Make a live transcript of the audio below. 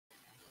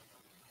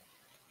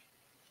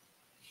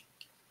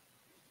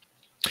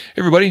Hey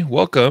everybody,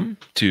 welcome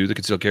to the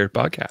Concealed Carry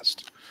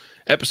Podcast,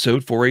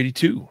 episode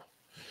 482.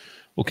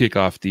 We'll kick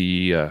off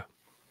the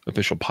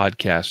official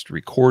podcast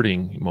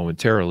recording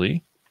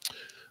momentarily,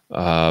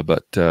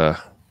 but yeah,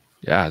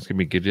 it's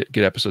gonna be a good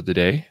episode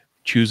today.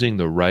 Choosing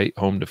the right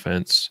home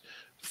defense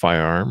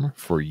firearm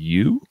for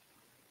you.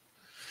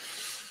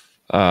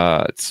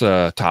 It's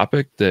a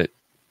topic that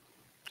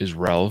is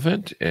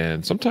relevant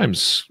and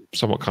sometimes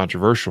somewhat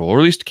controversial, or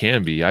at least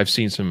can be. I've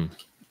seen some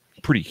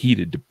pretty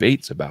heated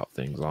debates about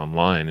things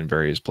online in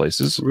various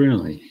places.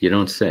 Really? You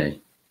don't say.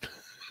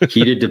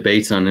 Heated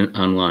debates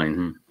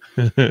online.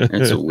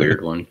 That's a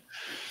weird one.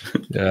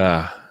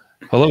 Yeah.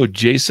 Hello,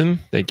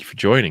 Jason. Thank you for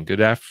joining. Good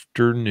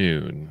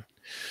afternoon.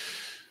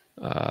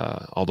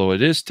 Although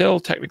it is still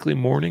technically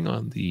morning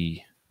on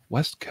the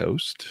West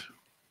Coast.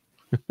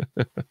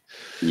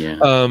 Yeah.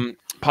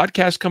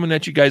 Podcast coming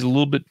at you guys a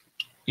little bit,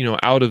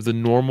 out of the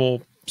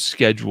normal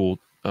schedule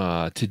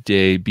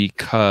today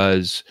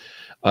because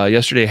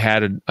yesterday I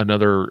had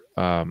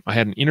I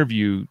had an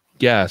interview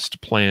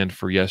guest planned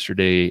for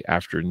yesterday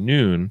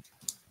afternoon.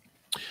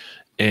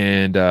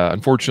 And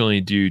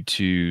unfortunately, due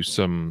to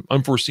some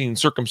unforeseen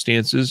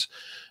circumstances,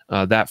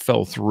 that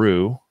fell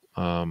through.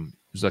 It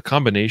was a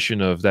combination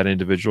of that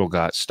individual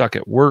got stuck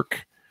at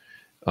work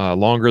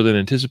longer than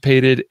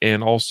anticipated,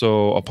 and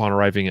also upon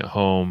arriving at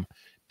home,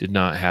 did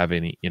not have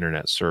any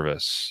internet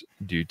service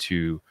due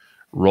to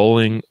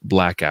rolling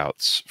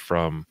blackouts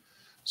from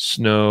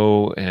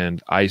snow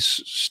and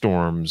ice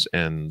storms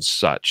and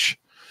such.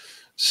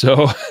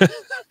 So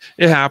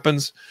it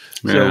happens.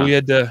 Yeah. So we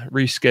had to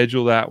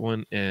reschedule that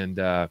one, and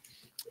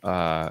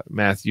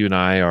Matthew and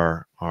I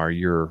are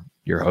your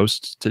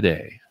hosts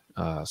today.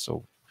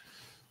 So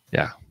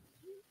yeah.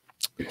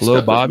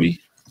 Hello, Bobby,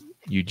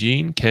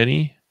 Eugene,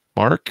 Kenny,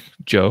 Mark,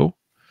 Joe.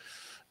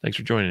 Thanks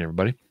for joining,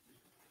 everybody.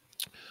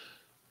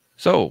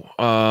 So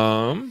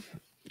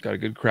got a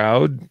good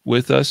crowd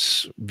with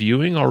us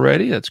viewing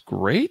already. That's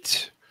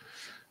great.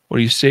 What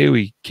do you say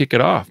we kick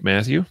it off,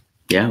 Matthew?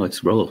 Yeah,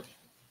 let's roll.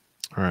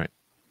 All right.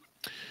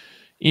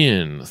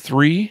 In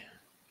 3,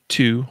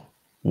 2,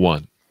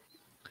 1.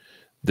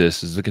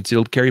 This is the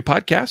Concealed Carry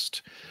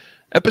Podcast,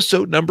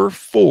 episode number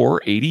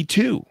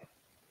 482.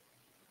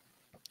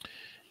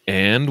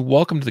 And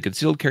welcome to the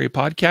Concealed Carry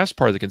Podcast,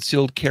 part of the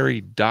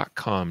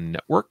concealedcarry.com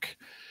network.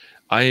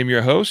 I am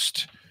your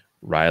host,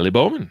 Riley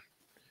Bowman,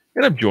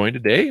 and I'm joined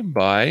today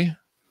by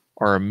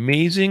our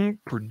amazing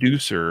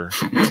producer,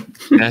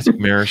 Matthew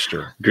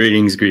Maruster.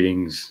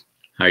 Greetings.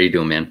 How are you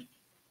doing, man?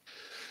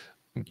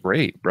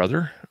 Great,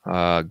 brother.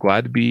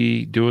 Glad to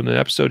be doing the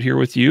episode here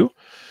with you.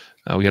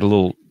 We had a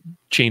little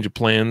change of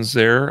plans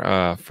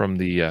there from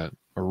the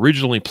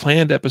originally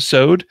planned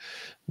episode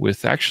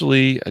with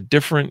actually a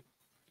different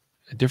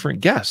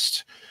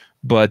guest,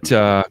 but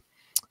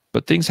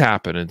things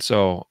happen, and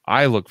so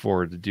I look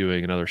forward to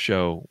doing another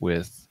show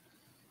with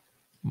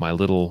my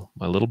little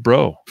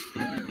bro.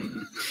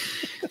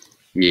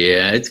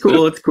 Yeah, it's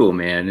cool. It's cool,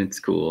 man. It's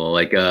cool.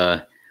 Like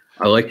I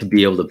like to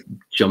be able to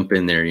jump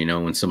in there,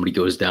 when somebody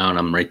goes down,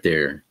 I'm right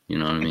there. You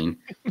know what I mean?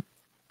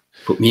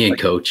 Put me in,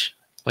 coach.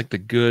 Like the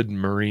good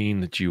Marine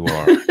that you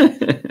are.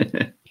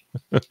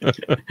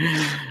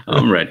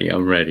 I'm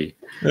ready.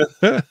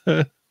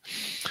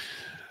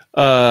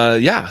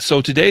 Yeah.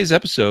 So today's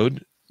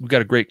episode, we've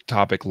got a great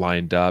topic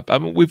lined up. I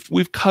mean,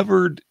 we've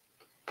covered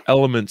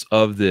elements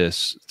of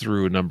this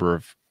through a number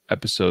of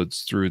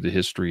episodes through the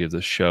history of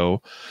the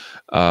show.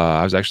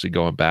 I was actually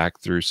going back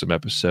through some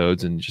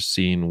episodes and just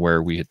seeing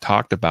where we had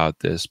talked about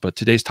this. But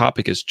today's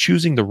topic is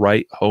choosing the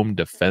right home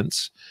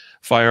defense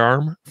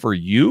firearm for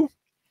you.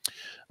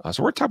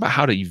 So we're talking about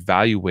how to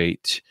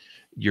evaluate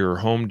your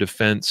home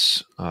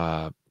defense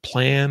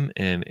plan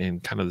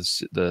and kind of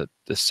the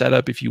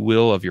setup, if you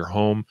will, of your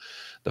home,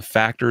 the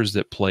factors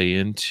that play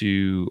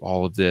into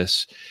all of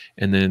this,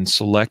 and then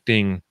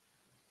selecting.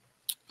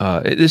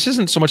 This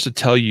isn't so much to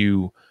tell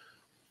you,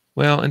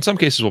 well, in some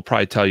cases we'll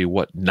probably tell you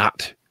what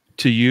not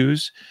to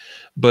use,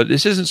 but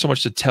this isn't so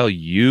much to tell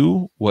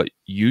you what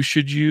you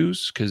should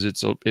use, because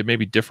it may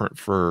be different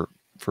for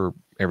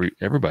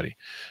everybody.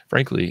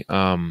 Frankly,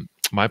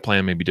 my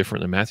plan may be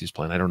different than Matthew's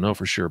plan. I don't know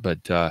for sure,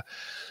 but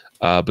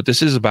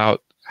this is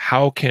about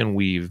how can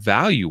we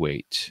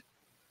evaluate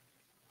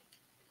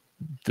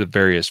the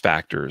various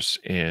factors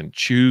and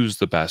choose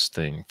the best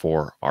thing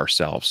for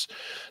ourselves.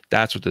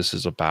 That's what this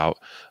is about.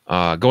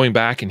 Going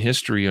back in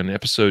history, on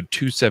episode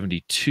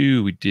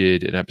 272, we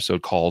did an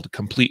episode called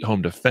Complete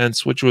Home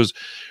Defense, which was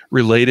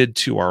related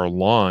to our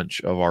launch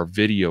of our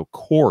video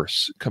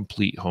course,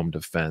 Complete Home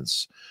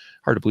Defense.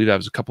 Hard to believe that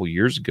was a couple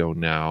years ago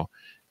now.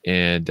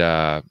 And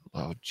oh,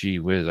 gee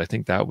whiz, I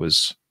think that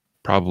was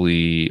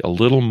probably a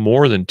little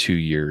more than 2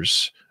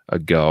 years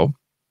ago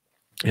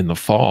in the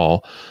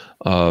fall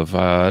of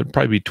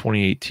probably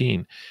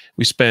 2018.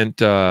 We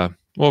spent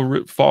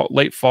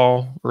late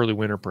fall, early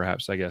winter,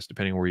 perhaps, I guess,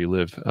 depending where you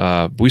live.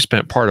 We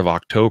spent part of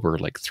October,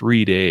 like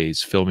 3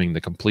 days, filming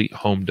the Complete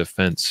Home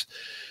Defense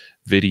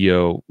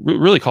video. We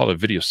really call it a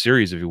video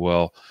series, if you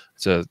will.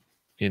 It's a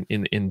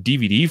in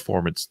DVD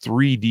form, it's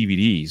 3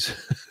 DVDs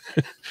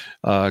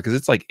because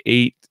it's like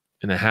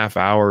 8.5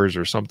 hours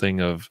or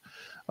something of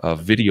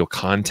video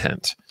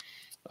content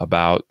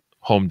about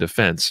home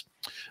defense.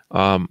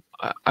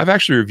 I've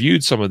actually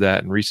reviewed some of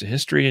that in recent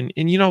history, and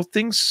you know,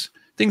 things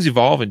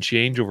evolve and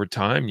change over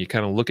time. You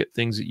kind of look at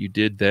things that you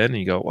did then and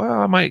you go,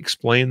 well, I might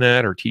explain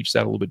that or teach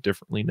that a little bit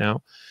differently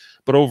now.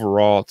 But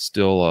overall, it's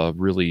still a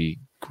really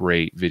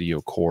great video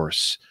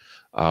course.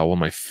 One of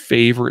my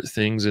favorite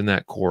things in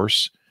that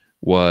course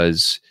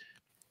was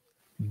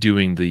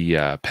doing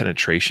the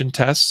penetration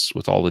tests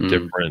with all the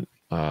different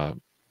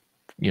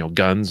you know,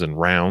 guns and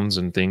rounds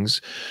and things,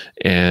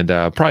 and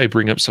probably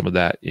bring up some of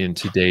that in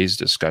today's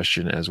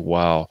discussion as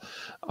well.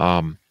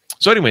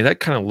 So anyway, that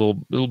kind of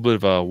little bit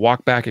of a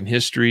walk back in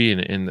history,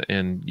 and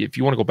if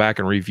you want to go back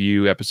and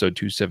review episode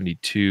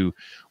 272,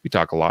 we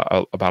talk a lot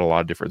about a lot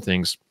of different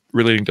things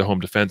relating to home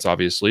defense,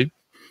 obviously.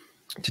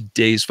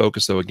 Today's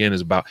focus, though, again,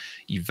 is about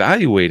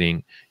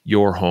evaluating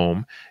your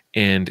home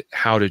and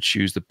how to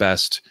choose the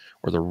best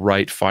or the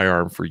right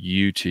firearm for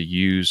you to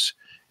use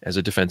as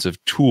a defensive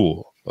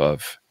tool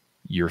of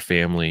your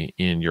family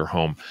in your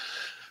home,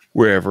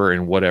 wherever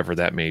and whatever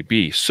that may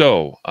be.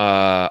 So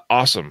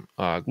awesome.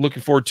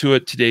 Looking forward to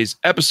it. Today's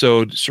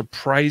episode,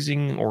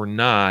 surprising or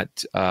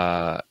not,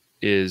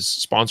 is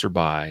sponsored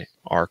by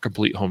our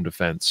Complete Home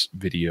Defense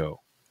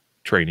video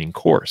training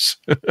course.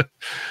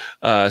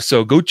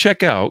 So go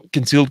check out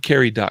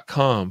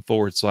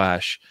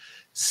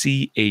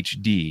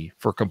concealedcarry.com/CHD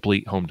for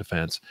Complete Home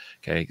Defense.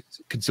 Okay.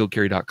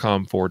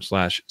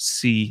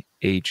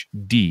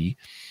 concealedcarry.com/CHD.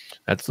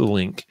 That's the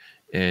link.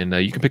 And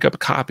you can pick up a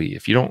copy.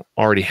 If you don't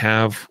already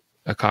have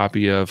a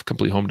copy of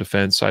Complete Home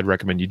Defense, I'd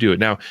recommend you do it.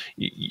 Now,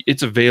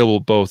 it's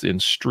available both in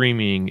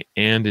streaming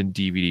and in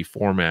DVD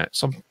format.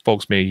 Some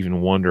folks may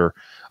even wonder,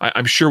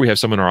 I'm sure we have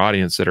some in our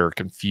audience that are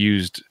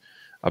confused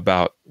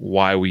about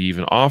why we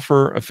even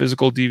offer a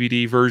physical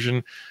DVD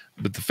version.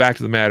 But the fact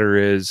of the matter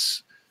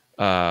is,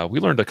 we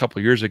learned a couple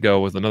of years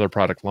ago with another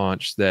product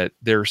launch that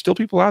there are still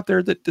people out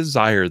there that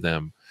desire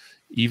them,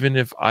 even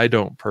if I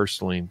don't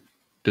personally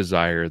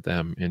desire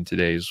them in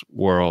today's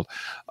world.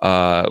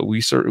 We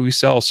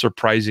sell a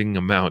surprising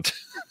amount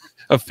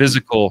of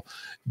physical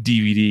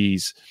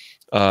DVDs.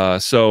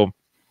 So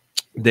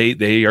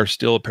they are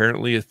still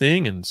apparently a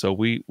thing, and so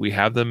we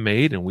have them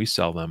made and we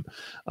sell them.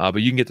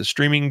 But you can get the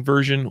streaming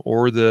version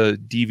or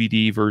the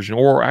DVD version,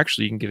 or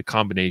actually you can get a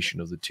combination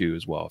of the two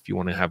as well. If you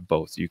want to have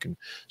both, you can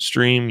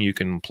stream, you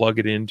can plug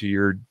it into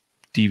your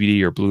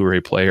DVD or Blu-ray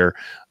player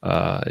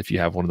if you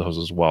have one of those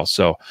as well.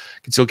 So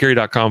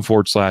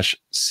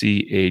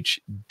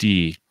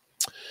concealedcarry.com/CHD.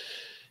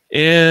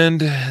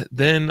 And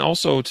then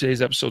also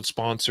today's episode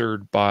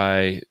sponsored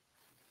by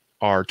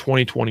our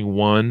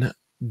 2021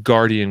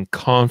 Guardian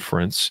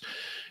Conference.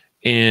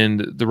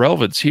 And the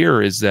relevance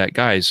here is that,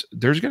 guys,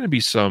 there's going to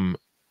be some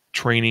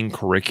training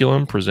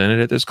curriculum presented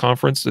at this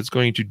conference that's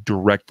going to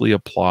directly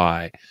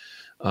apply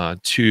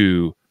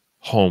to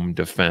home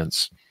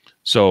defense.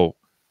 So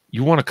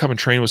you want to come and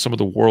train with some of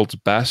the world's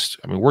best.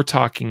 I mean, we're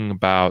talking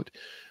about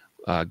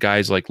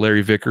guys like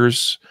Larry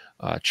Vickers,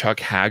 Chuck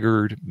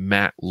Haggard,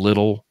 Matt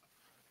Little,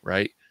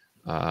 right?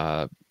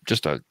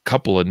 Just a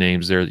couple of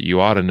names there that you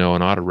ought to know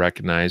and ought to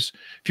recognize.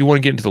 If you want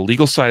to get into the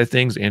legal side of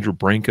things, Andrew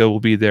Branco will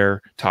be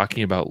there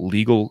talking about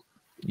legal,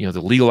 you know, the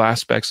legal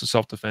aspects of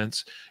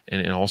self-defense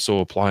and also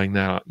applying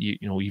that, you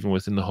know, even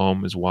within the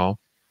home as well.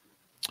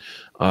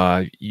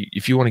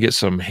 If you want to get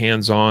some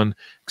hands-on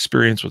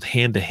experience with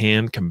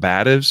hand-to-hand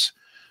combatives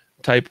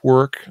type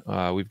work,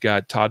 we've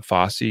got Todd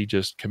Fossey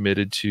just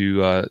committed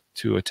to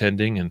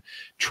attending and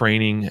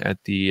training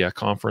at the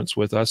conference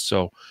with us.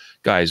 So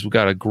guys, we've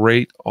got a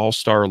great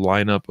all-star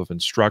lineup of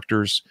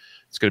instructors.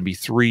 It's going to be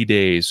 3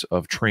 days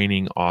of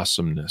training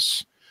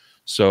awesomeness.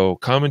 So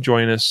come and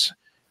join us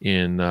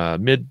in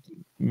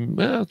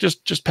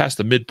just past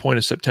the midpoint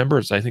of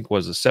September. I think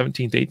was the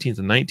 17th, 18th,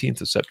 and 19th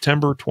of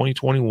September,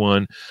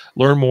 2021.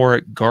 Learn more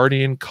at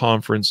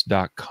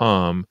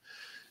guardianconference.com.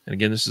 And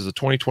again, this is the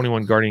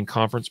 2021 Guardian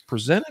Conference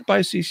presented by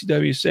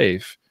CCW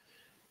Safe.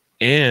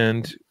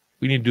 And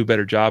we need to do a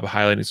better job of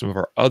highlighting some of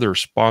our other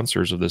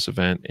sponsors of this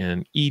event.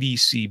 And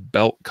EDC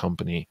Belt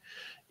Company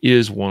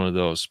is one of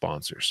those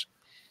sponsors.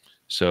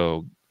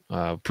 So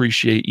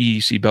appreciate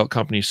EDC Belt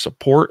Company's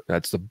support.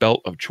 That's the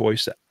belt of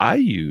choice that I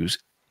use,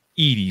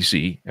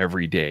 EDC,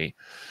 every day.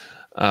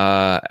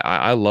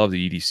 I love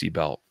the EDC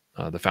belt.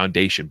 The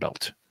foundation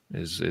belt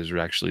is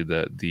actually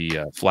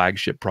the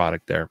flagship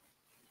product there.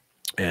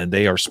 And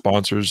they are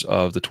sponsors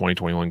of the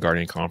 2021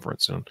 Guardian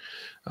Conference. And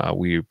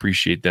we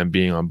appreciate them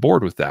being on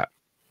board with that.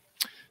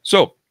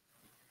 So,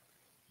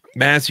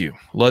 Matthew,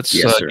 let's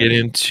get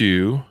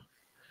into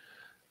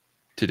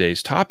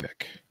today's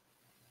topic.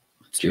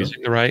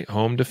 Choosing the right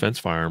home defense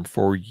firearm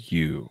for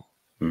you.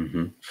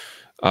 Mm-hmm.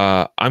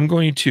 I'm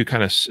going to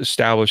kind of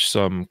establish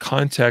some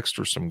context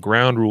or some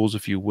ground rules,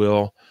 if you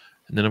will,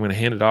 and then I'm going to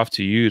hand it off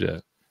to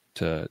you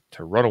to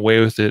run away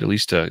with it, at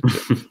least to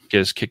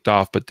get us kicked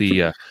off. But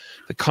the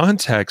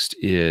context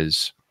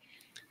is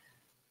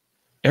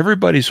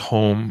everybody's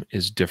home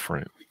is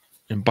different.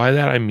 And by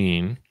that I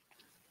mean,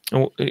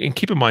 and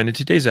keep in mind in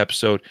today's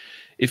episode,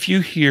 if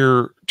you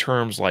hear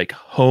terms like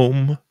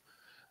home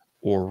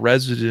or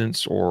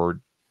residence or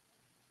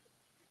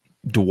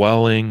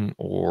dwelling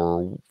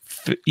or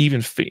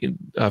even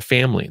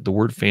family, the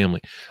word family,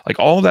 like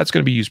all of that's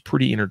going to be used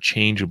pretty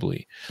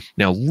interchangeably.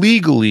 Now,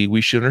 legally, we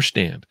should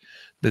understand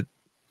that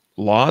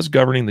laws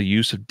governing the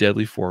use of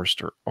deadly force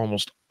are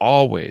almost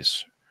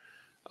always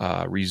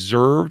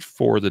reserved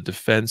for the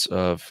defense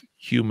of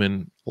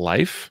human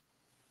life,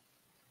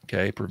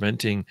 okay,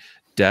 preventing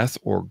death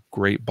or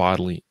great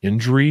bodily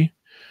injury,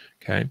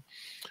 okay.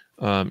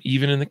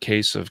 Even in the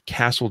case of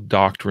castle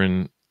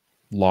doctrine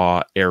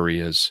law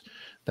areas,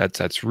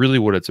 that's really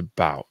what it's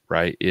about,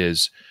 right?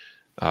 Is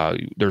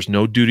there's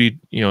no duty,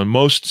 in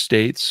most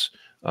states,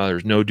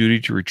 there's no duty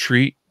to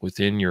retreat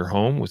within your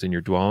home, within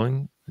your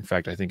dwelling. In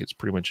fact, I think it's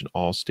pretty much in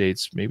all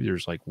states. Maybe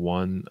there's like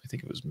one, I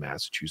think it was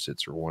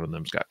Massachusetts, or one of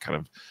them's got kind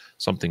of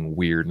something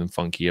weird and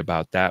funky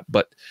about that.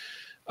 But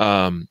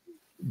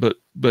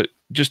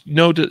just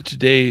know that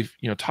today,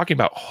 talking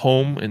about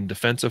home and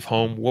defense of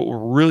home, what we're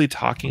really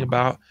talking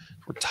about,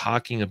 we're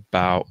talking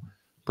about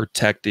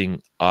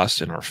protecting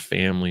us and our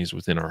families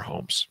within our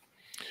homes.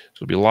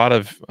 So there'll be a lot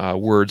of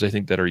words, I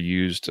think, that are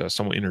used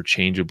somewhat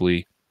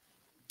interchangeably,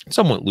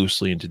 somewhat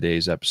loosely in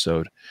today's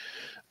episode.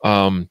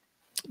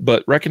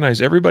 But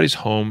recognize everybody's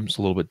home is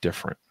a little bit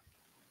different,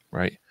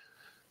 right?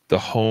 The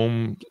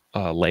home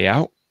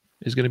layout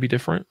is going to be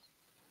different,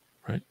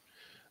 right?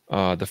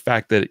 The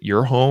fact that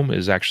your home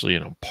is actually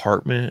an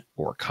apartment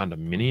or a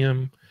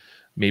condominium,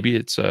 maybe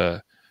it's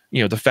the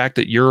fact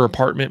that your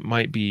apartment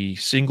might be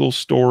single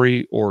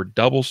story or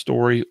double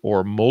story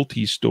or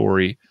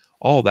multi-story,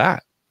 all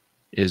that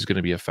is going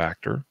to be a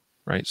factor,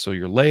 right? So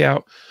your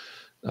layout,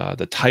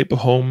 the type of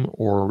home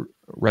or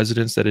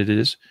residence that it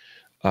is,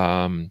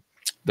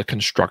 the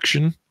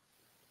construction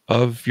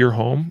of your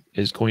home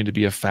is going to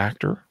be a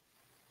factor,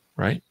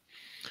 right?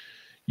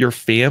 Your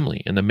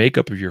family and the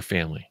makeup of your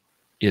family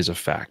is a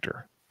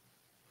factor.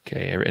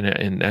 Okay.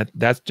 And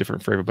that's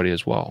different for everybody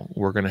as well.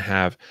 We're going to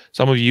have,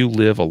 some of you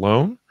live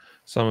alone.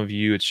 Some of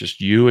you, it's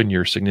just you and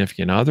your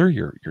significant other,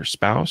 your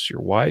spouse,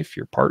 your wife,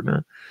 your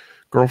partner,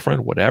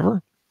 girlfriend,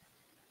 whatever,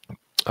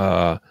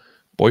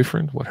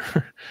 boyfriend,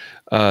 whatever.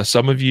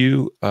 Some of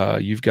you,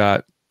 you've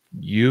got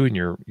you and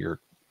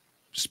your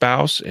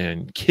spouse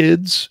and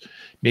kids.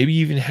 Maybe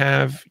you even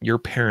have your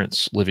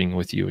parents living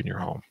with you in your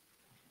home,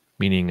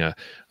 meaning a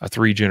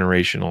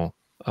 3-generational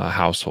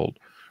household,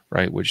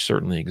 right? Which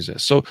certainly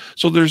exists.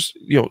 So there's,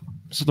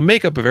 so the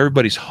makeup of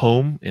everybody's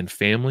home and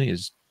family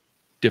is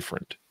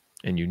different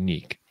and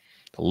unique.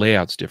 The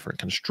layout's different.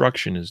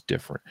 Construction is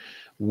different.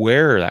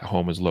 Where that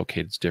home is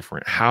located is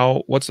different.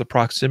 What's the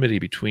proximity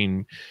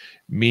between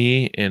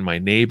me and my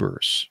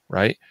neighbors,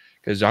 right?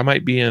 Because I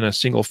might be in a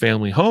single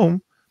family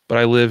home, but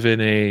I live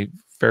in a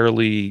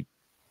fairly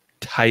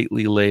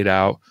tightly laid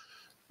out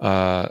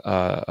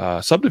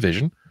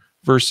subdivision,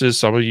 versus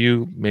some of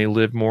you may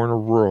live more in a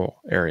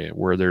rural area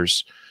where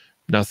there's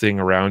nothing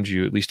around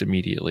you, at least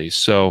immediately.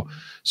 So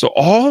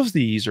all of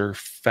these are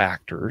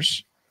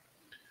factors.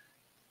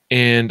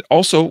 And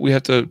also we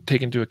have to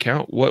take into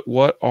account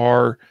what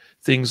are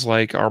things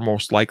like our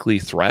most likely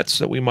threats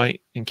that we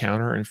might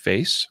encounter and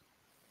face.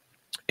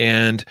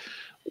 And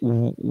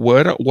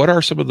what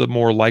are some of the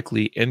more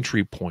likely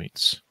entry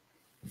points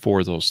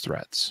for those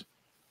threats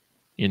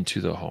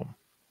into the home,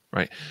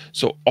 right?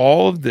 So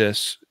all of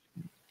these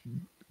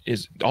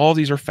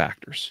are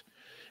factors,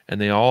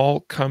 and they all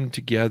come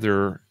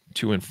together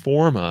to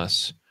inform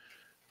us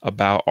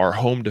about our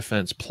home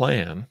defense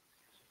plan,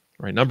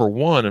 right? Number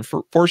one, and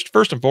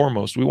first and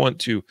foremost, we want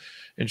to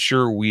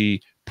ensure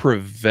we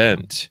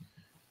prevent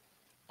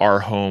our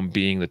home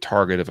being the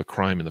target of a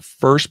crime in the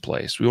first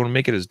place. We want to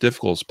make it as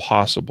difficult as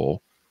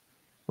possible,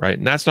 right?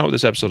 And that's not what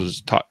this episode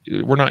is.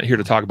 We're not here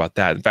to talk about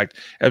that. In fact,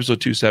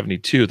 episode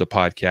 272 of the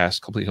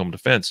podcast, Complete Home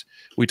Defense,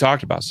 we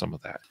talked about some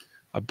of that,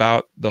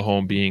 about the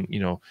home being,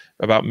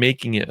 about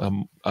making it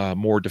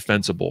more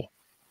defensible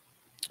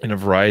in a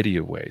variety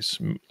of ways,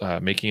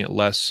 making it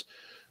less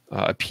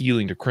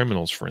appealing to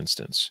criminals, for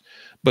instance.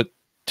 But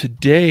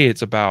today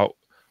it's about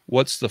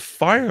what's the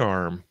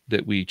firearm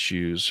that we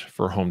choose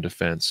for home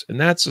defense. And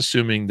that's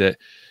assuming that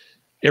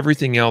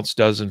everything else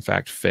does in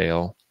fact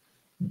fail.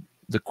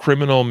 The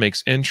criminal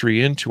makes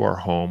entry into our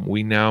home.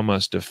 We now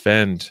must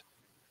defend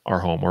our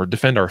home or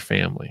defend our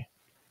family.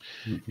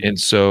 Mm-hmm. And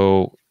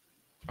so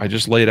I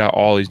just laid out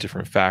all these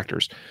different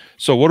factors.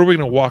 So what are we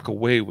going to walk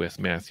away with,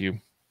 Matthew?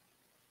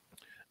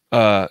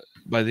 By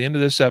the end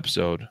of this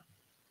episode,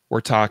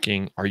 we're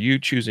talking, are you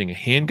choosing a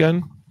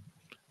handgun,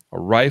 a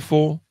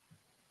rifle,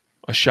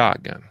 a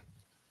shotgun?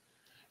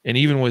 And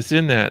even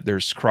within that,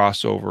 there's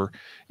crossover.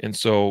 And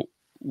so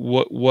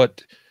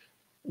what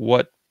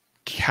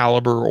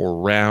caliber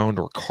or round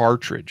or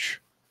cartridge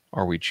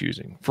are we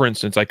choosing? For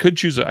instance, I could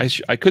choose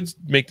I could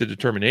make the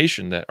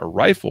determination that a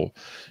rifle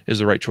is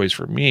the right choice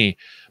for me,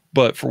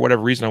 but for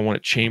whatever reason, I want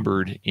it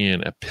chambered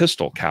in a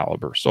pistol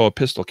caliber. So a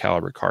pistol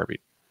caliber carbine,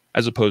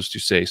 as opposed to,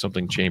 say,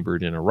 something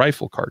chambered in a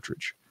rifle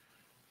cartridge,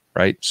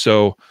 right?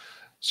 So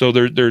So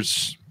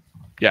there's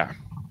yeah,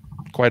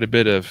 quite a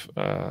bit of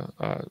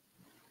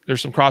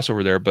there's some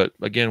crossover there, but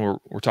again,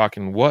 we're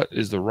talking what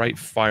is the right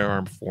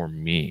firearm for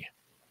me.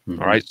 All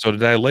right. So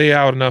did I lay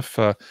out enough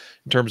in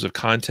terms of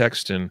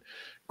context and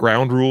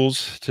ground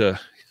rules to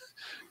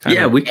kind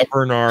of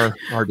govern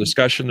our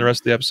discussion the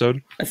rest of the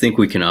episode? I think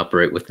we can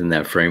operate within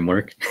that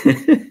framework.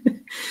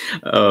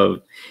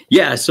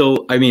 Yeah.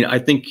 So, I mean, I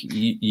think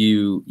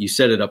you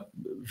set it up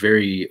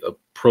very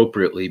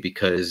appropriately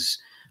because,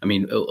 I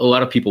mean, a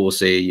lot of people will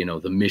say, you know,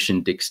 the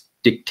mission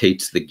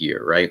dictates the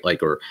gear, right?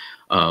 Like, or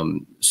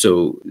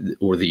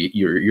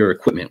your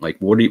equipment. Like,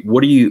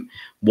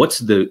 what's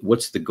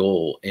the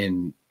goal?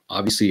 And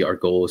obviously, our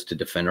goal is to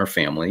defend our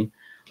family.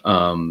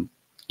 And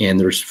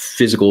there's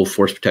physical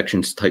force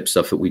protections type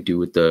stuff that we do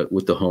with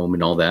the home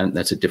and all that. And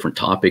that's a different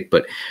topic.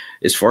 But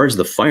as far as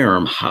the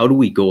firearm, how do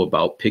we go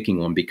about picking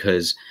one?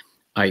 Because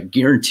I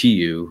guarantee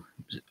you,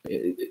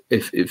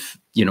 if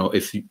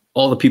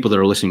all the people that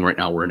are listening right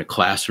now were in a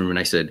classroom and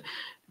I said,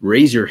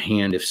 raise your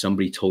hand if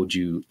somebody told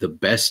you the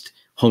best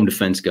home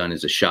defense gun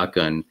is a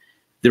shotgun,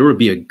 there would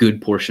be a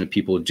good portion of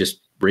people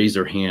just raise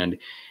their hand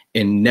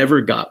and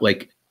never got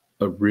like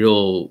a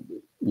real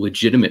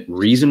legitimate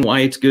reason why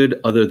it's good,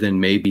 other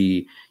than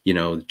maybe, you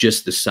know,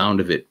 just the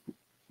sound of it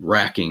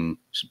racking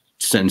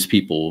sends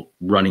people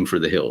running for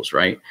the hills,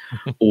 right?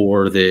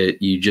 Or that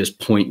you just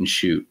point and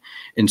shoot.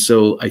 And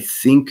so I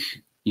think,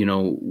 you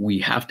know, we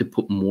have to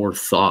put more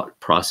thought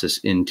process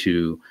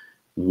into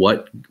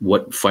what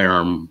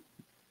firearm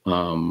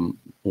or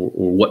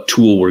what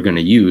tool we're going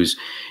to use.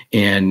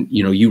 And,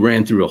 you know, you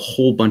ran through a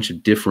whole bunch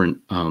of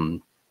different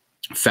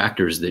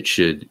factors that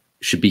should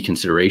be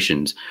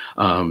considerations.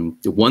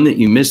 The one that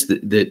you missed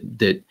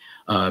that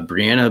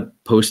Brianna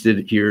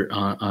posted here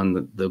on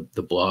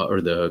the blog or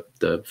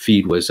the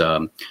feed was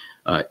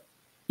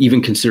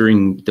even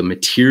considering the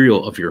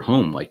material of your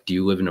home. Like, do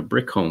you live in a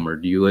brick home, or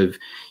do you live,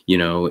 you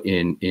know,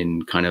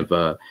 in kind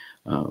of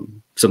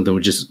something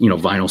with just, you know,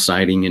 vinyl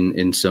siding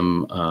and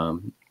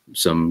some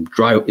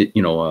dry,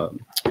 you know,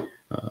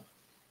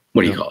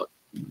 what do you call it?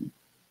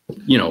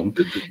 You know,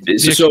 the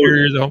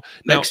exterior of the home.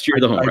 Exterior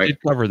of the home, right? I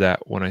did cover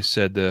that when I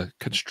said the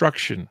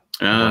construction.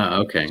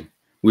 Okay.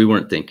 We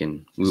weren't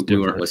thinking. We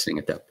weren't listening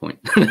at that point.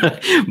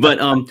 but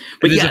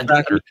yeah,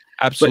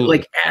 absolutely. But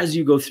like, as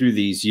you go through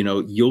these, you know,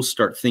 you'll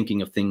start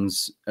thinking of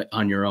things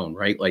on your own,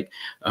 right? Like,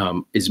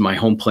 is my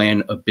home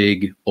plan a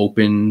big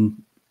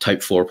open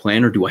type floor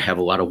plan, or do I have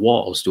a lot of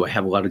walls? Do I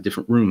have a lot of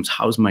different rooms?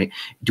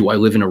 Do I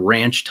live in a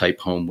ranch type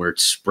home where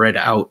it's spread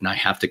out and I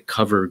have to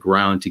cover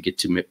ground to get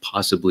to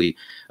possibly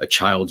a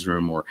child's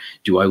room? Or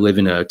do I live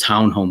in a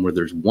townhome where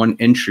there's one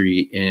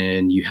entry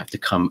and you have to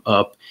come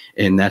up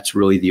and that's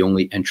really the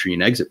only entry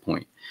and exit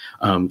point?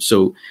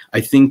 So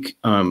I think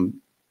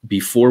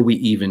before we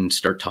even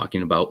start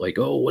talking about like,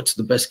 oh, what's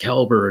the best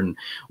caliber and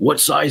what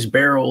size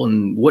barrel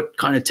and what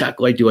kind of tack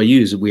light do I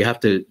use, we have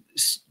to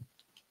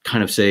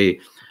kind of say,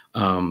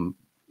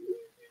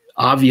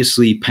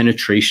 obviously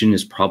penetration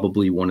is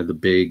probably one of the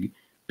big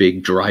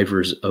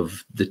drivers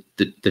of the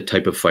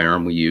type of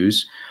firearm we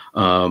use.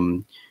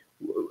 Another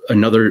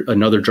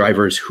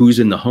driver is who's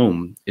in the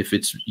home. If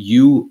it's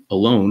you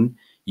alone,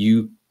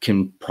 you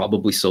can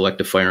probably select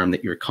a firearm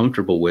that you're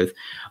comfortable with.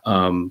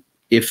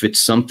 If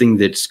it's something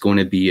that's going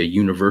to be a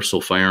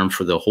universal firearm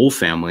for the whole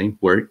family,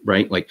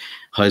 right? Like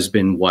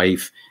husband,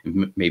 wife,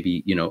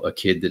 maybe, you know, a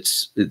kid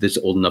that's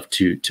old enough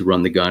to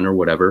run the gun or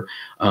whatever.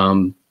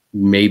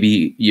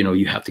 Maybe, you know,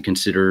 you have to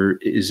consider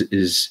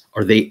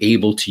are they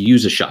able to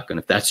use a shotgun?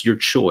 If that's your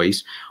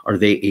choice, are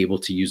they able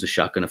to use a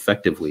shotgun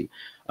effectively?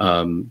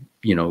 You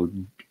know,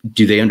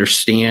 do they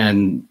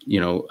understand, you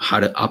know, how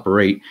to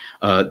operate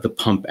the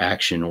pump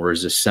action, or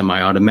is a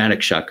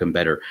semi-automatic shotgun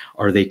better?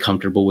 Are they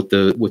comfortable with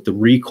the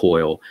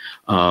recoil?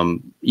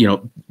 You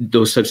know,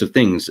 those types of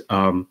things.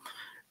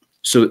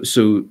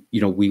 So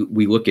you know,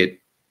 we look at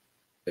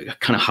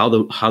kind of how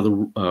the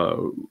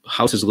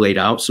house is laid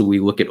out. So we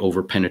look at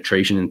over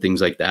penetration and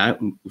things like that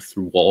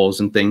through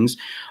walls and things.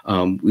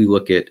 We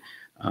look at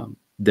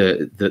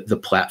the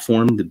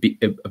platform, the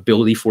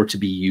ability for it to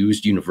be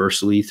used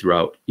universally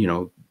throughout, you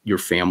know, your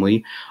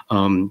family,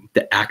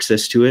 the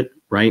access to it,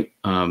 right?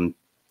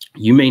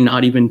 You may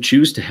not even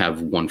choose to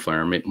have one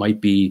firearm. It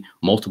might be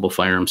multiple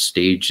firearms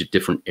staged at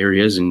different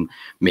areas, and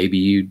maybe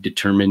you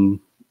determine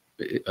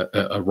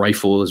a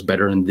rifle is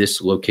better in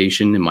this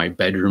location in my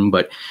bedroom,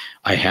 but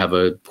I have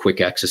a quick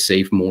access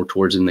safe more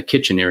towards in the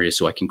kitchen area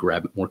so I can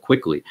grab it more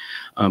quickly.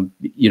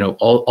 You know,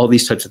 all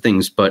these types of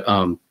things. But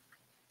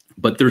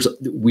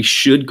we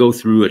should go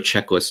through a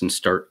checklist and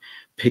start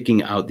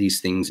picking out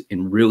these things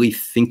and really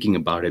thinking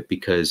about it,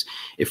 because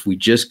if we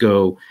just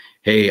go,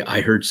 hey, I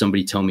heard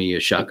somebody tell me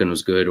a shotgun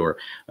was good, or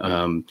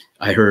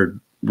I heard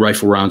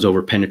rifle rounds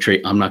over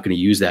penetrate, I'm not going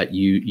to use that.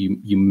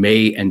 You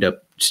may end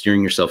up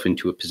steering yourself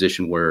into a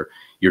position where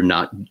you're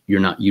not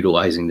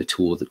utilizing the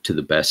tool to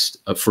the best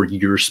for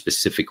your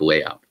specific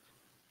layout.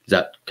 Is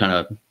that kind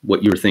of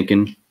what you were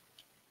thinking?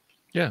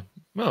 Yeah,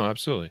 no,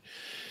 absolutely.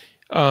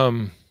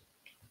 So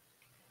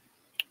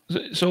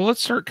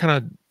let's start kind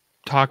of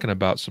talking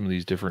about some of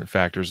these different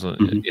factors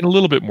in a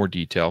little bit more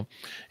detail.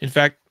 In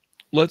fact,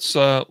 let's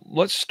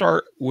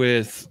start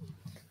with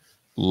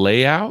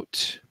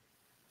layout,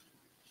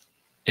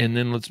 and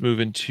then let's move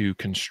into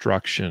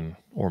construction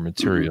or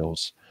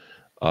materials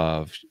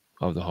of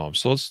the home.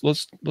 So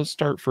let's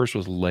start first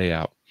with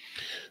layout.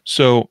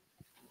 So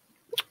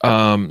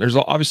there's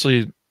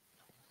obviously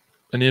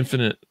an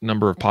infinite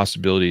number of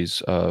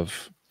possibilities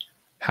of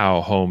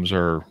how homes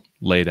are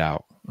laid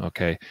out.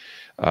 Okay.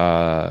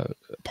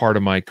 Part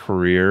of my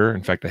career,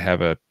 in fact, I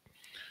have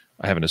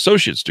an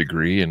associate's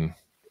degree in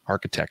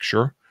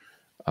architecture,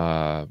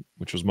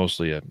 which was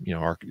mostly it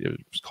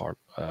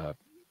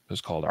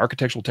was called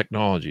architectural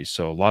technology.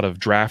 So a lot of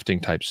drafting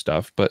type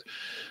stuff, but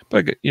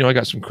I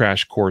got some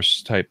crash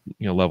course type,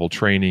 level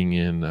training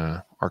in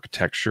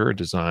architecture,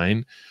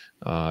 design,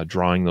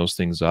 drawing those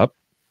things up.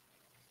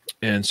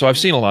 And so I've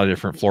seen a lot of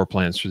different floor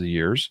plans through the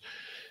years,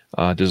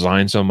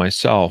 designed some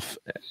myself.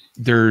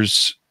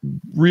 There's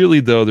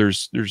really, though,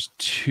 there's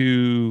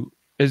two,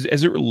 as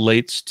it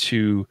relates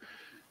to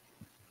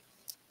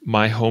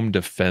my home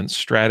defense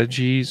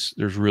strategies,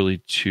 there's really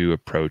two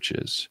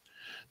approaches.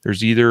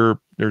 There's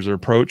an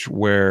approach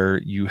where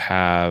you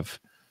have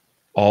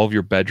all of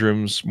your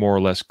bedrooms more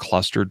or less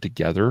clustered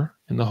together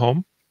in the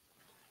home.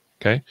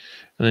 Okay.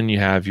 And then you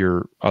have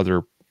your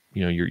other,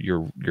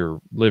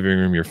 your living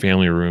room, your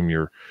family room,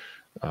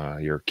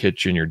 your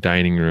kitchen, your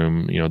dining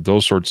room,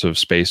 those sorts of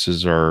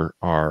spaces are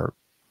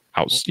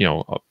out,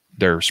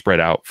 they're spread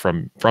out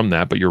from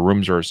that, but your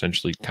rooms are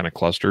essentially kind of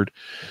clustered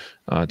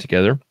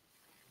together.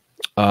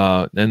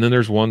 And then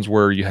there's ones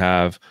where you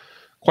have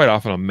quite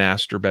often a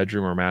master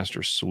bedroom or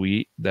master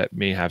suite that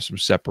may have some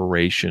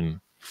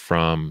separation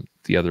from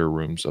the other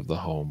rooms of the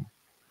home.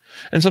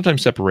 And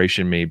sometimes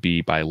separation may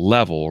be by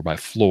level or by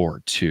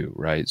floor too,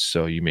 right?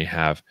 So you may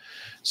have,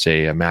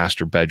 say, a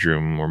master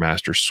bedroom or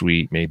master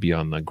suite maybe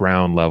on the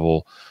ground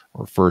level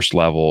or first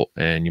level,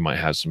 and you might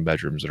have some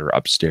bedrooms that are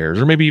upstairs,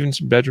 or maybe even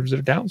some bedrooms that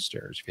are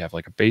downstairs if you have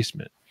like a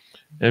basement,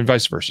 and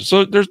vice versa.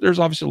 So there's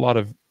obviously a lot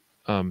of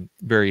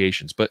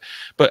variations, but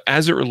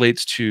as it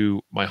relates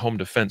to my home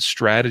defense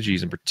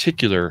strategies in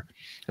particular,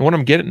 and what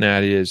I'm getting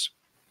at is,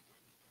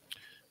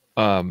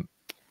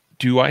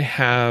 do I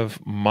have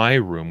my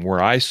room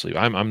where I sleep?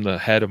 I'm the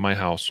head of my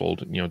household,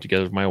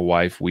 together with my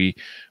wife, we're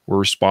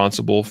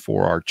responsible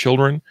for our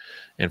children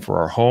and for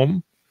our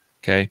home.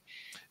 Okay.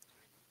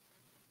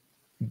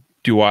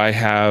 Do I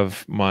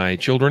have my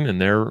children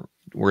and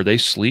where they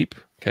sleep?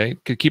 Okay.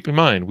 Keep in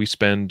mind, we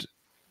spend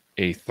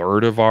a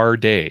third of our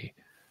day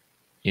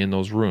in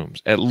those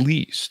rooms, at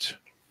least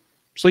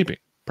sleeping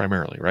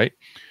primarily, right?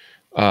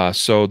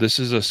 So this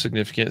is a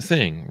significant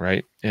thing,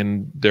 right?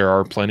 And there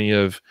are plenty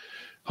of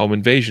home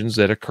invasions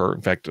that occur.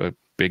 In fact, a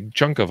big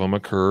chunk of them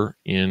occur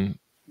in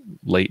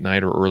late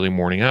night or early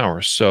morning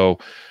hours. So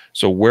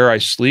where I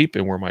sleep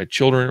and where my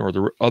children or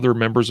the other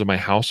members of my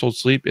household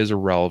sleep is a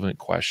relevant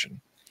question.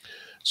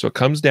 So it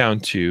comes down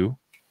to,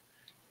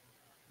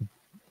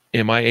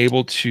 am I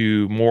able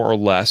to more or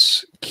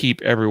less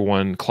keep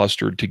everyone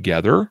clustered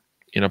together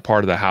in a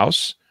part of the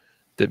house?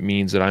 That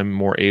means that I'm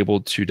more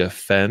able to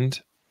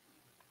defend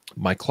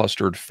my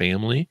clustered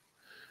family,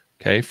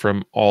 okay,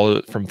 from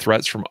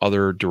threats from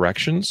other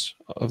directions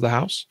of the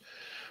house?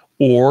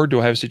 Or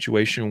do I have a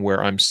situation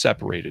where I'm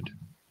separated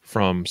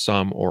from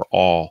some or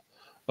all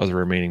of the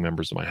remaining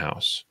members of my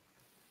house?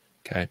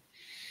 Okay.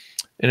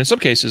 And in some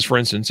cases, for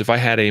instance, if I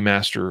had a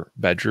master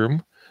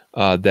bedroom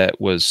that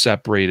was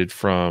separated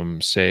from,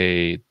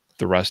 say,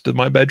 the rest of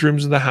my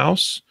bedrooms in the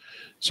house,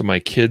 so my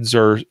kids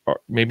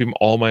maybe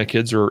all my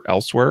kids are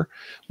elsewhere,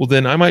 well,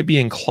 then I might be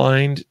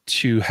inclined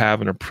to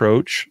have an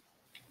approach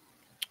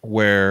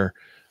where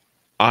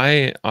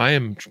I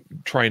am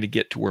trying to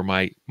get to where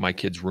my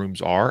kids'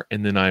 rooms are,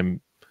 and then I'm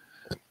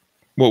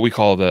what we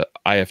call the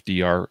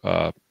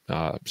IFDR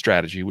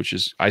strategy, which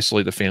is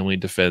isolate the family,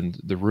 defend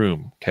the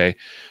room. Okay,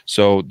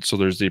 so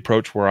there's the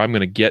approach where I'm going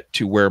to get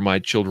to where my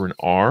children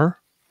are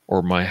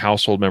or my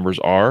household members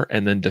are,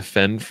 and then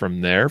defend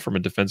from there from a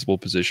defensible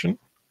position.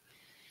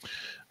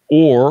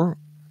 Or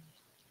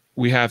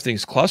we have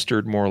things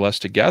clustered more or less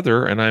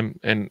together, and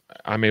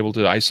I'm able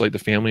to isolate the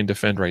family and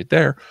defend right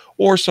there,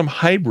 or some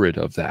hybrid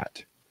of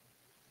that,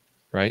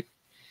 right?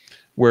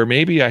 Where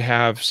maybe I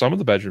have some of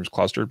the bedrooms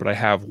clustered, but I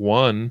have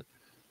one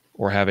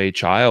or have a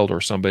child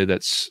or somebody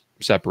that's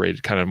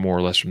separated kind of more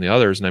or less from the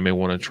others, and I may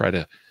want to try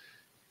to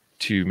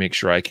make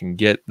sure I can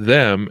get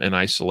them and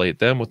isolate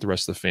them with the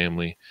rest of the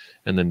family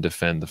and then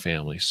defend the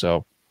family.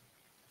 So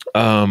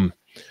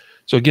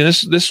again,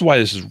 this is why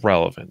this is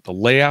relevant. The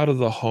layout of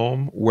the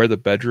home, where the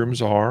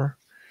bedrooms are,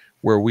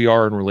 where we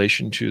are in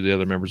relation to the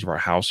other members of our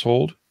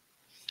household.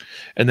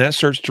 And that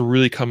starts to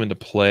really come into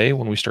play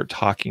when we start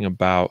talking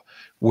about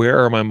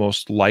where are my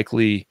most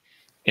likely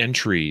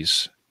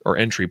entries or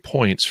entry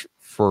points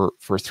for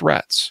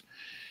threats.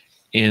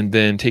 And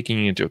then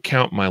taking into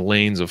account my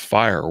lanes of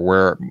fire,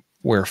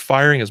 where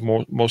firing is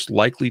most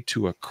likely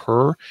to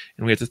occur.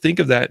 And we have to think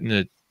of that in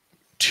a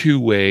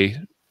two-way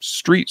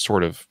street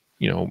sort of,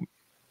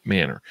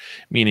 manner,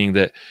 meaning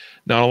that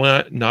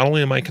not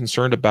only am I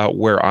concerned about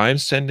where I'm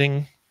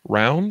sending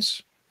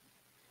rounds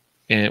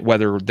and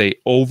whether they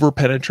over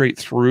penetrate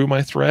through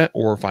my threat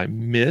or if I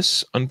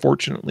miss,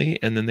 unfortunately,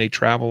 and then they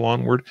travel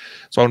onward.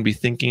 So I want to be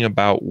thinking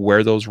about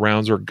where those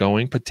rounds are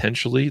going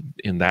potentially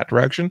in that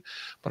direction,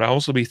 but I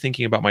also be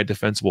thinking about my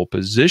defensible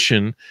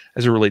position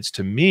as it relates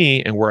to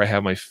me and where I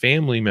have my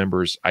family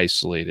members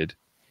isolated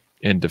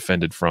and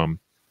defended from,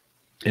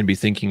 and be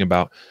thinking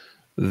about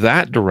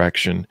that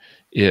direction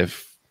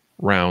if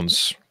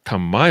rounds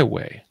come my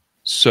way.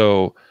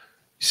 So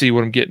see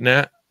what I'm getting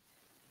at?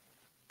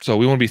 So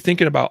we want to be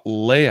thinking about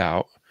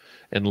layout,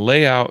 and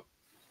layout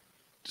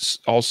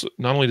also,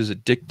 not only does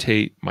it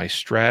dictate my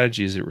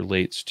strategy as it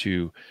relates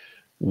to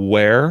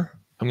where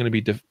I'm going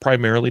to be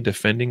primarily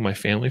defending my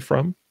family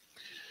from,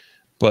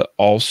 but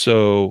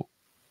also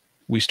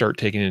we start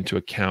taking into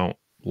account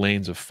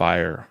lanes of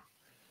fire,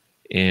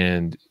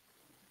 and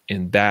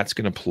that's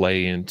going to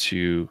play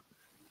into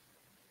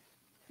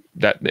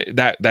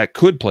that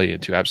could play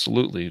into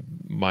absolutely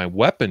my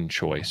weapon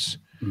choice,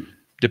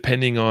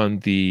 depending on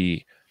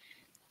the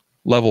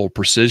level of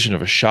precision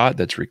of a shot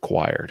that's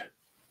required,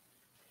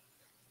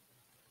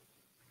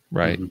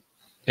 right? Mm-hmm.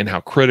 And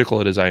how critical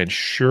it is I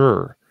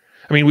ensure.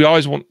 I mean, we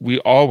always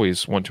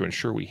want to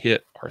ensure we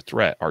hit our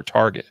threat, our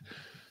target,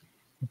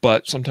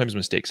 but sometimes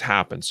mistakes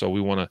happen. So we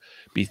want to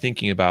be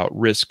thinking about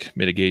risk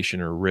mitigation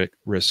or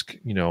risk,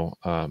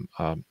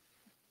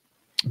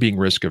 being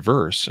risk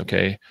averse.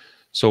 Okay,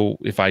 so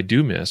if I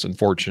do miss,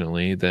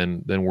 unfortunately,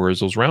 then where is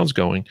those rounds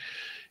going?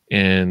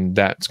 And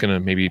that's going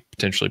to maybe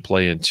potentially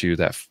play into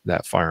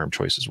that firearm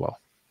choice as well.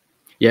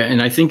 Yeah,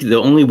 and I think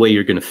the only way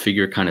you're going to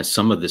figure kind of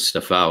some of this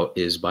stuff out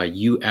is by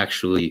you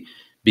actually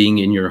being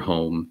in your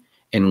home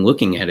and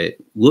looking at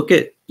it. Look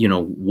at,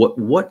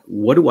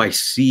 what do I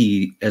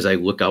see as I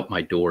look out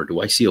my door?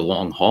 Do I see a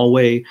long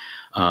hallway?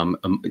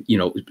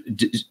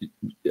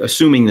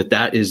 Assuming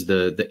that is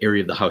the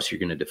area of the house you're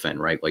going to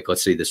defend, right? Like,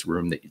 let's say this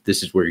room,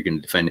 this is where you're going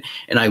to defend.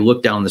 And I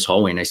look down this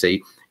hallway and I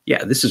say,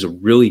 yeah, this is a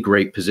really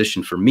great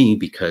position for me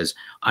because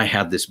I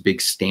have this big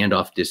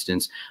standoff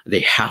distance. They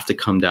have to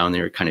come down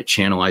there. It kind of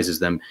channelizes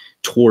them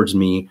towards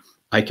me.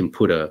 I can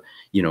put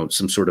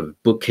some sort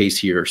of bookcase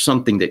here or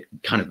something that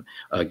kind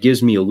of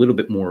gives me a little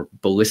bit more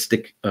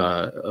ballistic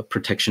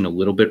protection a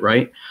little bit,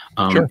 right?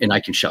 Sure. And I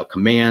can shout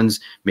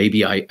commands.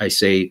 Maybe I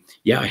say,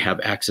 yeah, I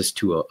have access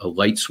to a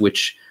light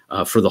switch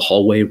for the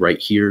hallway right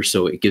here.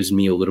 So it gives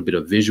me a little bit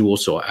of visual.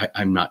 So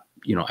I'm not,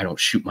 I don't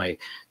shoot my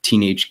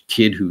teenage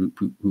kid who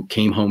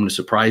came home to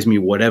surprise me,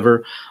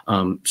 whatever.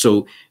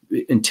 So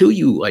until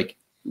you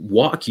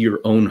walk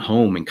your own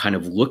home and kind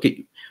of look at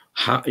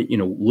how,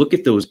 look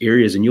at those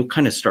areas, and you'll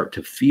kind of start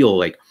to feel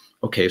like,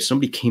 okay, if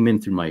somebody came in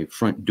through my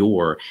front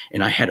door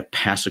and I had to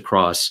pass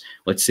across,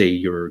 let's say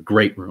your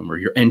great room or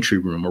your entry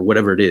room or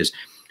whatever it is,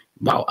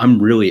 wow,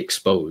 I'm really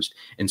exposed.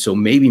 And so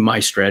maybe my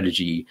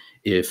strategy,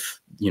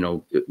 if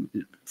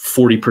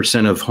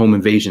 40% of home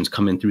invasions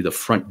come in through the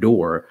front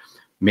door,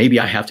 maybe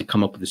I have to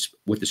come up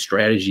with a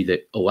strategy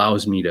that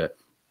allows me to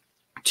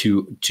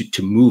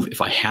move, if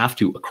I have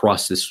to,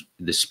 across this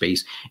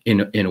space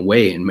in a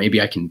way. And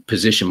maybe I can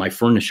position my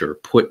furniture,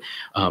 put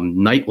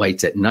night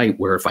lights at night,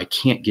 where if I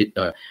can't get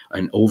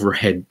an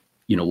overhead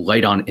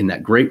light on in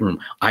that great room,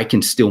 I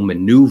can still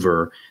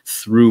maneuver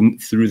through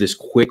this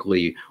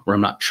quickly, where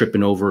I'm not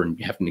tripping over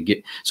and having to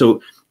get.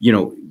 So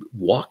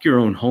walk your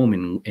own home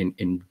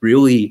and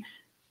really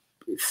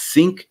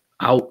think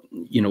out,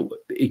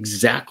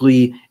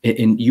 exactly.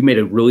 And you made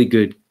a really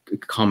good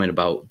comment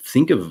about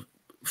think of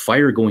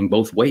fire going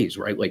both ways,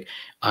 right? Like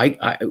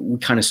we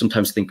kind of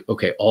sometimes think,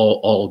 okay,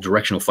 all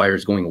directional fire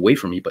is going away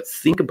from me, but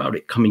think about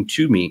it coming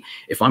to me.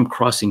 If I'm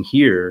crossing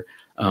here,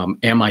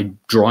 am I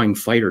drawing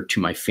fire to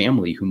my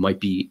family who might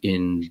be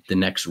in the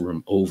next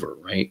room over,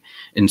 right?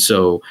 And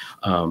so,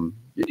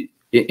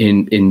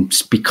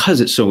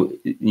 because it's so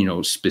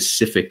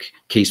specific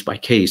case by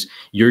case,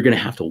 you're going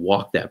to have to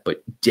walk that,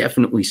 but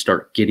definitely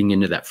start getting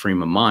into that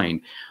frame of mind,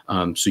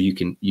 so you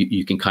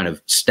can kind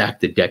of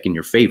stack the deck in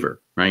your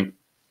favor, right?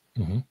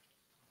 Mm-hmm.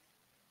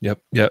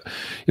 Yep.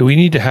 We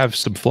need to have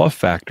some fluff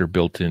factor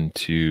built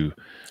into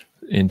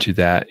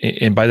that,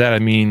 and by that I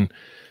mean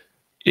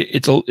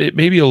it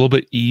may be a little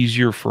bit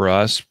easier for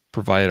us,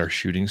 provided our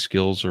shooting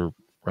skills are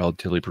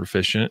relatively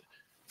proficient,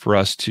 for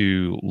us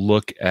to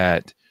look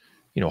at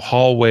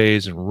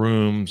hallways and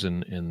rooms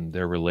and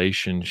their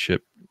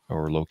relationship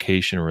or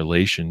location in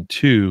relation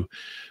to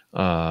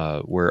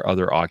where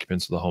other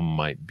occupants of the home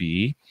might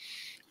be,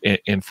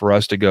 and for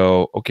us to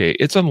go, okay,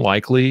 it's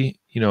unlikely,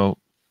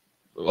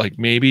 like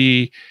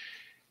maybe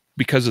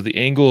because of the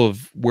angle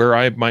of where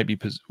I might be,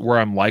 where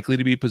I'm likely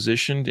to be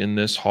positioned in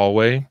this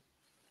hallway,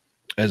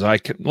 as I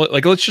can,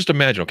 like, let's just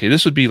imagine, okay,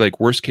 this would be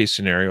like worst case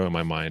scenario in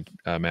my mind,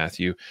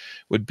 Matthew,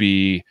 would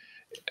be,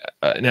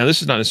 now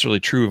this is not necessarily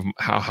true of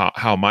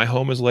how my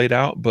home is laid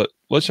out, but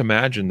let's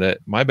imagine that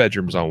my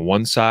bedroom is on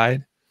one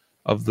side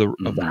of the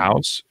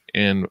house,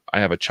 and I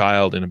have a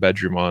child in a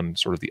bedroom on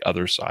sort of the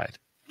other side.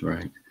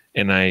 Right.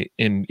 And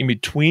in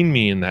between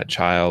me and that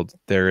child,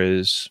 there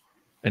is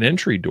an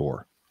entry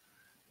door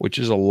which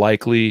is a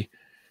likely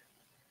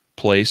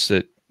place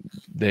that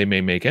they may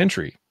make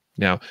entry.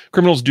 Now,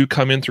 criminals do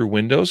come in through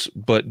windows,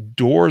 but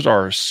doors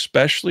are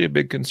especially a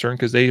big concern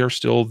because they are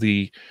still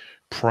the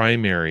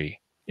primary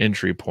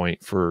entry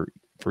point for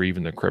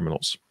even the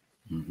criminals.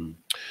 Mm-hmm.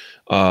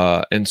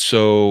 And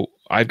so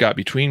I've got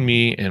between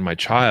me and my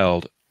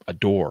child a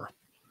door.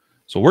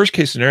 So worst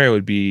case scenario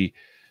would be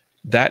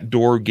that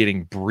door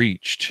getting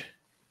breached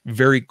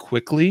very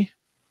quickly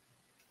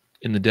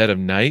in the dead of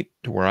night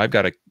to where I've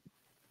got to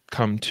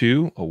come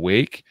to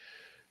awake,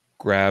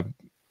 grab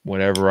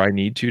whatever I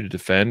need to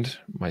defend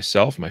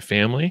myself, my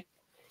family.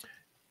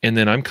 And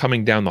then I'm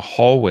coming down the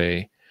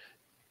hallway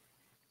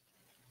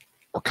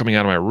or coming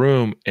out of my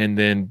room. And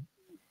then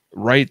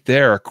right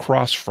there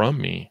across from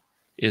me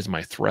is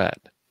my threat.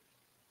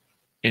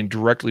 And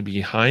directly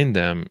behind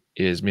them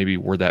is maybe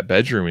where that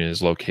bedroom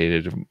is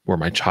located, where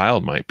my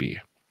child might be.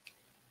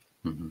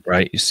 Mm-hmm.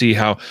 Right? You see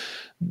how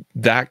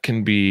that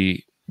can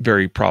be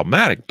very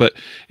problematic, but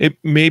it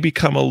may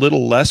become a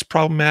little less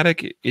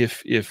problematic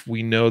if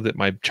we know that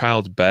my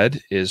child's bed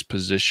is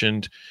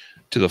positioned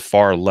to the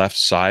far left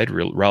side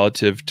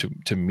relative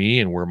to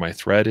me and where my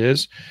threat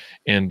is.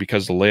 And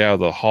because the layout of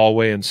the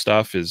hallway and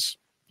stuff is,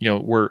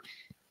 my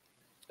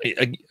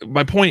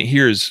point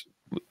here is,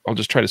 I'll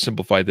just try to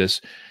simplify this,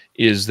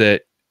 is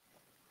that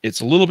it's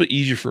a little bit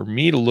easier for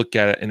me to look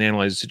at it and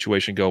analyze the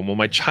situation and go, well,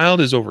 my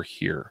child is over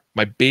here.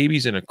 My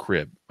baby's in a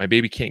crib. My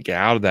baby can't get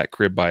out of that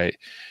crib by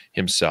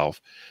himself.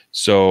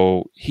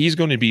 So he's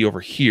going to be over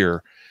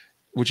here,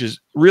 which is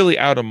really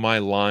out of my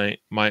line,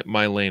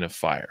 my lane of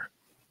fire.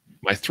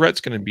 My threat's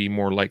going to be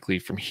more likely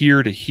from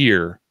here to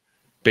here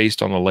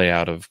based on the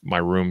layout of my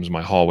rooms,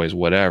 my hallways,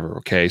 whatever.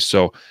 Okay.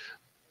 So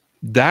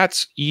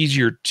that's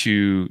easier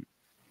to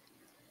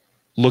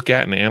look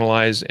at and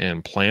analyze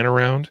and plan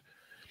around.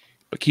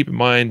 But keep in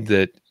mind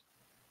that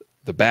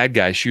the bad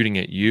guy shooting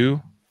at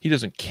you, he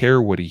doesn't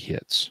care what he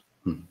hits.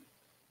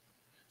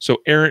 So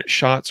errant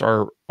shots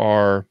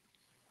are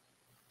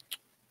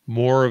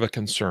more of a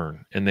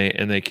concern, and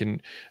they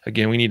can,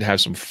 again, we need to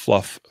have some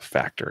fluff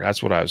factor.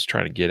 That's what I was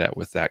trying to get at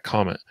with that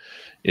comment,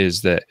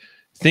 is that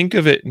think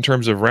of it in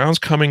terms of rounds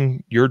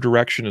coming your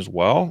direction as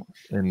well,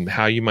 and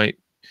how you might,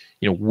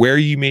 where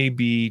you may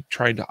be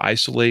trying to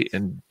isolate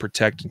and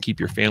protect and keep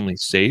your family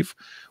safe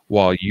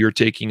while you're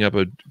taking up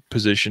a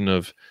position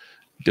of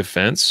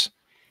defense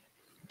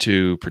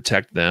to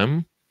protect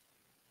them.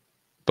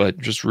 But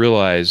just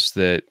realize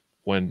that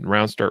when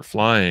rounds start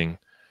flying,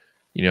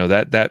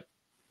 that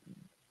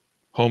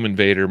home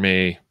invader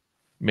may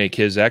make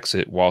his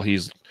exit while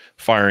he's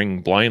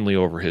firing blindly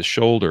over his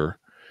shoulder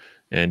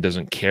and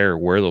doesn't care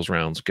where those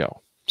rounds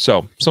go.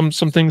 So some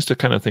things to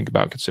kind of think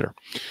about and consider.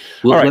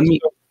 Well, all right,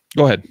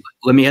 go ahead.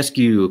 Let me ask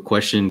you a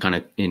question kind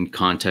of in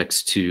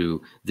context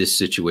to this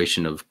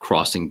situation of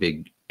crossing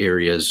big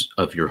areas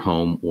of your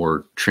home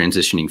or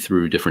transitioning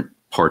through different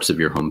parts of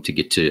your home to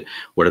get to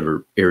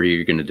whatever area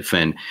you're going to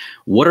defend.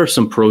 What are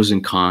some pros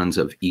and cons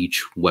of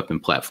each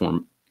weapon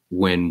platform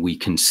when we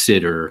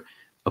consider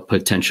a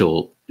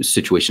potential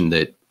situation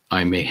that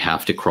I may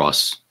have to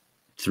cross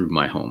through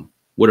my home?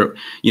 What are,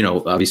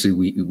 obviously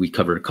we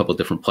covered a couple of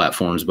different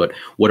platforms, but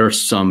what are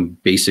some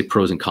basic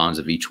pros and cons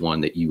of each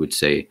one that you would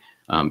say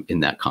in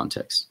that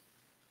context?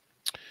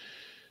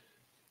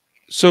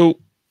 So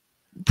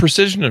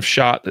precision of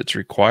shot that's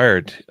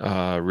required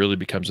really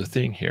becomes a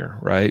thing here,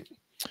 right?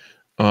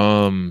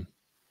 So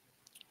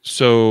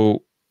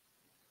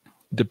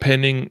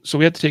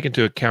we have to take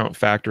into account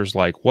factors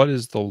like what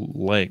is the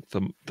length,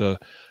 the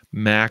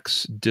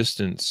max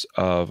distance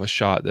of a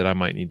shot that I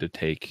might need to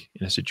take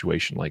in a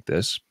situation like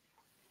this.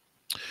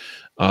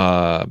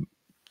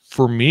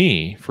 For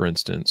me, for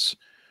instance,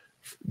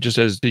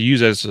 just to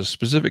use as a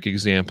specific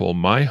example,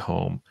 my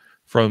home,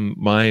 from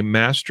my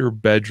master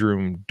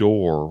bedroom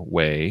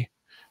doorway,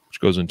 which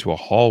goes into a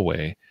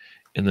hallway,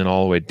 and then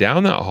all the way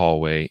down that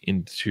hallway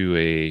into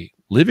a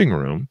living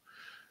room,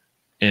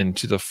 and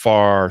to the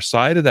far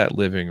side of that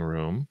living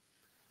room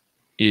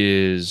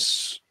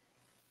it's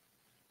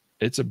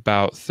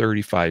about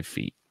 35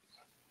 feet.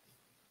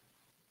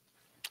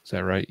 Is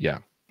that right? Yeah.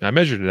 I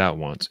measured it out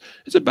once.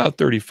 It's about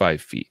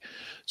 35 feet.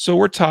 So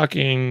we're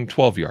talking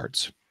 12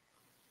 yards.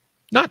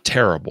 Not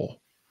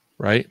terrible,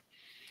 right?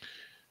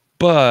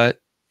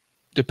 But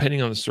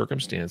depending on the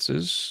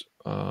circumstances,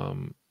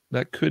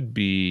 that could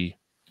be,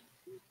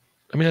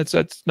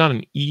 that's not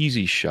an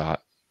easy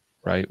shot,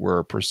 right? Where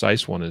a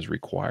precise one is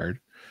required.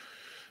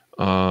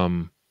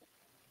 But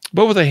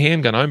with a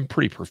handgun, I'm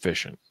pretty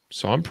proficient.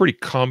 So I'm pretty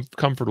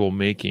comfortable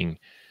making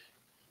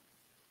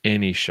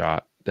any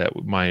shot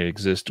that might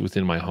exist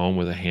within my home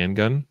with a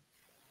handgun,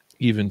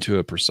 even to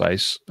a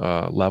precise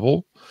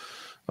level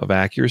of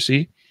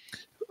accuracy.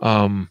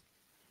 A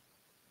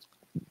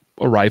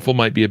rifle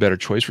might be a better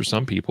choice for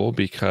some people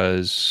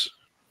because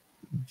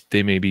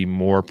they may be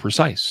more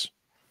precise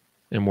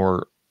and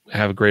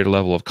have a greater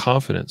level of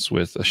confidence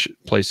with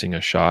placing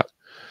a shot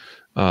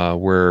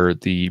where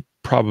the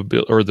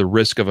probability or the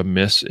risk of a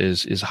miss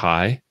is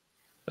high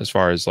as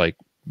far as like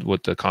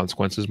what the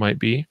consequences might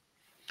be.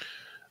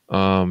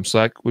 So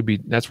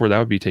that's where that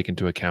would be taken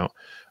into account.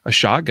 A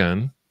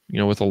shotgun,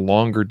 with a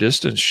longer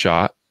distance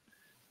shot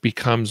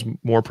becomes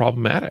more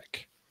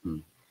problematic.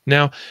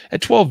 Now,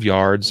 at 12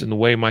 yards, and the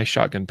way my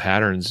shotgun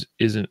patterns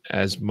isn't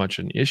as much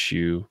an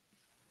issue,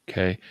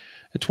 okay,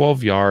 at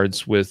 12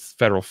 yards with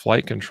federal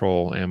flight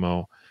control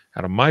ammo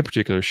out of my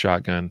particular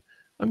shotgun,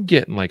 I'm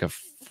getting like a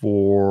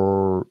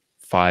 4-5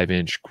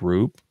 inch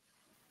group.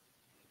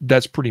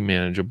 That's pretty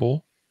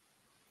manageable,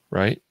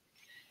 right?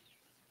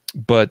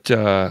 But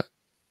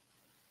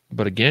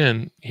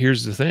again,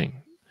 here's the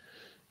thing.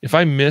 If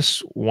I miss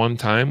one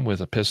time with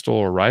a pistol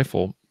or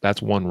rifle,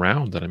 that's one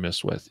round that I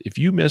miss with. If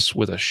you miss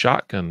with a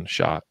shotgun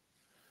shot,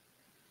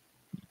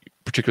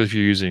 particularly if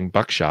you're using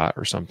buckshot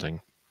or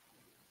something,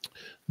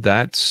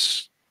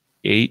 that's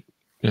 8,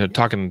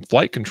 talking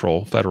flight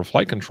control, federal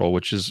flight control,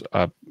 which is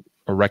a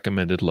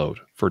recommended load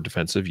for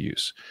defensive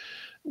use.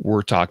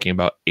 We're talking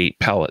about 8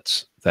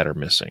 pellets that are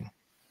missing.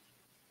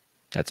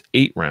 That's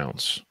 8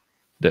 rounds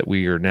that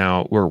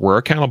we're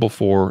accountable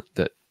for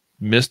that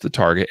missed the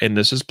target, and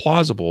this is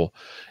plausible,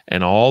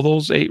 and all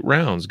those 8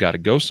 rounds got to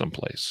go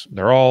someplace.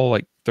 They're all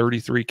like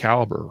 33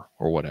 caliber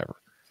or whatever.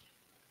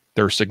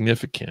 They're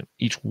significant.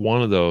 Each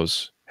one of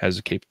those has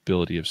a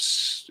capability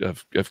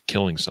of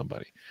killing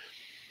somebody.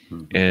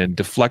 And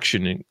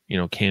deflection,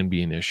 can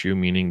be an issue,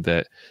 meaning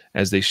that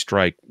as they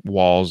strike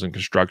walls and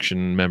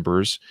construction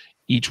members,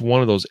 each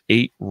one of those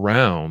 8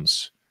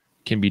 rounds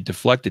can be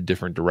deflected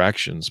different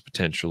directions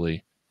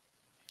potentially,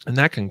 and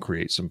that can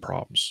create some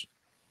problems,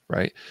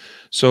 right?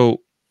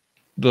 So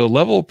the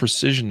level of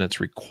precision that's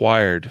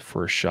required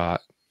for a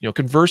shot,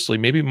 conversely,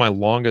 maybe my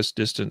longest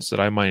distance that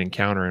I might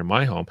encounter in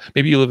my home,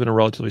 maybe you live in a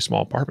relatively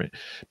small apartment,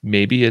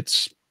 maybe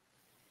it's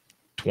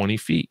 20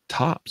 feet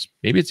tops,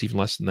 maybe it's even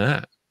less than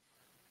that.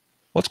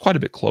 Well, it's quite a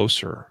bit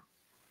closer,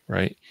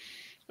 right?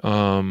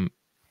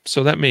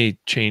 So that may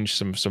change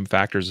some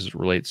factors as it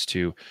relates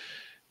to,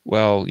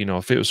 well,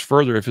 if it was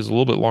further, if it's a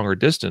little bit longer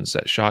distance,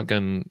 that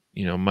shotgun,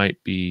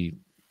 might be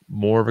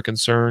more of a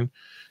concern.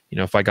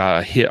 If I got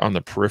a hit on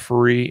the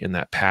periphery and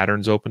that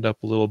pattern's opened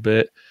up a little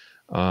bit,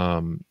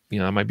 that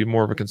might be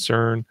more of a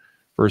concern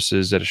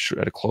versus at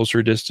a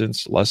closer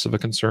distance, less of a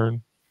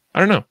concern.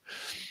 I don't know.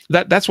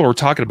 That's what we're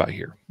talking about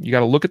here. You got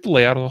to look at the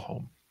layout of the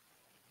home.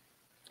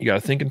 You got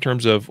to think in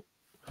terms of,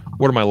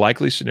 what are my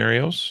likely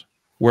scenarios?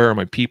 Where are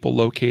my people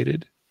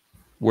located?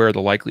 Where are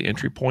the likely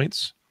entry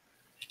points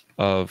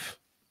of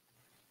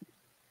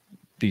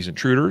these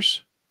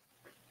intruders?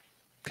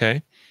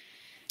 Okay.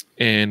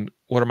 And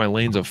what are my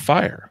lanes of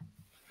fire?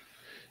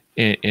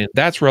 And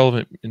that's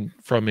relevant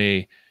from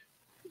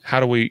how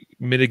do we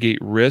mitigate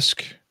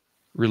risk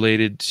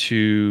related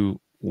to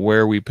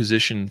where we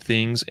position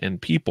things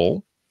and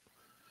people,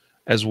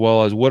 as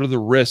well as what are the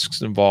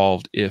risks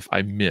involved if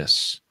I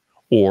miss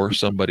or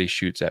somebody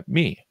shoots at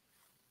me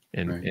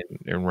and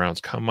rounds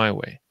come my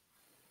way.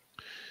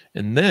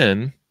 And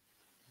then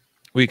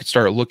we could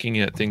start looking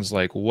at things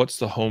like, what's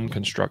the home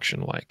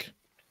construction like?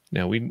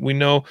 Now, we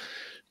know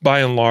by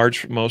and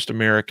large, most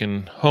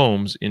American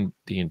homes, in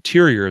the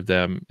interior of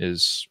them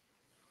is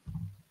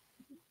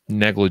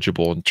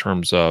negligible in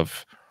terms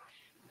of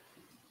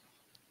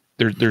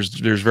there's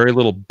very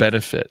little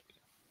benefit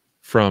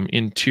from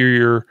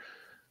interior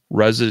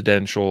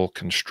residential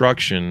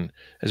construction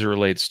as it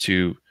relates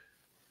to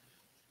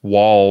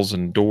walls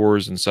and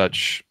doors and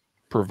such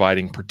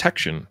providing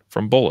protection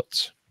from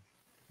bullets.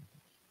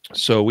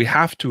 So we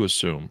have to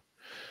assume,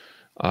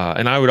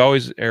 and I would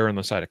always err on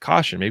the side of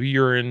caution. Maybe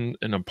you're in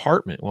an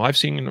apartment. Well, I've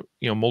seen,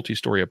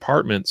 multi-story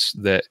apartments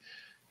that,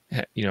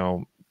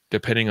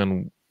 depending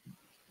on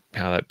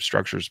how that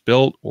structure is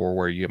built or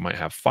where you might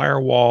have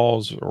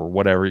firewalls or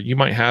whatever, you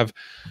might have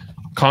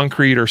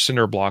concrete or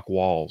cinder block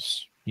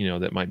walls,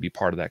 that might be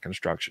part of that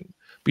construction.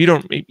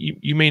 But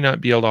you may not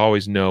be able to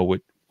always know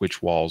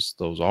which walls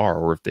those are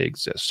or if they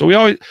exist. So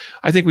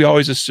I think we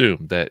always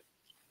assume that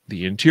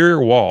the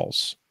interior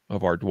walls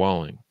of our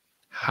dwelling,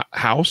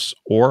 house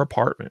or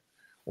apartment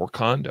or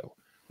condo,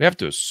 we have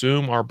to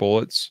assume our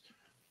bullets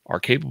are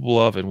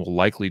capable of and will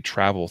likely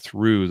travel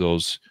through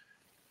those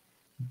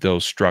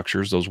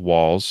structures, those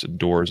walls and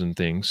doors and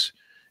things,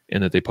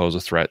 and that they pose a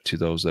threat to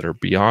those that are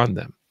beyond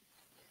them.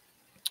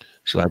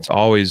 So that's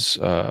always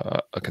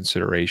a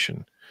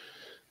consideration.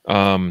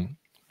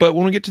 But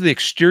when we get to the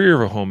exterior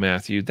of a home,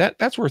 Matthew,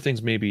 that's where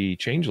things maybe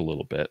change a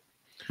little bit.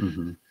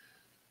 Mm-hmm.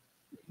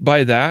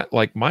 By that,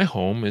 like my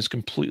home is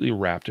completely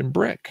wrapped in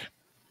brick,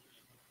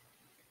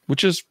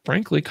 which is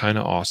frankly kind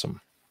of awesome.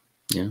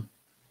 Yeah.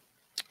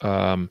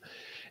 And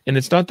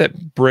it's not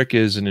that brick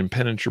is an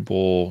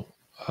impenetrable,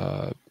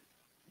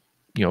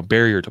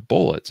 barrier to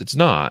bullets. It's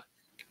not.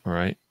 All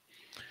right.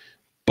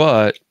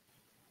 But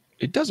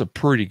it does a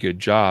pretty good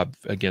job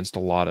against a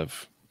lot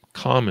of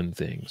common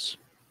things.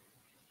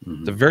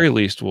 Mm-hmm. At the very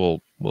least,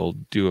 we'll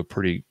do a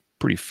pretty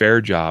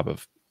fair job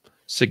of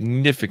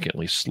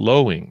significantly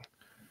slowing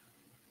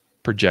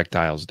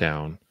projectiles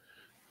down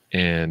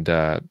and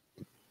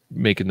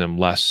making them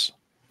less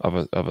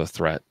of a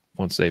threat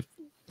once they've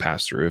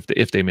passed through,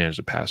 if they manage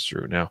to pass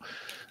through. Now,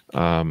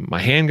 my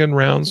handgun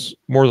rounds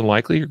more than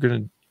likely are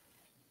going to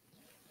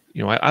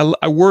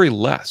I worry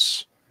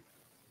less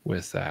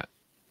with that.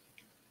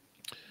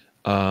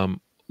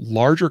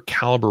 Larger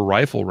caliber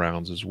rifle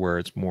rounds is where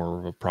it's more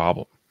of a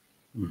problem.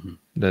 Mm-hmm.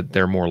 That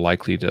they're more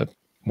likely to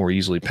more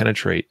easily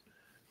penetrate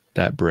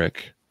that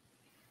brick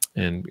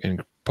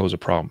and pose a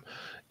problem.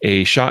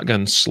 A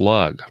shotgun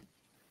slug,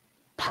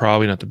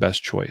 probably not the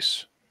best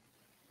choice.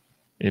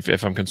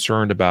 If I'm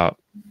concerned about,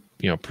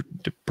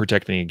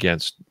 protecting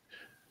against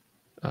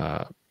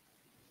that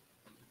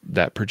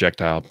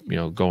projectile,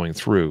 going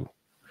through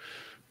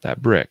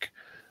that brick.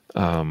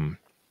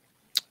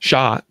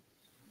 Shot,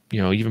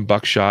 even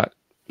buckshot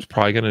is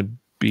probably going to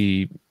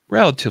be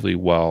relatively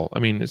well. I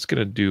mean, it's going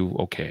to do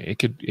okay.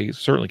 It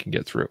certainly can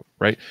get through,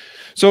 right?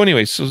 So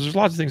anyway, so there's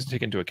lots of things to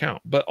take into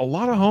account, but a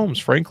lot of homes,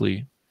 frankly,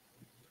 I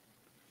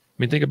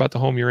mean, think about the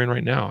home you're in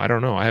right now. I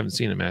don't know. I haven't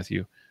seen it,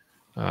 Matthew.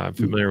 I'm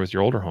familiar with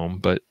your older home,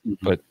 but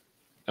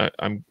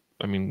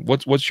I mean,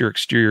 what's your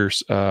exterior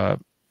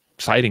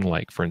siding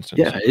like, for instance?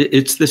 Yeah,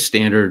 it's the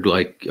standard,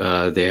 like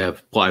they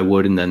have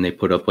plywood and then they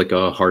put up like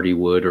a hardy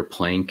wood or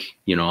plank,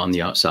 on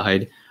the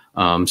outside.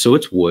 So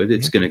it's wood.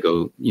 It's going to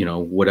go,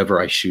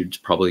 whatever I shoot's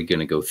probably going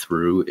to go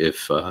through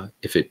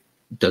if it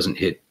doesn't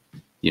hit,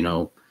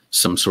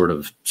 some sort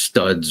of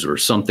studs or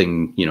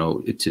something,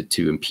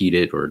 to impede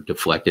it or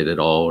deflect it at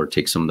all or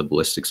take some of the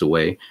ballistics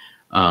away.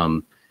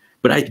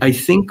 But I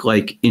think,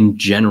 like, in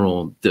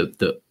general,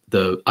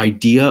 the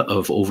idea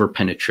of over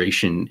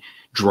penetration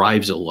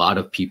drives a lot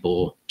of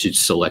people to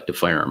select a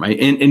firearm,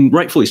 and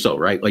rightfully so,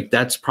 right? Like,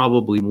 that's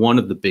probably one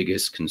of the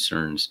biggest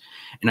concerns.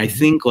 And I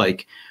think,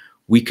 like,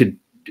 we could,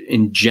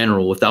 in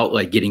general, without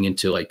like getting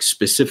into like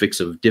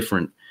specifics of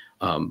different,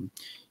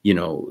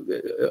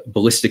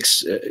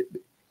 ballistics,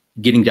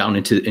 getting down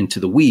into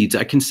the weeds,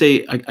 I can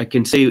say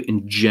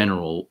in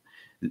general,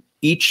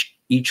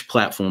 each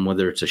platform,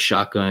 whether it's a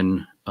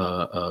shotgun,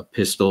 a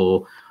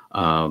pistol,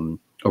 a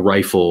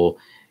rifle,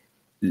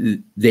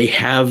 they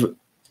have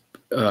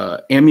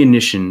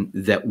ammunition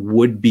that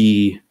would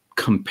be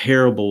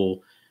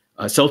comparable,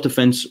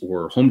 self-defense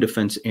or home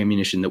defense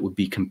ammunition that would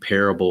be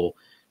comparable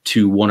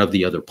to one of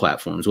the other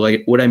platforms.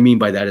 Like, what I mean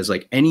by that is,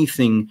 like,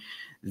 anything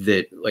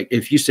that, like,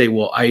 if you say,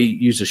 well, I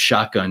use a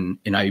shotgun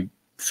and I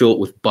fill it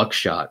with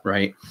buckshot,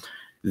 right?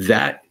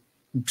 That,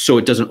 so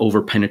it doesn't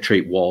over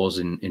penetrate walls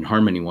and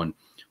harm anyone.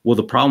 Well,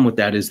 the problem with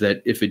that is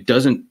that if it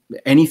doesn't,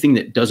 anything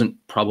that doesn't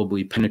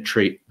probably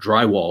penetrate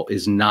drywall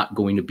is not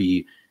going to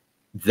be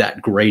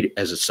that great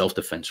as a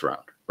self-defense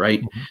round,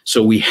 right? Mm-hmm.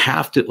 So we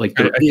have to, like,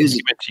 there is,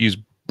 you meant to use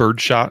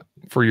birdshot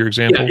for your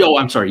example. Yeah, oh,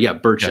 I'm sorry. Yeah,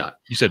 birdshot.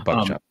 You said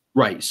buckshot.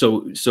 Right.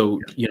 So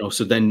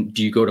then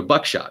do you go to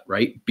buckshot,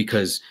 right?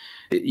 Because,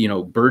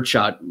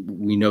 birdshot,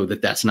 we know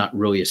that that's not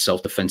really a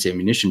self-defense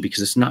ammunition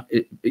because it's not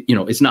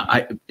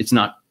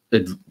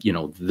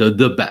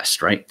the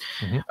best, right?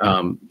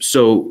 Mm-hmm.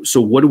 So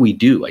what do we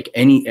do? Like,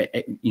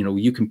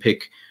 you can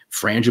pick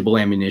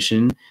frangible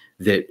ammunition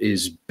that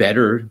is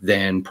better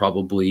than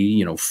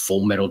probably,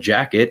 full metal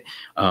jacket,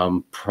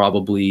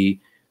 probably,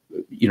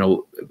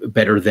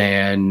 better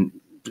than,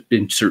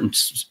 in certain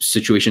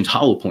situations,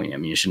 hollow point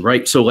ammunition,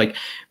 right? So, like,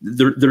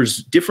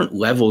 there's different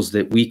levels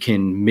that we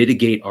can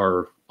mitigate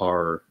our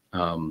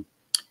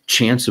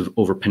chance of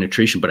over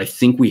penetration. But I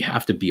think we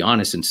have to be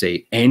honest and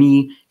say,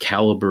 any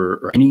caliber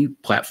or any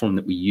platform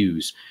that we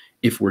use,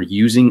 if we're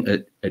using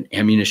an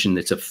ammunition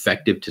that's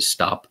effective to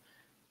stop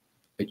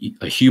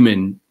a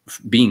human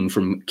being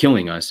from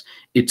killing us,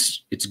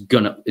 it's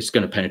gonna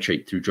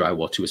penetrate through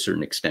drywall to a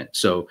certain extent.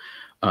 So,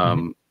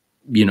 so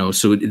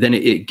then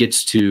it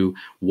gets to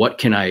what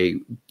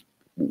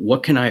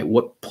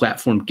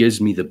platform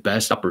gives me the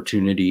best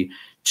opportunity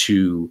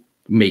to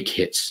make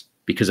hits?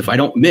 Because if I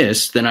don't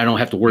miss, then I don't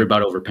have to worry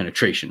about over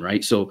penetration,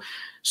 right? So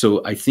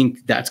I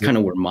think that's kind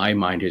of where my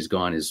mind has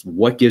gone, is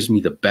what gives me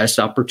the best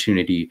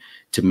opportunity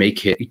to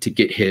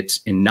get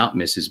hits and not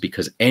misses,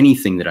 because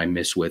anything that I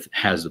miss with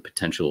has the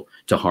potential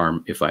to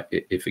harm if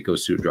it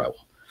goes through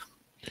drywall.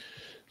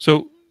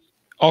 So,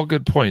 all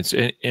good points.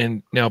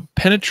 And now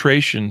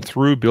penetration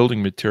through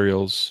building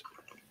materials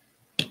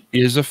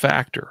is a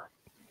factor.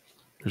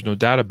 There's no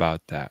doubt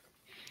about that.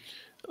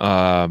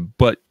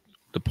 But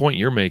the point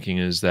you're making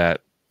is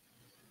that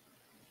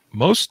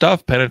most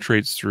stuff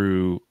penetrates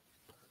through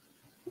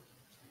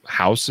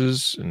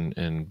houses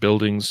and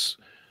buildings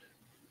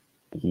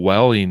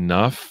well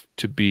enough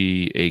to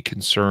be a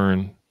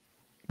concern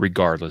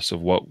regardless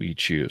of what we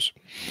choose.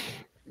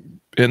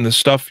 And the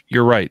stuff,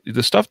 you're right,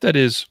 the stuff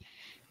that's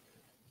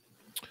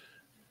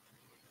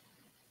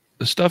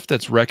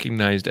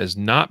recognized as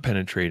not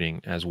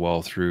penetrating as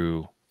well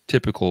through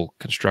typical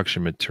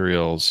construction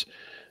materials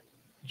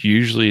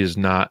usually is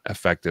not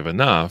effective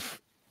enough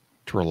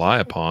to rely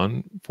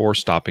upon for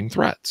stopping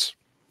threats.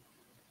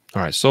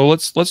 All right, so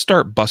let's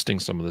start busting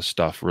some of this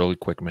stuff really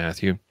quick,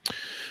 Matthew.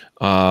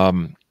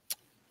 And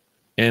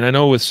I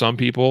know with some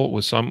people,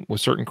 with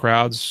certain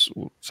crowds,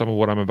 some of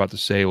what I'm about to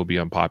say will be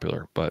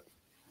unpopular, but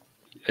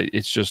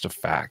it's just a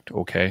fact,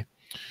 okay?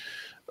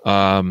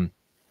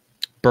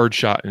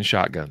 Birdshot and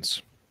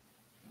shotguns.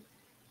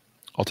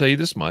 I'll tell you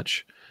this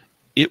much.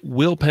 It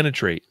will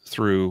penetrate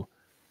through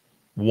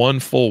 1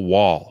 full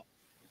wall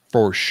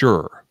for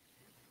sure.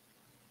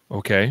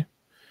 Okay.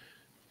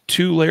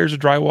 2 layers of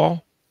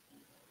drywall,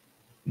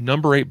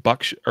 number 8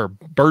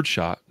 bird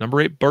shot,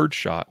 number 8 bird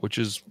shot, which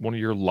is one of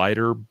your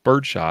lighter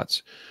bird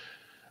shots.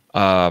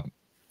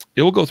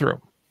 It will go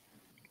through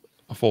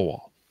a full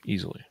wall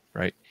easily,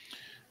 right?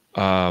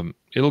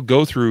 It'll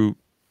go through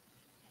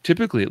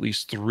typically at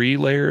least 3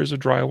 layers of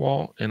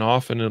drywall, and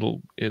often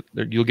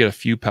you'll get a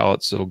few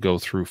pellets that'll go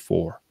through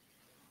 4.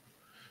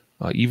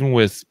 Even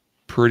with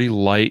pretty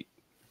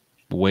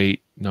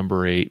lightweight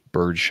number 8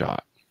 bird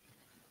shot.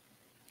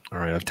 All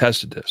right, I've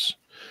tested this.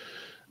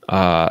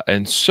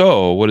 And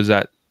so what does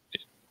that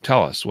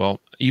tell us?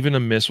 Well, even a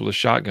miss with a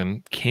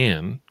shotgun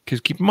can,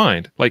 because keep in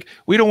mind, like,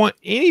 we don't want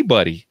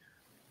anybody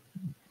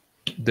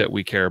that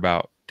we care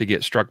about to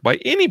get struck by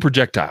any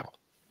projectile.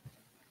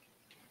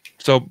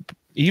 So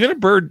even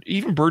bird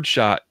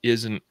shot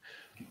isn't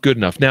good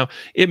enough. Now,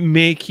 it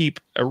may keep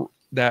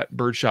that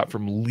bird shot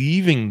from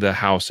leaving the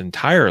house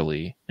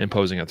entirely and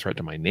posing a threat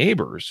to my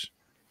neighbors,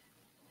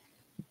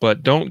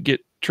 but don't get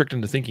tricked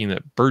into thinking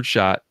that bird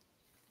shot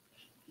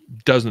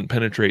doesn't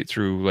penetrate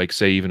through, like,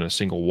 say, even a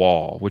single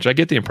wall, which I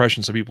get the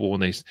impression some people, when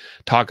they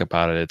talk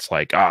about it, it's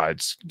like,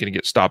 it's going to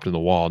get stopped in the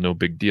wall. No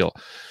big deal.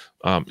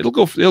 It'll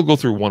go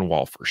through 1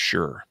 wall for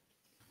sure.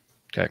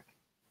 Okay.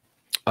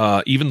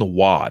 Even the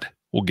wad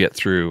will get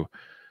through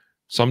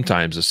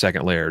sometimes a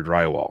 2nd layer of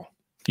drywall.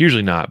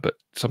 Usually not, but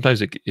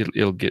sometimes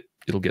it'll get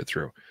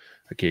through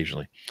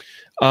occasionally.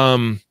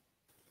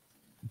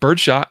 Bird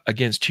shot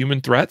against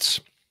human threats,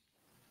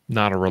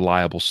 not a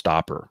reliable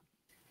stopper.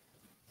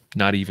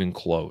 Not even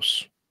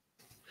close.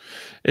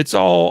 It's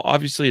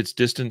obviously it's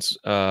distance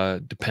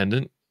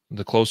dependent.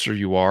 The closer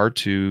you are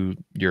to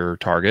your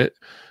target,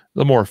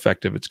 the more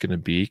effective it's going to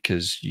be,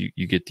 because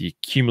you get the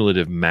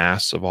cumulative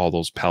mass of all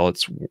those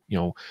pellets,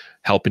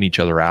 helping each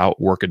other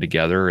out, working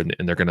together, and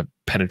they're going to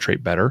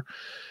penetrate better.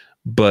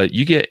 But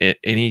you get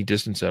any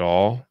distance at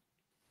all,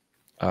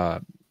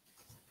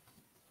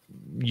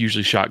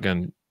 usually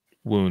shotgun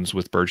wounds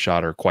with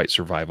birdshot are quite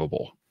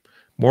survivable.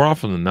 More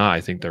often than not, I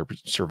think they're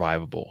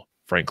survivable,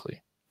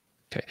 frankly.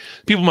 Okay.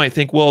 People might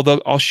think, well,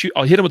 I'll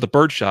hit them with a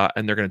birdshot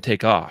and they're going to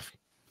take off.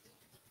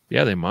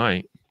 Yeah, they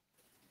might.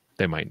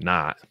 They might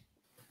not.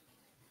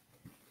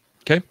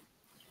 Okay.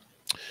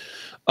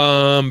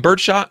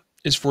 Birdshot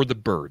is for the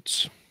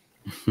birds.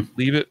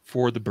 Leave it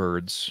for the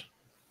birds.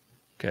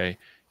 Okay.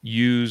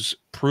 Use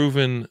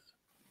proven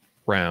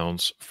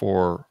rounds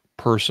for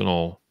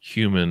personal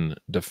human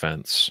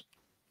defense.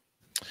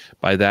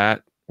 By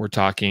that, we're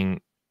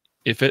talking,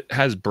 if it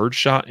has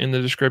birdshot in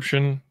the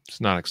description,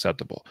 it's not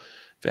acceptable.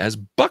 If it has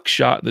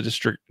buckshot in the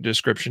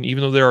description,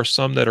 even though there are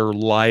some that are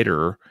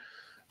lighter,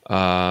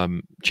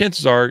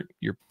 chances are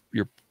you're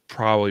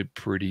probably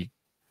pretty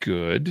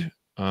good.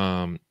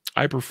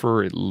 I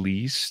prefer at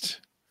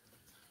least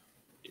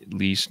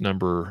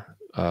number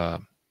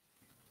 4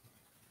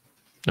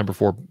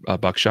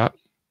 buckshot.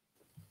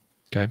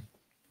 Okay.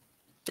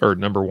 Or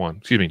number 1.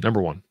 Excuse me,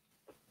 number 1.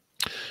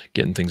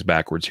 Getting things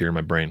backwards here in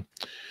my brain.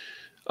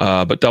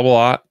 But double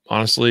aught,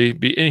 honestly,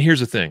 and here's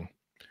the thing.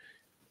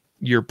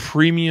 Your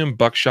premium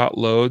buckshot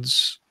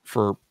loads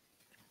for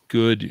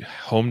good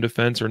home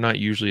defense are not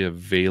usually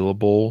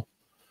available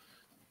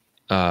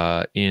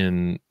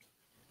in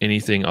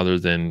anything other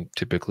than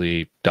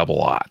typically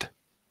double aught.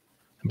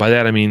 By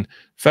that, I mean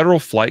federal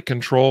flight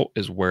control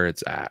is where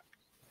it's at.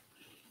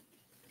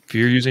 If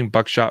you're using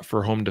buckshot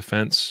for home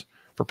defense,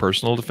 for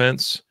personal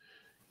defense,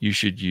 you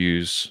should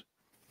use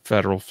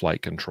federal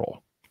flight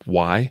control.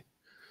 Why?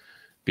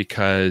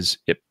 Because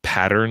it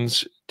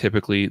patterns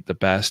typically the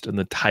best and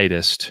the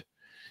tightest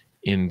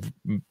in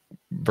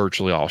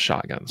virtually all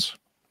shotguns.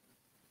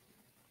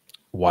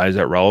 Why is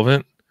that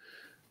relevant?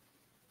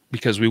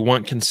 Because we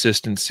want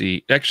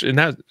consistency. Actually, and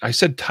that I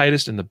said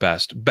tightest and the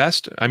best.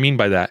 Best, I mean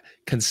by that,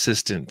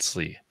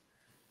 consistency.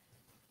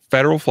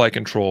 Federal flight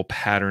control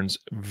patterns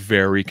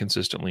very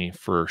consistently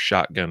for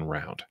shotgun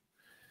round.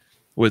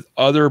 With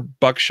other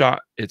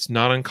buckshot, it's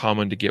not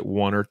uncommon to get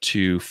 1 or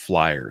 2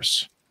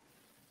 flyers.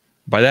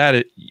 By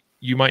that,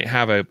 you might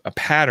have a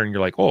pattern.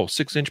 You're like, oh,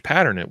 6-inch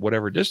pattern at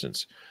whatever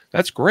distance.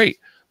 That's great.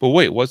 But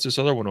wait, what's this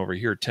other one over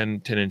here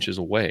 10 inches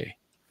away?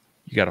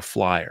 You got a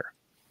flyer.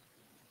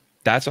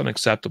 That's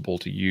unacceptable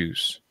to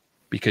use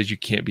because you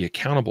can't be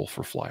accountable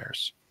for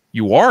flyers.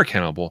 You are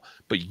accountable,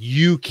 but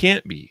you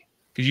can't be,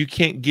 because you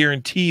can't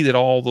guarantee that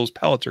all those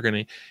pellets are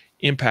going to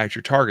impact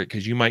your target,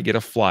 because you might get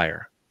a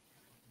flyer.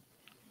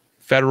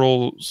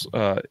 Federal's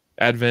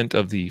advent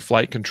of the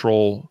flight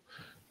control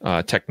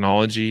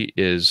technology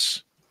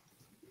is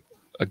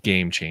a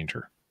game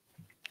changer.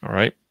 All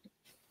right.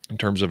 In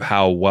terms of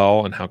how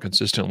well and how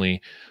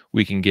consistently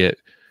we can get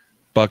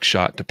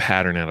buckshot to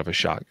pattern out of a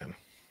shotgun.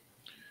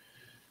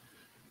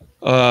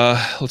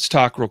 Let's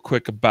talk real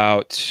quick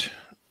about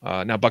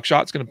now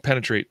buckshot's going to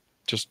penetrate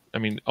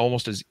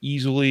almost as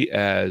easily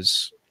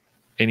as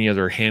any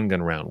other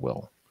handgun round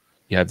will.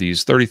 You have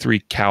these 33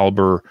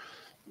 caliber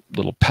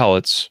little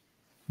pellets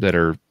that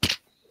are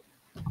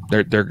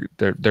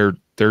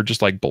they're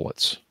just like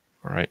bullets.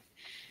 All right.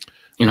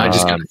 And I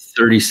just got a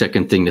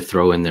 30-second thing to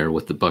throw in there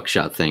with the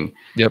buckshot thing.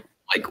 Yep.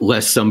 Like,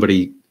 lest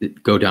somebody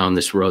go down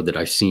this road that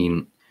I've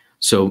seen.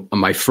 So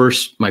my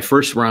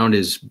first round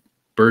is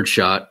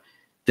birdshot.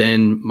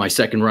 Then my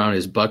second round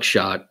is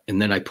buckshot,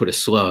 and then I put a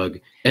slug,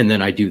 and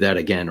then I do that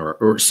again,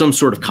 or some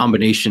sort of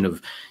combination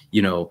of,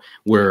 you know,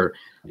 where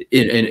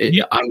I'm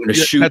going to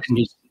shoot.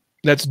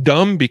 That's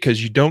dumb,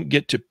 because you don't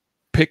get to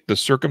pick the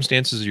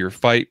circumstances of your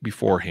fight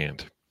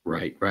beforehand.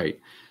 Right. Right.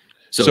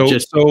 So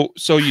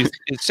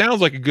it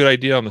sounds like a good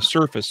idea on the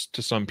surface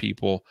to some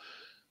people,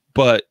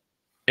 and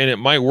it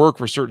might work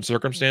for certain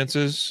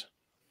circumstances,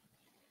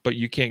 but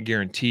you can't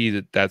guarantee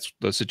that that's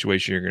the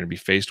situation you're going to be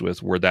faced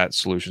with where that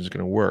solution is going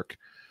to work.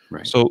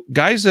 Right. So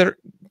guys that are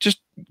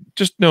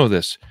just know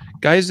this,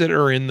 guys that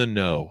are in the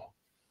know,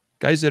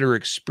 guys that are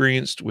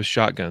experienced with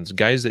shotguns,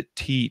 guys that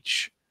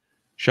teach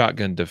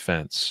shotgun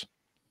defense,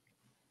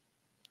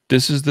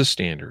 this is the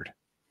standard.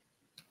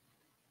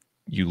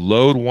 You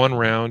load one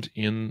round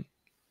in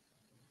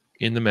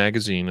the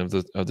magazine of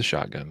the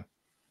shotgun,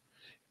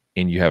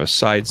 and you have a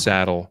side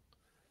saddle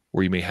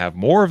where you may have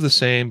more of the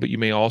same, but you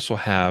may also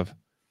have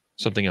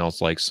something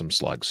else like some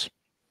slugs.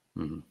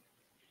 Mm-hmm.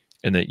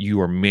 And that you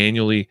are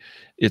manually,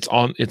 it's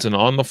an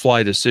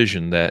on-the-fly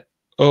decision that,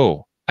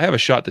 oh, I have a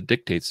shot that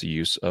dictates the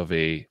use of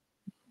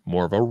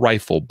more of a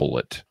rifle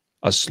bullet,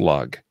 a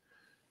slug.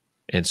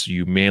 And so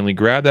you manually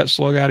grab that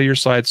slug out of your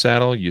side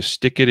saddle, you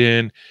stick it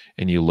in,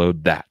 and you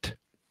load that,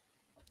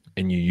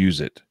 and you use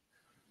it.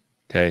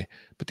 Okay.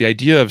 But the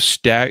idea of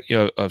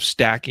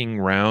stacking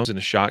rounds in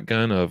a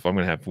shotgun, of I'm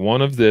going to have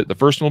one of the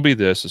first one will be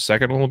this, the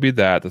second one will be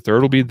that, the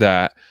third will be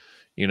that,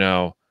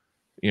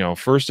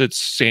 first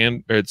it's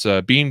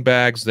bean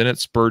bags, then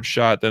it's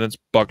birdshot, then it's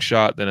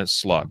buckshot, then it's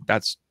slug.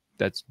 That's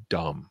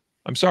dumb.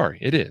 I'm sorry,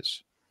 it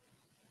is.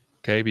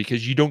 Okay,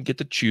 because you don't get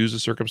to choose the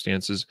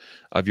circumstances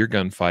of your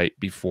gunfight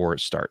before it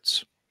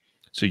starts.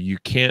 So you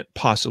can't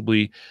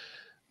possibly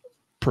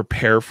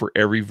prepare for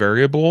every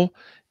variable,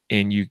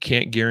 and you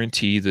can't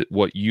guarantee that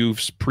what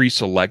you've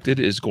pre-selected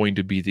is going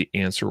to be the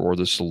answer or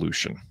the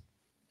solution.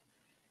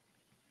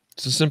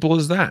 It's as simple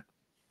as that.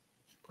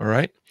 All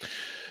right.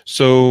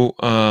 So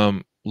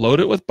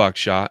load it with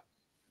buckshot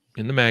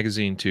in the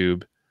magazine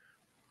tube,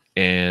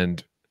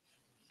 and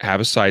have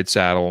a side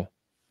saddle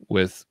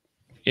with.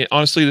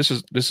 Honestly, this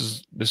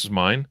is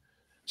mine.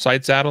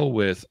 Side saddle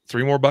with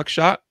 3 more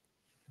buckshot,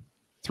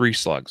 3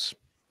 slugs.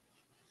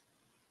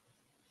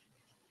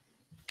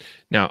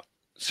 Now,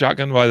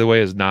 shotgun, by the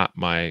way, is not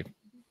my.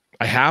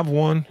 I have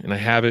one, and I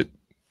have it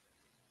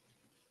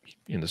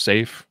in the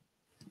safe,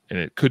 and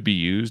it could be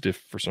used if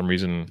for some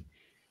reason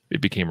it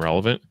became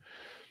relevant,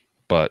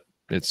 but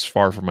it's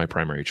far from my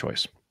primary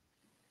choice.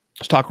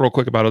 Let's talk real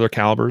quick about other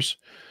calibers.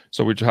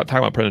 So we're talking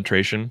about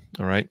penetration.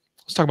 All right,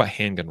 let's talk about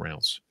handgun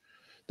rounds.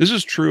 This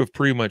is true of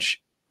pretty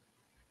much.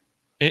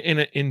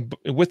 In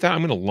with that, I'm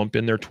going to lump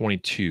in there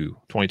 22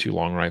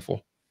 long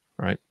rifle.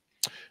 All right,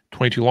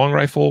 22 long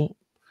rifle.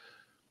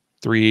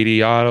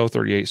 380 auto,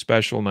 38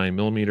 special,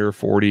 9mm,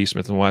 40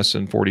 Smith &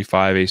 Wesson,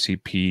 45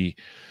 ACP,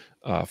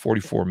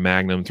 44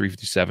 Magnum,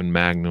 357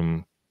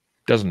 Magnum,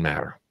 doesn't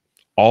matter.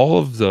 All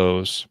of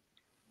those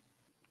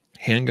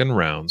handgun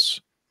rounds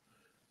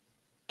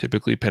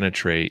typically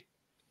penetrate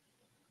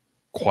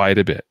quite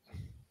a bit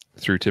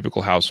through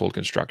typical household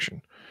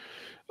construction.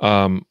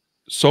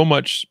 So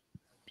much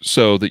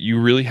so that you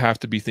really have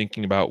to be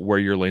thinking about where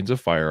your lanes of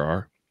fire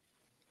are,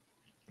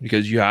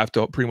 because you have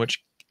to pretty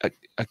much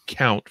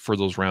account for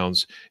those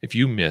rounds. If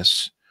you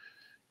miss,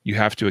 you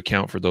have to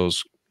account for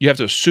those. You have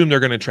to assume they're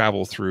going to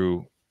travel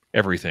through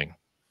everything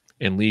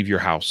and leave your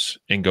house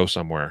and go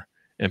somewhere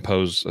and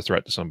pose a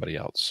threat to somebody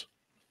else.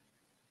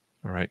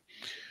 All right.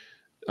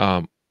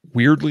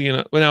 Weirdly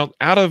enough, now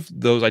out of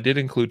those, I did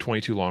include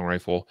 22 long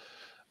rifle.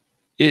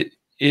 It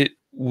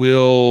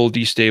will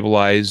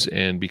destabilize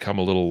and become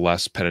a little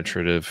less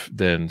penetrative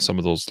than some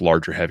of those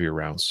larger, heavier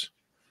rounds.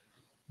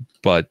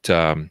 But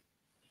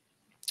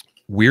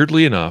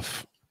weirdly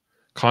enough,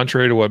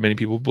 contrary to what many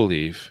people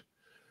believe,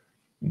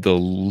 the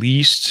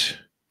least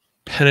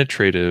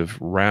penetrative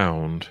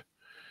round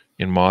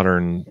in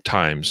modern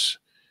times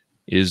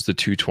is the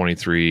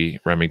 223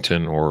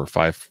 Remington or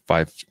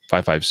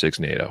 5.56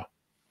 NATO.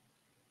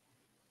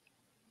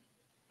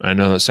 I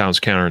know that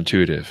sounds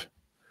counterintuitive.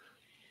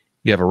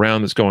 You have a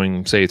round that's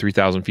going, say,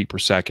 3,000 feet per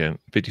second,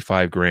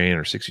 55 grain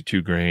or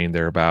 62 grain,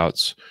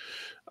 thereabouts,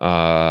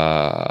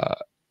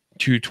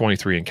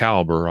 223 in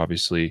caliber,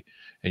 obviously,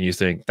 and you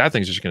think that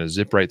thing's just going to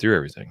zip right through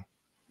everything.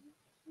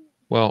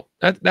 Well,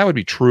 that would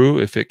be true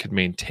if it could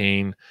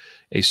maintain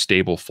a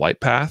stable flight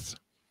path,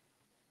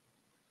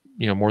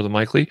 more than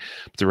likely.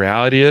 But the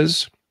reality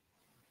is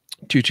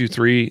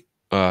 223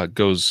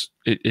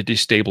 it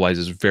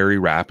destabilizes very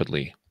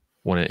rapidly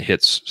when it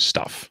hits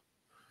stuff.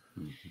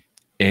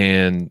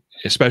 And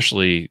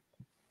especially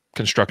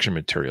construction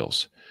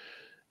materials.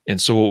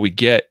 And so what we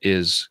get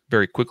is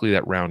very quickly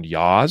that round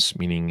yaws,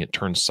 meaning it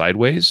turns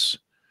sideways.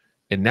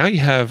 And now you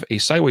have a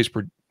sideways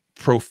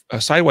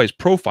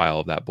profile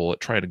of that bullet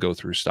trying to go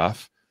through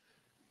stuff.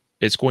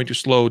 It's going to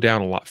slow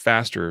down a lot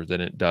faster than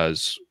it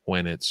does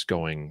when it's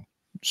going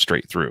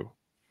straight through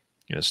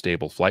in a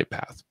stable flight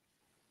path.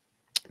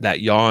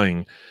 That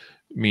yawing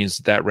means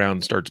that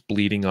round starts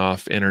bleeding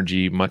off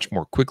energy much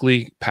more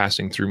quickly,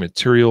 passing through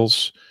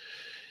materials.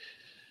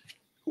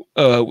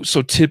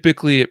 So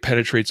typically it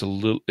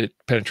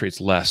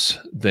penetrates less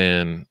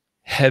than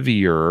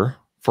heavier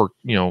for,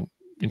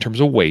 in terms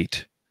of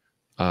weight,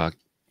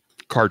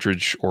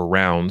 cartridge or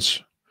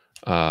rounds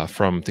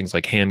from things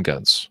like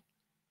handguns.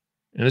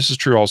 And this is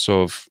true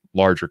also of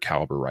larger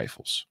caliber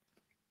rifles.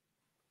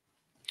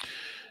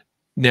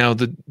 Now,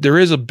 there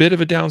is a bit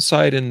of a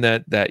downside in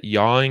that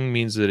yawing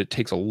means that it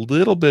takes a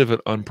little bit of an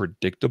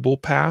unpredictable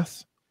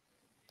path,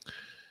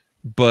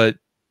 but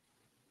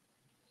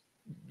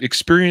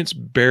experience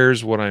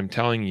bears what I'm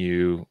telling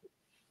you,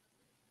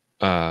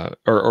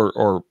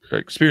 or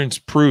experience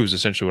proves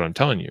essentially what I'm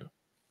telling you.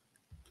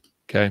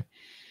 Okay.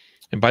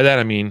 And by that,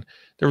 I mean,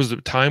 there was a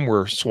time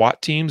where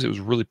SWAT teams, it was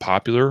really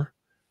popular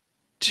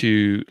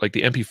to, like,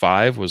 the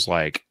MP5 was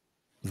like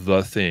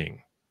the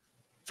thing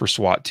for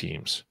SWAT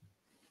teams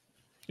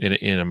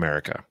in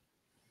America.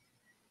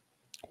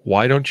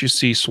 Why don't you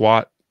see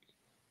SWAT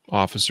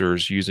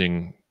officers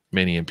using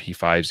many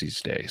MP5s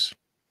these days?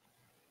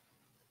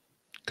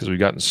 Because we've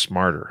gotten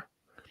smarter,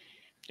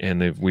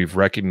 and we've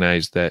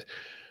recognized that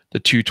the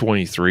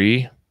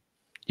 223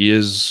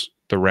 is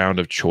the round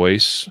of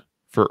choice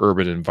for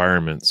urban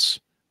environments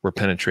where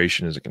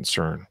penetration is a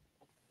concern,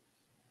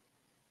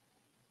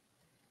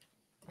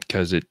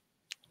 because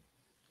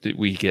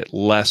we have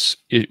less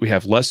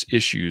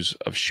issues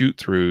of shoot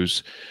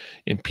throughs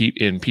in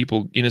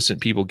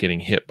innocent people getting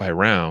hit by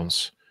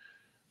rounds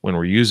when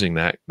we're using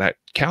that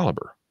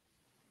caliber.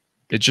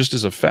 It just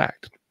is a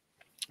fact.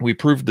 We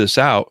proved this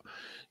out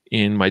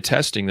in my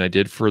testing that I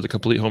did for the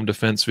Complete Home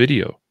Defense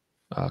video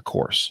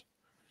course.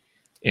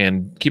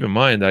 And keep in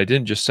mind that I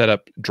didn't just set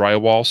up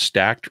drywall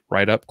stacked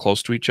right up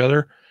close to each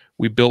other.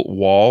 We built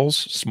walls,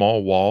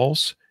 small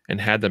walls, and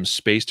had them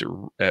spaced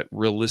at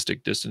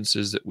realistic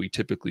distances that we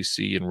typically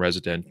see in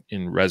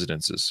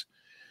residences.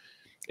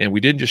 And we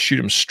didn't just shoot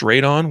them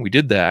straight on. We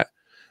did that,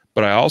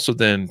 but I also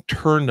then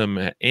turned them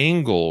at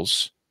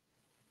angles,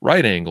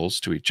 right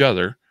angles to each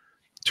other,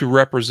 to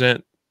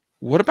represent,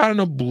 what about an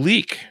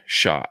oblique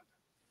shot,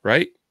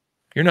 right?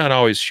 You're not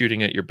always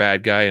shooting at your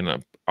bad guy,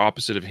 and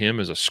opposite of him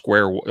is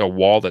a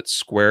wall that's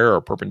square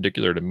or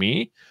perpendicular to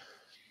me.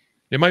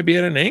 It might be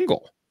at an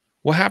angle.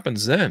 What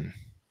happens then?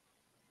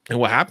 And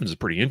what happens is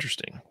pretty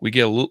interesting. We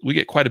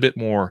get quite a bit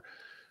more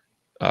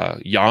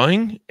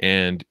yawing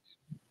and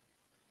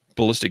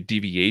ballistic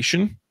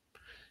deviation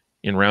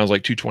in rounds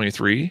like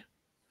 223.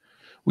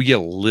 We get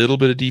a little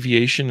bit of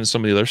deviation in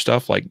some of the other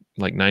stuff like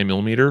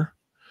 9mm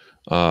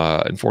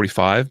and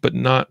 45, but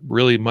not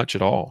really much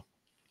at all.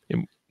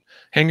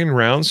 Hanging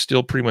rounds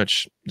still pretty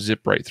much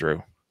zip right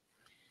through.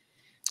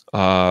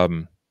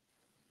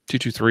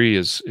 223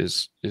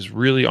 is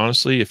really,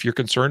 honestly, if you're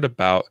concerned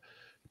about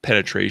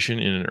penetration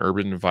in an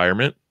urban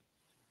environment,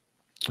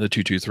 the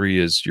 223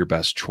 is your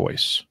best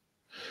choice.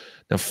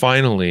 Now,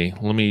 finally,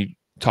 let me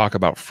talk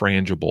about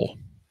frangible,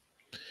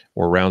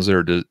 or rounds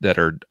that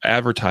are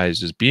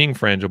advertised as being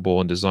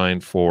frangible and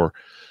designed for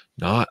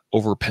not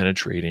over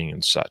penetrating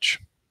and such.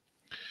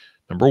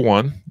 Number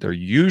one, they're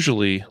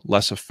usually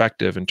less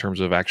effective in terms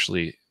of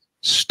actually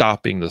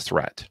stopping the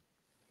threat.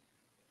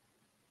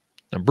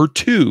 Number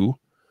two,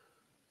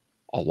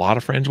 a lot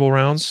of frangible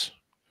rounds,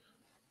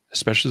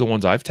 especially the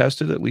ones I've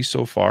tested, at least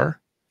so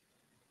far,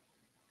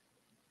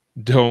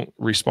 don't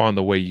respond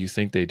the way you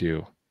think they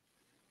do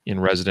in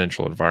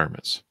residential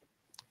environments.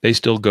 They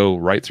still go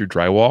right through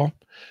drywall,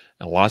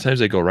 and a lot of times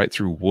they go right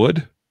through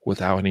wood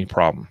without any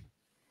problem.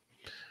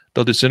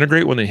 They'll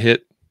disintegrate when they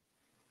hit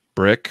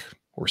brick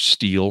or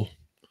steel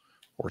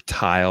or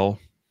tile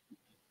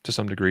to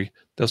some degree.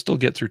 They'll still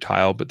get through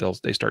tile, but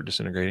they start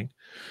disintegrating.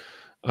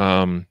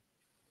 It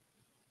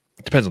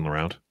depends on the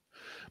round.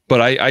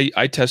 But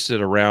I tested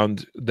a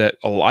round that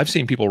I've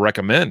seen people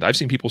recommend. I've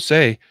seen people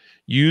say,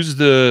 use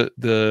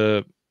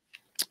the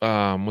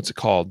what's it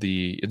called?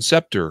 The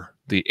Inceptor,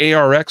 the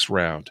ARX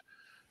round.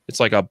 It's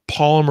like a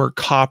polymer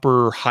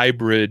copper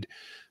hybrid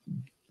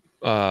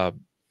bullet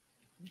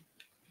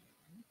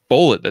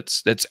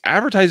that's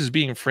advertised as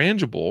being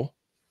frangible,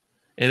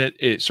 and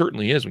it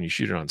certainly is when you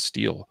shoot it on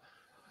steel.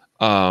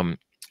 And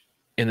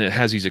it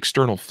has these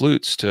external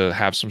flutes to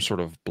have some sort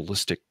of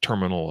ballistic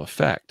terminal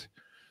effect,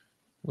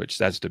 which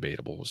that's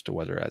debatable as to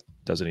whether that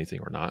does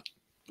anything or not.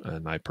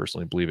 And I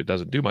personally believe it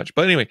doesn't do much.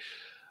 But anyway,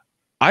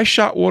 I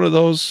shot one of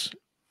those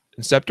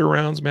Inceptor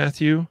rounds,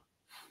 Matthew,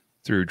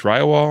 through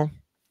drywall,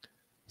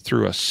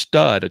 through a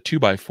stud, a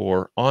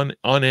 2x4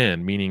 on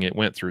end, meaning it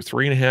went through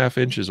 3.5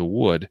 inches of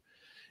wood.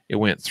 It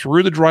went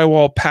through the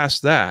drywall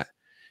past that,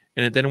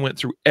 and it then went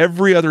through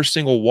every other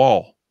single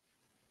wall.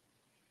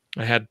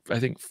 I had, I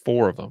think,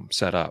 4 of them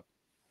set up.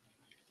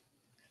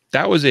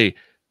 That was a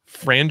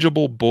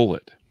frangible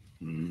bullet.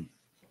 Mm.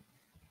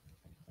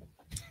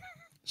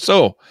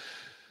 So,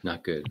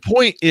 not good. The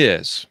point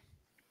is,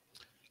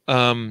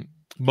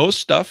 most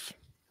stuff,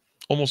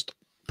 almost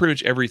pretty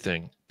much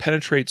everything,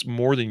 penetrates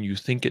more than you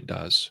think it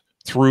does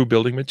through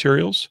building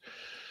materials.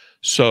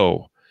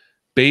 So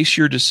base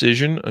your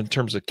decision in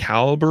terms of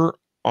caliber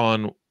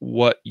on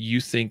what you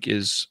think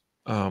is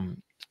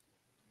on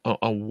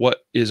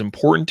what is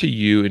important to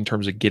you in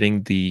terms of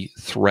getting the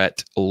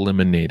threat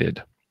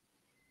eliminated.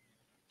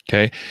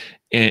 Okay.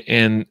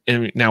 And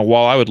now,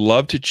 while I would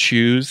love to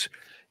choose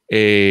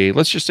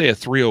let's just say a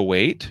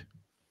 308,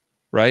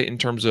 right? In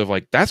terms of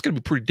like, that's going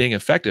to be pretty dang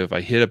effective if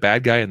I hit a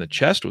bad guy in the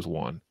chest with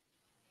one,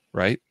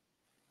 right?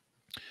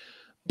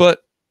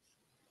 But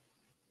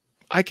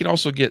I can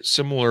also get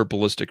similar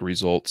ballistic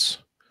results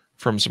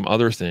from some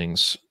other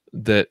things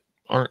that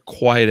aren't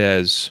quite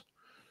as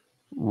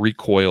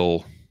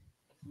recoil,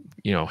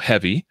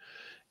 heavy,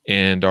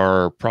 and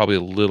are probably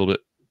a little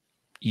bit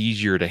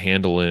easier to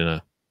handle in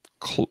a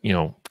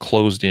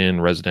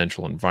closed-in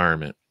residential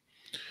environment.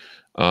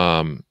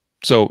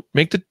 So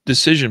make the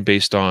decision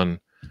based on,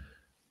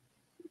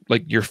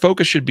 like, your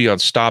focus should be on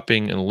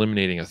stopping and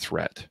eliminating a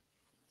threat.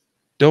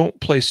 Don't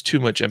place too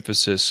much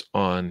emphasis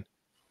on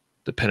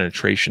the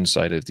penetration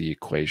side of the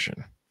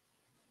equation.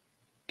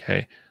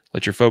 Okay.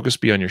 Let your focus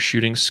be on your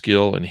shooting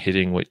skill and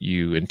hitting what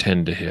you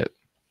intend to hit.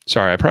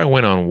 Sorry, I probably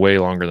went on way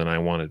longer than I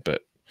wanted,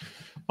 but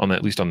on that,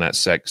 at least on that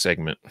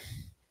segment.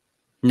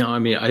 No, I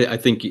mean, I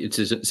think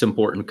it's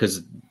important,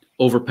 because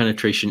over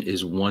penetration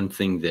is one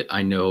thing that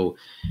I know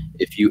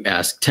if you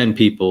ask 10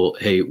 people,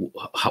 hey,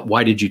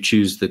 why did you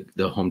choose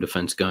the home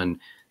defense gun?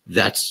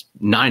 That's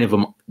 9 of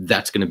them.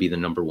 That's going to be the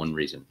number one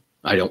reason.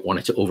 I don't want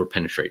it to over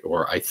penetrate,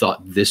 or I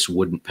thought this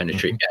wouldn't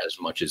penetrate as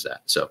much as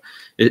that. So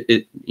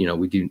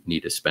we do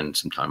need to spend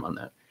some time on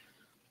that.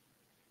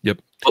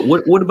 Yep. But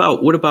what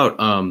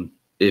about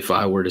if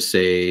I were to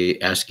say,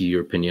 ask you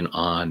your opinion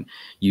on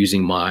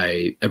using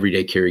my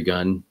everyday carry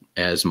gun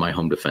as my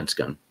home defense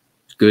gun?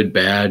 Good,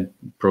 bad,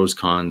 pros,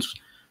 cons.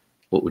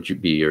 What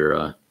would be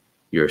your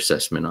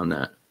assessment on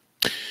that?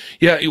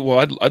 Yeah, well,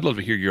 I'd love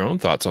to hear your own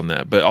thoughts on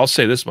that, but I'll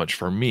say this much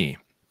for me,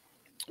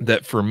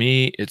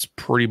 it's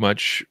pretty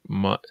much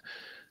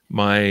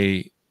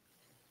my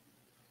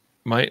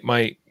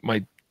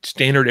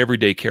standard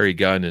everyday carry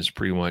gun is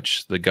pretty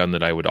much the gun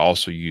that I would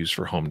also use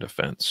for home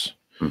defense.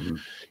 Mm-hmm.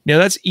 Now,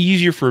 that's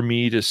easier for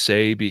me to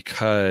say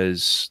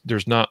because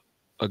there's not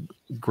a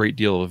great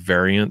deal of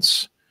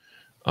variance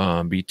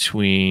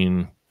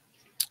between,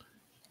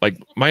 like,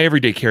 my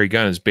everyday carry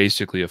gun is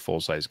basically a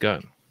full-size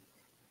gun.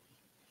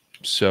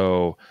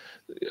 So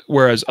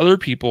whereas other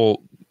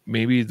people,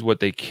 maybe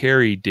what they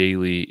carry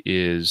daily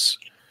is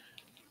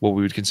what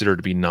we would consider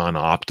to be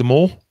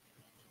non-optimal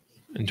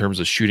in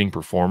terms of shooting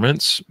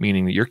performance,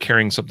 meaning that you're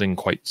carrying something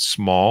quite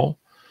small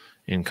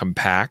and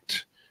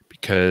compact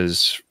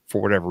because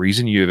for whatever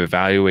reason you have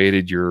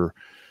evaluated your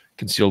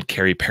concealed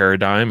carry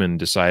paradigm and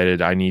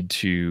decided I need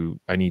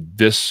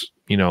this,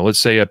 let's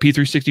say a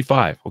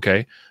P365,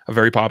 okay? A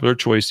very popular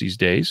choice these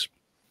days,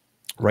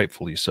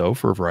 rightfully so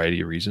for a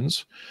variety of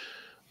reasons.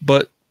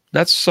 But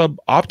that's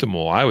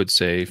suboptimal, I would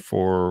say,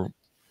 for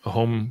a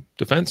home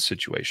defense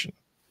situation.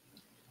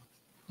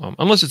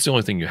 Unless it's the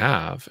only thing you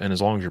have, and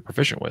as long as you're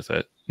proficient with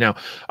it. Now,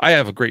 I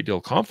have a great deal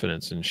of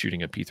confidence in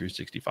shooting a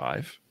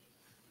P365,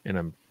 and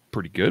I'm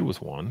pretty good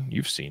with one.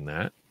 You've seen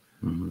that.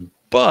 Mm-hmm.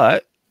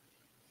 But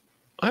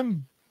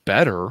I'm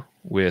better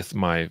with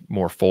my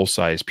more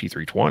full-size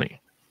P320.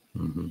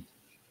 Mm-hmm.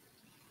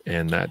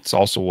 And that's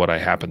also what I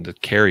happen to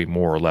carry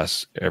more or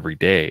less every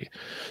day.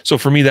 So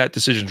for me, that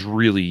decision's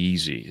really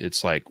easy.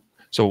 It's like,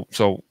 so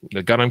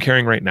the gun I'm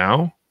carrying right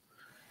now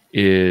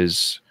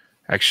is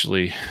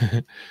actually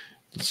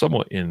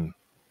somewhat in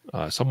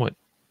a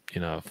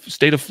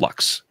state of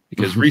flux,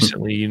 because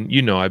recently,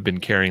 I've been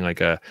carrying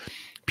like a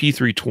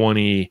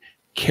P320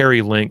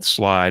 carry length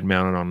slide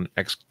mounted on an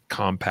X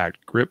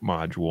compact grip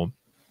module.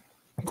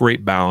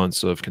 Great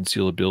balance of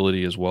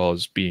concealability as well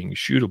as being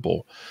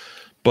shootable.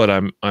 But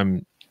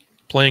I'm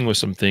playing with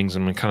some things,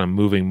 and I'm kind of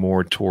moving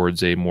more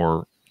towards a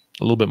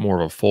little bit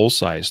more of a full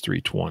size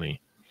 320.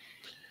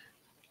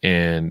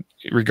 And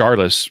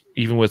regardless,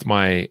 even with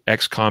my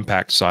X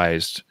compact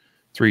sized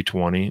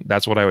 320,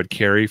 that's what I would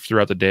carry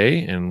throughout the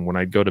day. And when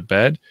I go to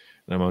bed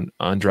and I'm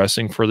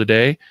undressing for the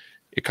day,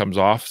 it comes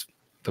off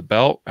the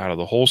belt, out of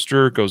the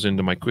holster, goes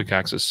into my quick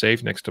access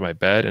safe next to my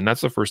bed. And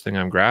that's the first thing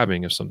I'm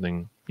grabbing if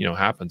something,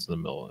 happens in the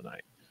middle of the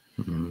night.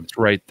 Mm-hmm. It's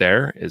right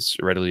there. It's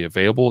readily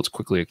available. It's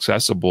quickly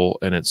accessible,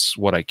 and it's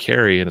what I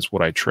carry, and it's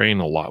what I train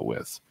a lot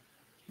with.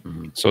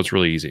 Mm-hmm. So it's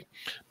really easy.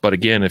 But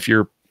again, if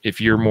you're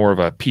more of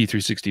a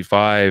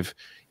P365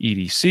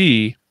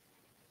 EDC,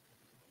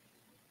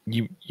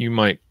 you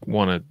might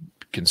want to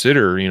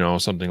consider,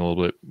 something a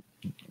little bit,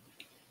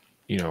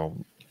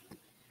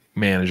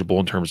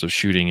 manageable in terms of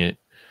shooting it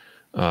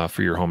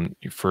for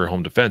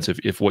home defense.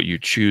 If what you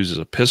choose is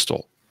a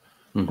pistol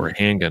or a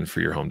handgun for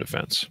your home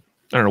defense.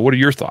 I don't know. What are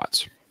your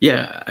thoughts?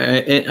 Yeah,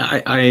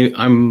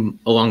 I'm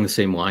along the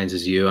same lines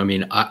as you. I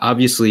mean,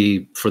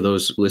 obviously, for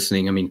those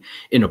listening, I mean,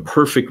 in a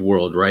perfect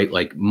world, right?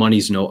 Like,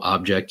 money's no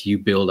object. You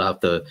build out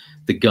the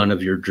gun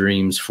of your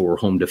dreams for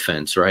home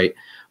defense, right?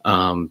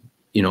 If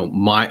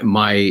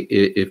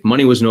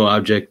money was no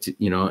object,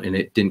 and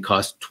it didn't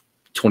cost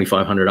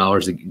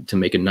 $2,500 to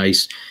make a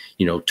nice,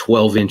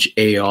 12-inch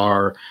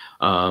AR,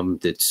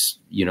 that's,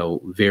 you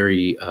know,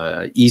 very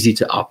easy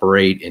to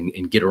operate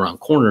and get around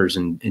corners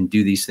and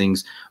do these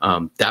things,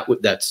 that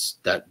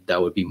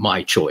would be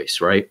my choice,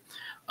 right?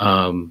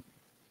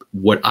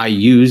 What I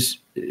use,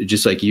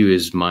 just like you,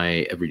 is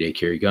my everyday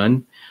carry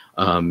gun.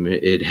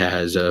 It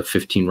has a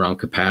 15 round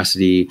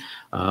capacity.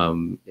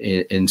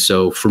 And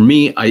so for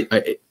me,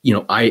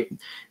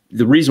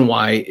 the reason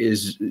why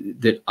is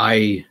that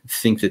I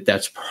think that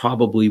that's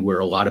probably where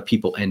a lot of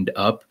people end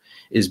up,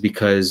 is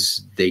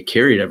because they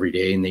carry it every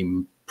day and they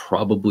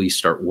probably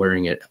start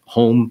wearing it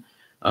home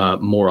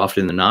more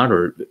often than not.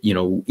 Or,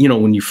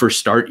 when you first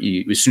start,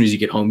 as soon as you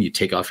get home, you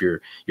take off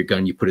your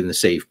gun, you put it in the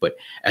safe. But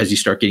as you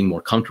start getting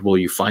more comfortable,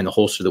 you find the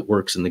holster that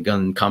works and the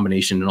gun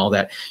combination and all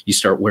that, you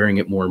start wearing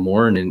it more and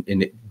more. And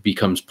it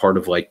becomes part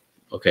of like,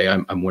 okay,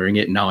 I'm wearing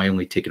it. Now I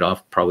only take it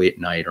off probably at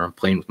night, or I'm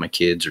playing with my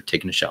kids or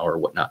taking a shower or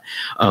whatnot.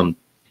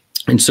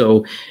 And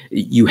so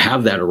you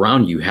have that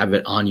around you, have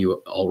it on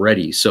you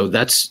already. So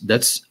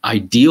that's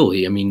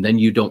ideally, I mean, then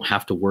you don't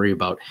have to worry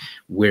about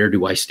where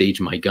do I stage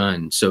my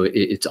gun. So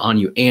it's on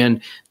you.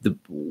 And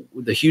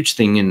the huge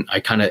thing, and I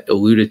kind of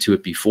alluded to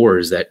it before,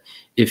 is that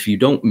if you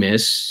don't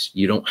miss,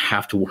 you don't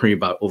have to worry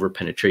about over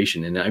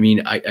penetration. And I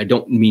mean, I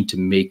don't mean to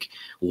make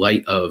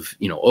light of,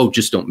 oh,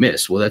 just don't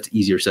miss. Well, that's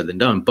easier said than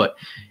done, but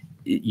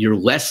you're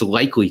less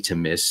likely to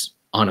miss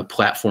on a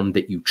platform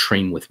that you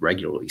train with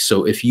regularly.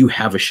 So if you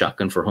have a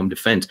shotgun for home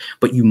defense,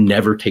 but you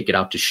never take it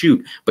out to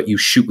shoot, but you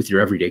shoot with your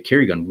everyday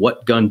carry gun,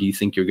 what gun do you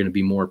think you're going to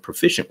be more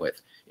proficient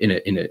with in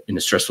a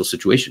stressful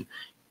situation?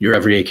 Your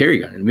everyday carry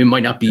gun. I mean, it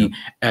might not be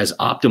as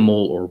optimal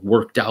or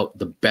worked out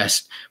the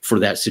best for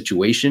that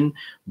situation,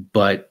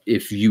 but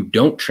if you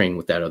don't train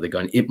with that other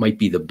gun, it might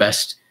be the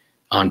best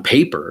on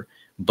paper,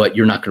 but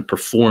you're not going to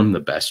perform the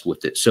best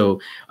with it.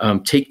 So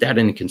take that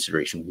into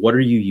consideration. What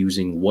are you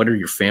using? What are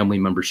your family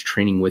members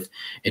training with?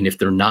 And if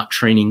they're not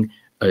training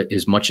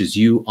as much as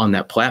you on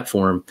that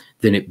platform,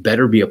 then it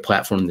better be a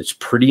platform that's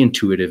pretty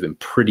intuitive and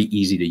pretty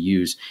easy to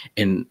use.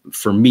 And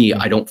for me,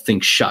 I don't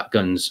think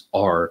shotguns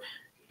are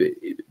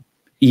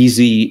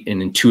easy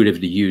and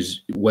intuitive to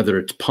use, whether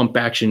it's pump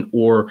action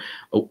or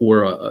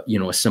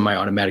a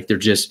semi-automatic. They're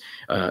just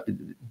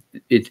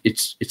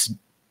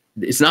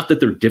it's not that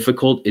they're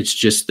difficult. It's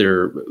just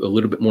they're a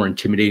little bit more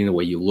intimidating the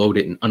way you load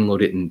it and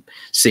unload it and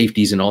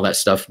safeties and all that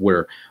stuff,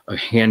 where a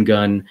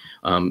handgun,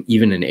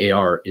 even an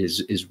AR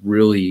is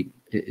really,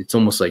 it's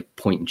almost like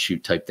point and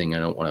shoot type thing. I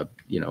don't want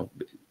to,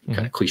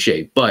 kind of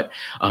cliche, but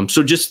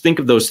so just think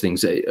of those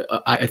things.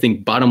 I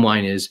think bottom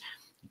line is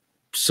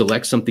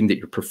select something that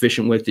you're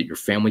proficient with, that your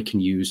family can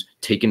use,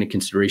 take into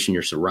consideration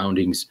your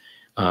surroundings,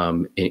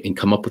 and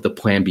come up with a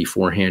plan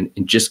beforehand,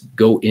 and just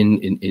go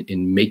in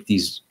and make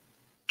these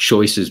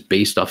choices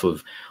based off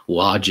of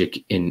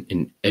logic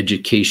and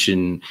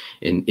education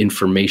and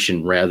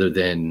information, rather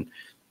than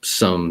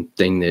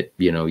something that,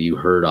 you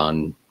heard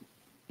on,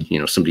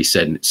 somebody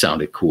said and it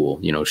sounded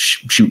cool,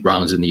 shoot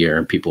rounds in the air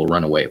and people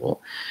run away.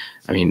 Well,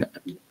 I mean,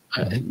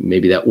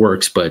 maybe that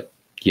works, but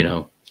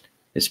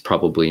it's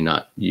probably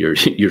not your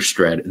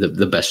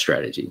the best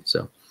strategy.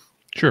 So.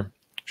 Sure.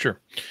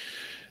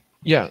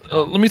 Yeah.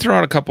 Let me throw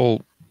out a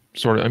couple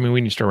I mean,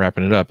 we need to start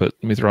wrapping it up, but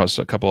let me throw out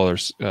a couple other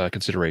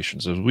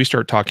considerations. As we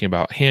start talking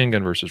about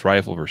handgun versus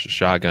rifle versus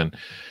shotgun,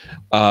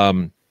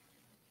 let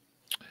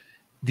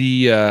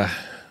me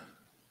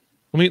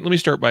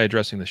start by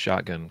addressing the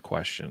shotgun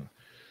question.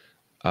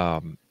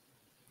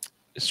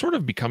 It's sort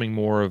of becoming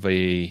more of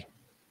a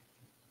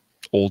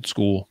old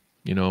school,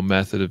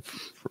 method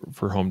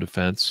for home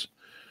defense,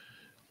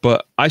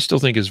 but I still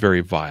think is very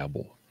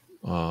viable.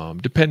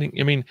 Depending,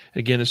 I mean,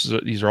 again,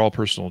 these are all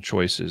personal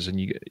choices, and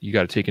you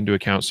got to take into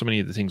account so many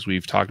of the things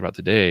we've talked about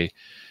today.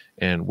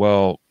 And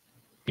for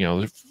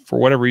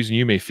whatever reason,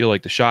 you may feel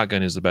like the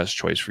shotgun is the best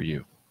choice for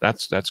you.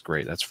 That's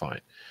great. That's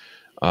fine.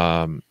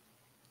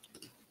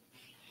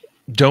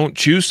 Don't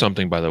choose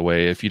something, by the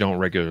way, if you don't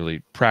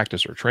regularly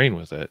practice or train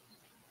with it.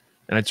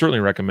 And I'd certainly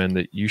recommend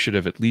that you should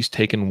have at least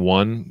taken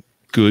one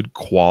good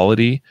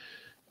quality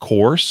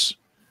course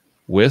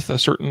with a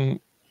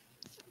certain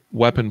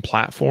weapon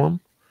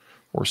platform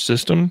or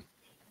system,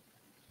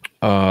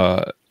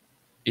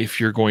 if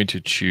you're going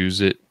to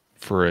choose it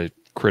for a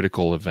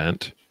critical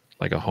event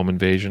like a home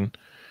invasion.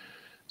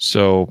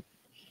 So,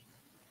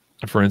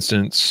 for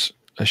instance,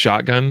 a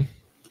shotgun,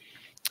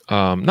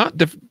 not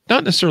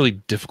necessarily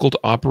difficult to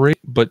operate,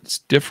 but it's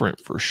different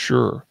for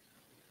sure.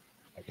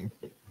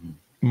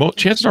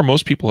 Chances are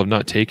most people have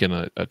not taken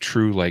a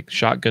true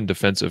shotgun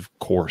defensive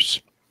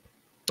course.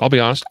 I'll be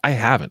honest, I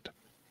haven't.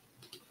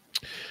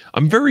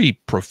 I'm very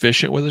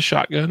proficient with a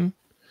shotgun.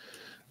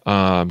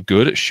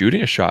 Good at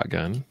shooting a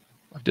shotgun.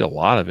 I did a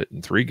lot of it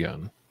in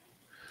 3-gun.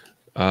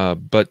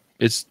 But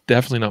it's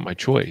definitely not my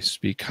choice,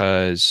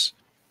 because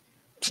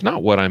it's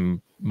not what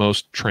I'm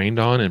most trained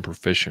on and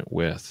proficient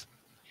with.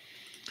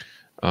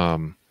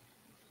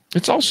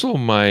 It's also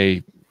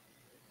my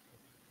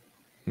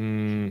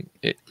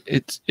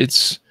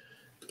it's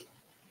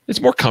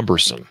more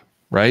cumbersome,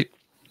 right?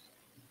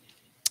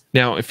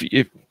 Now, if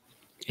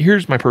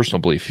here's my personal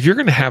belief. If you're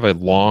going to have a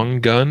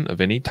long gun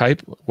of any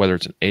type, whether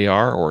it's an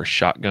AR or a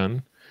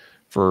shotgun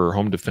for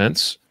home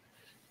defense,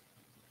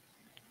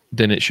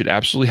 then it should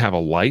absolutely have a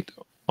light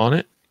on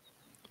it,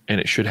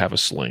 and it should have a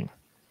sling.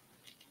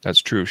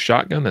 That's true of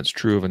shotgun. That's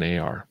true of an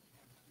AR.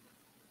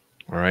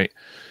 All right.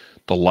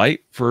 The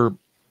light for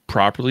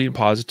properly and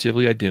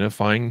positively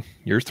identifying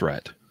your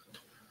threat.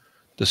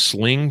 The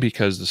sling,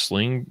 because the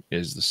sling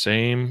is the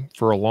same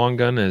for a long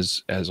gun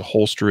as a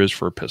holster is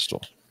for a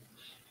pistol.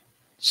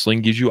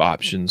 Sling gives you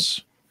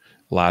options,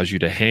 allows you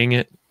to hang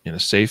it in a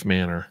safe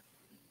manner.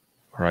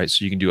 All right.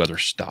 So you can do other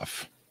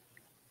stuff.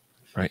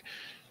 Right.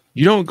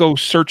 You don't go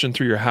searching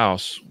through your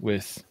house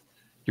with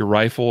your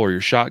rifle or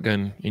your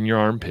shotgun in your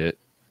armpit,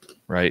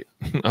 right?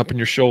 Up in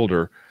your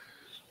shoulder,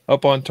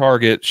 up on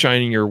target,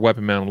 shining your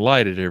weapon mounted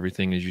light at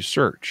everything as you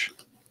search.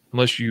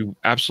 Unless you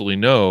absolutely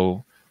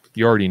know,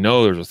 you already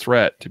know there's a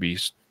threat to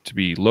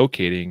be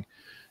locating,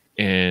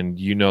 and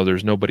you know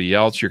there's nobody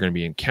else you're going to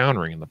be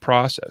encountering in the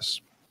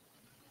process.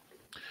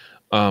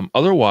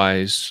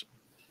 Otherwise,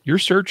 you're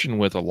searching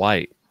with a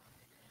light,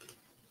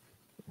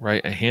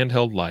 right? A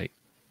handheld light,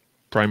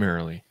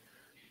 primarily.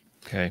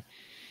 Okay.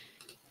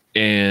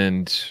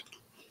 And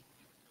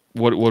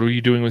what are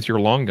you doing with your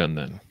long gun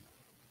then?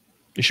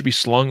 It should be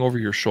slung over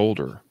your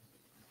shoulder,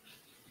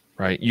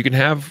 right? You can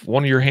have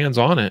one of your hands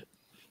on it,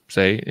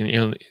 say,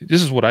 and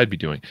this is what I'd be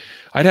doing.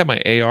 I'd have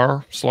my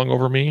AR slung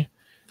over me,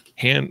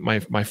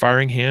 my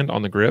firing hand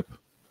on the grip,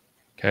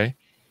 okay,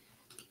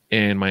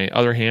 and my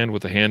other hand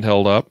with the hand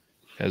held up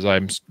as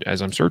I'm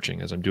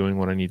searching, as I'm doing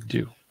what I need to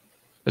do,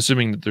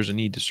 assuming that there's a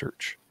need to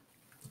search.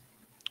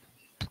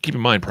 Keep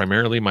in mind,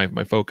 primarily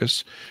my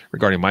focus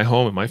regarding my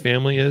home and my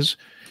family is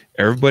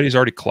everybody's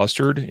already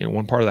clustered in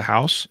one part of the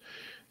house.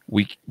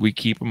 We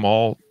keep them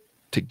all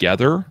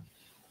together,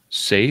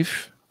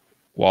 safe,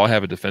 while I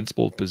have a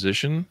defensible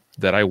position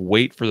that I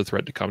wait for the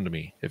threat to come to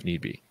me if need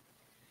be.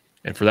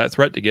 And for that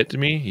threat to get to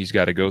me, he's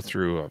got to go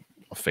through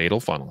a fatal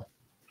funnel.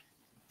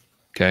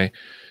 Okay.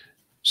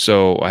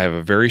 So I have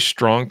a very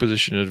strong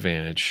position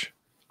advantage.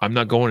 I'm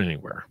not going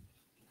anywhere.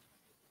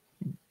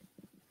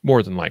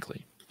 More than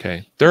likely.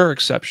 Okay. There are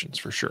exceptions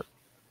for sure.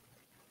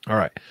 All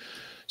right.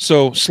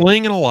 So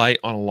sling and a light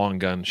on a long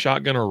gun,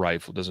 shotgun or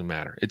rifle, doesn't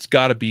matter. It's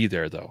got to be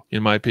there though,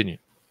 in my opinion.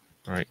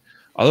 All right.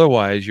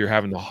 Otherwise, you're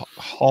having to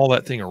haul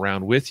that thing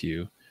around with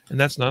you, and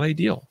that's not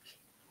ideal.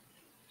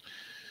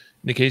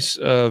 In the case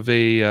of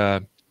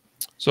a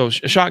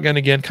shotgun,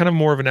 again, kind of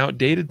more of an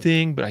outdated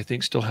thing, but I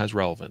think still has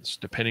relevance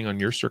depending on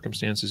your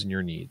circumstances and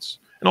your needs,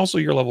 and also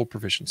your level of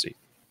proficiency.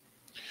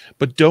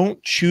 But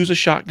don't choose a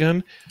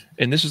shotgun,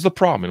 and this is the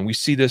problem, and we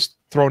see this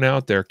thrown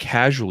out there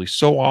casually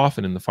so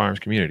often in the firearms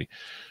community.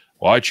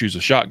 Well, I choose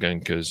a shotgun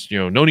because,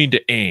 no need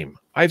to aim.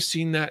 I've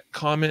seen that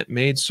comment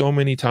made so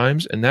many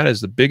times, and that is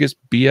the biggest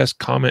BS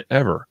comment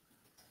ever.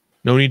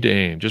 No need to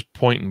aim, just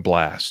point and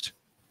blast.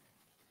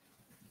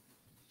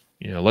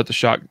 Let the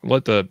shot,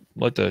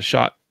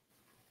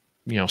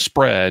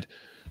 spread,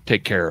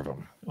 take care of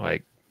them.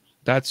 Like,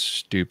 that's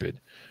stupid.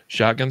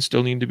 Shotguns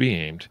still need to be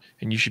aimed,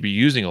 and you should be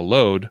using a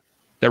load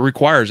that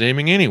requires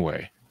aiming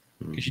anyway,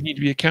 because you need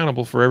to be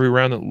accountable for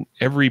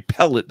every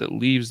pellet that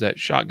leaves that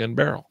shotgun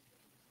barrel.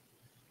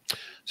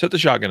 Set the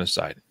shotgun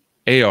aside.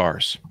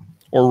 ARs,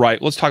 or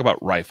let's talk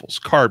about rifles,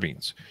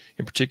 carbines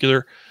in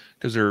particular,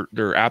 because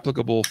they're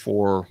applicable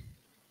for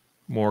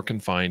more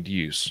confined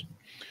use.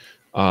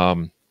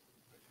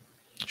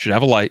 Should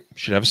have a light,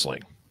 should have a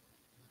sling.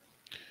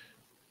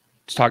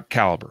 Let's talk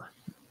caliber.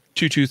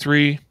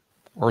 223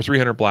 or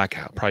 300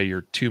 Blackout, probably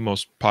your two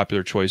most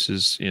popular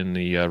choices in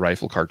the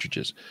rifle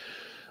cartridges.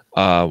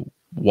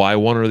 Why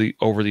one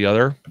over the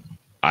other?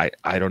 I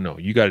don't know.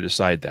 You got to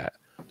decide that.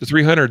 The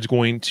 300 is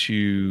going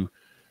to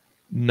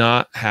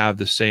not have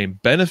the same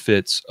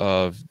benefits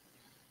of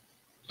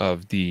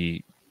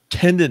the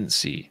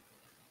tendency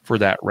for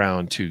that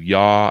round to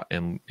yaw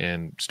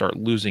and start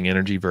losing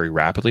energy very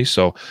rapidly.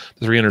 So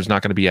the 300 is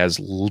not going to be as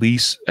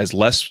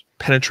less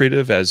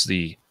penetrative as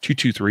the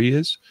 223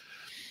 is.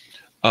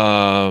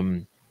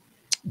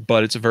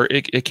 But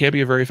it can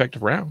be a very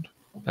effective round.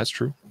 That's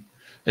true.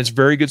 It's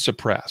very good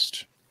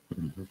suppressed.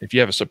 Mm-hmm. If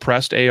you have a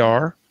suppressed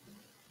AR,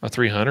 a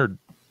 300,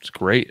 it's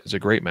great. It's a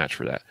great match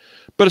for that.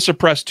 But a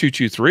suppressed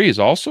 223 is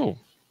also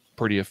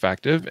pretty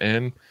effective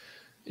and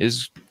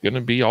is going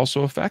to be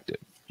also effective,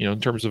 in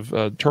terms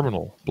of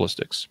terminal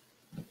ballistics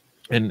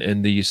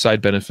and the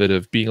side benefit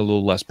of being a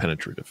little less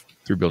penetrative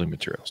through building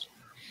materials.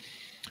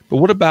 But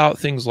what about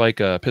things like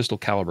a pistol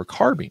caliber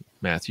carbine,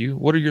 Matthew?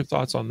 What are your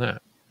thoughts on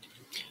that?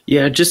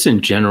 Yeah, just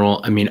in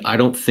general, I mean, I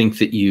don't think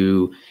that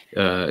you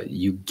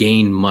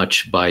gain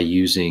much by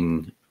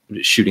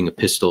shooting a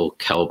pistol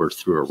caliber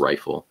through a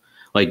rifle.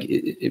 Like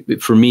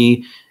for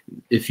me,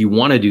 if you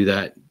want to do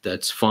that,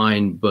 that's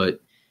fine. But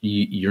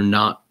you're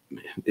not.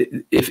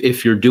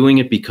 If you're doing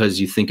it because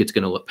you think it's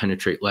going to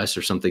penetrate less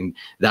or something,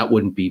 that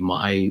wouldn't be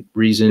my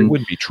reason. It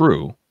wouldn't be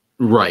true.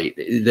 Right.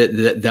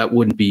 That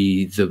wouldn't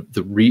be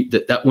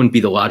that wouldn't be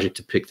the logic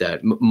to pick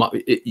that.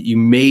 You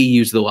may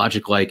use the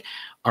logic like,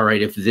 all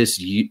right, if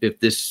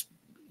this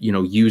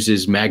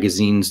uses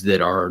magazines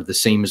that are the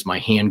same as my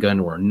handgun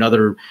or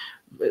another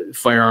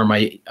firearm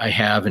I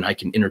have, and I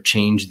can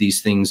interchange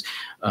these things.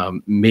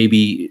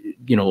 Maybe,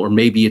 or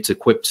maybe it's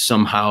equipped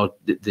somehow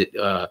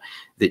that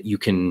you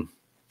can,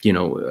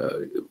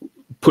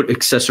 put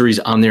accessories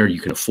on there, you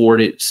can afford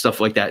it,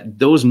 stuff like that.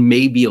 Those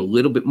may be a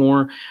little bit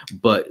more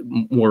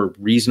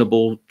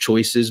reasonable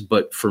choices.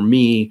 But for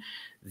me,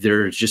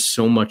 there's just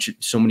so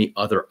many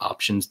other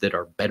options that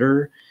are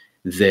better,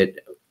 that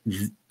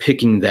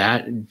picking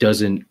that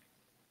doesn't,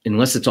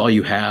 unless it's all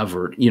you have,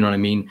 or, you know what I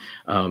mean?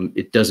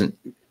 It doesn't,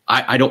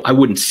 I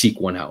wouldn't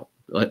seek one out.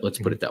 Let's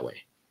put it that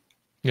way.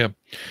 Yeah.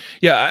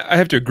 Yeah. I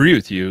have to agree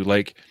with you.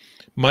 Like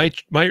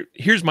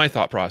here's my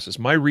thought process.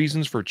 My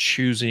reasons for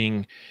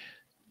choosing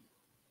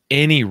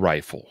any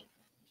rifle,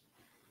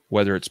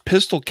 whether it's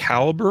pistol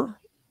caliber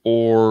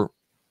or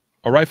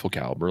a rifle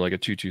caliber, like a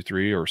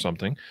 223 or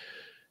something,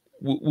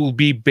 will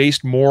be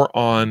based more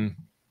on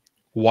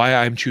why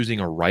I'm choosing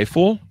a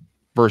rifle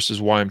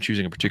versus why I'm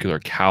choosing a particular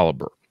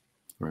caliber.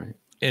 Right.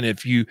 And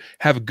if you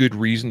have a good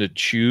reason to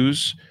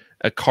choose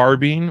a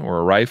carbine or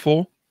a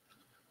rifle,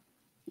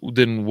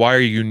 then why are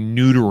you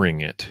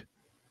neutering it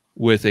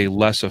with a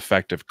less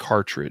effective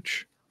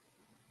cartridge?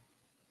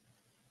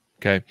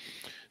 Okay.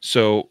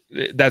 So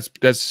that's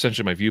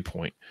essentially my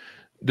viewpoint.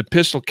 The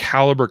pistol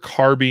caliber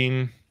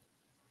carbine,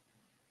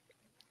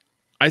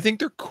 I think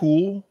they're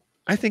cool.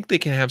 I think they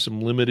can have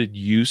some limited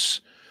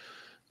use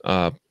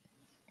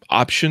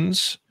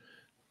options.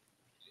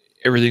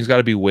 Everything's got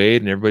to be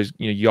weighed, and everybody's,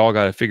 y'all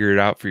got to figure it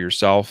out for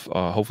yourself.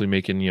 Hopefully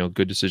making,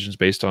 good decisions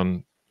based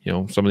on,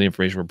 some of the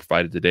information we're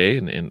provided today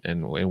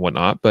and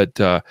whatnot.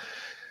 But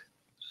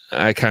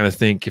I kind of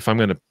think if I'm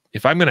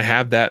gonna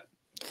have that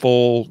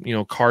full,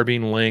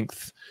 carbine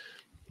length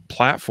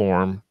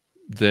platform,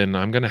 then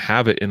I'm going to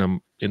have it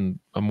in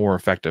a more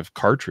effective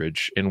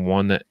cartridge, and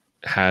one that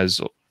has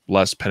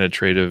less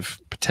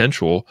penetrative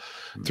potential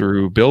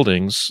through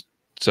buildings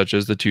such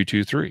as the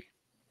 223.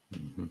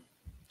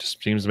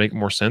 Just seems to make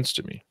more sense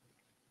to me.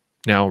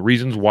 Now,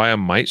 reasons why I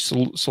might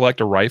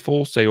select a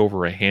rifle, say,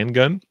 over a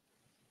handgun.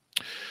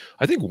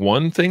 I think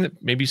one thing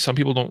that maybe some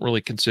people don't really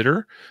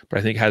consider, but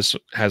I think has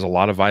a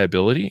lot of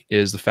viability,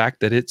 is the fact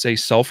that it's a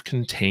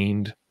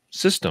self-contained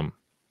system,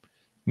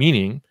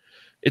 meaning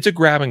it's a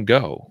grab and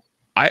go.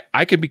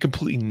 I could be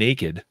completely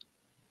naked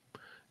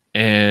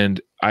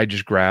and I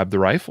just grab the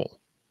rifle.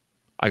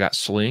 I got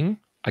sling,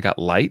 I got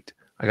light,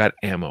 I got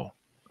ammo,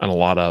 and a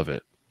lot of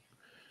it.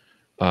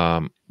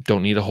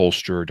 Don't need a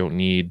holster, don't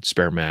need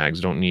spare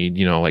mags, don't need,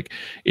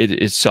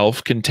 it's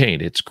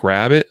self-contained. It's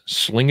grab it,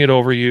 sling it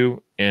over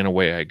you, and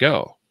away I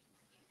go.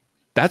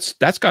 That's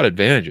got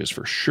advantages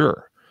for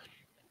sure.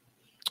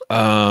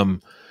 Other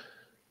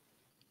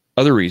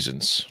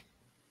reasons.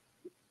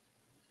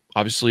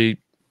 Obviously,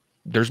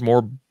 there's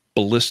more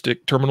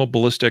terminal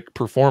ballistic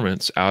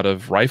performance out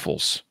of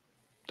rifles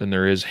than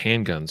there is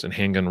handguns and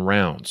handgun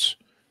rounds.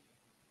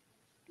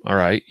 All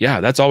right. Yeah,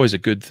 that's always a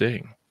good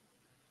thing.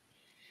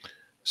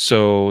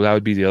 So that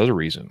would be the other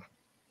reason,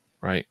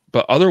 right?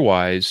 But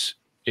otherwise,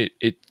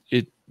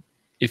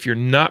 if you're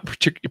not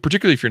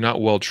particularly if you're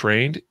not well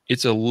trained,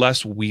 it's a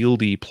less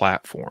wieldy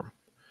platform.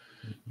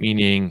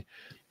 Meaning,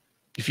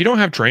 if you don't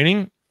have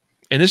training,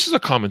 and this is a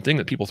common thing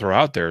that people throw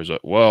out there, is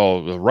that,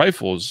 well, the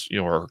rifles,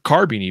 or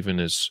carbine even,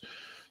 is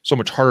so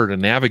much harder to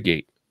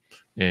navigate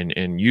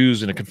and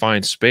use in a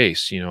confined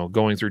space,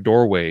 going through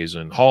doorways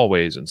and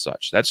hallways and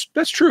such.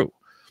 That's true.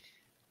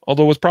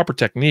 Although with proper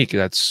technique,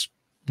 that's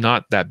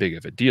not that big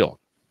of a deal.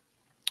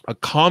 A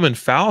common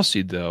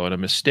fallacy, though, and a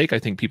mistake I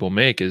think people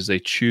make, is they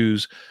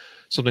choose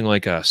something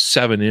like a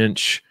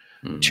 7-inch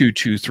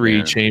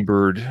 223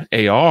 chambered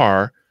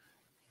AR,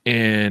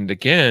 and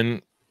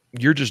again,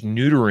 you're just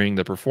neutering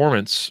the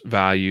performance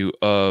value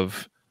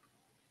of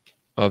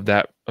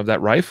that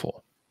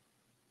rifle.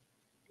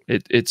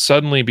 It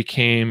suddenly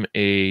became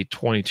a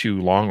 22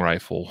 long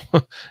rifle.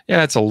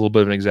 Yeah, it's a little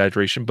bit of an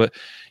exaggeration, but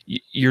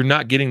you're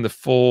not getting the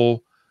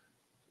full.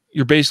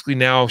 You're basically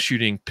now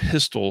shooting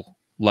pistol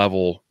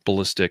level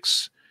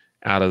ballistics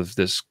out of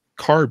this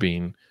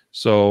carbine.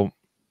 So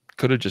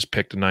could have just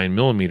picked a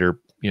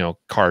 9mm,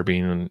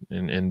 carbine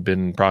and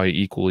been probably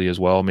equally as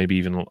well, maybe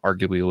even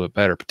arguably a little bit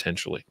better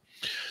potentially.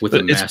 With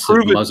a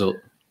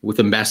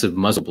massive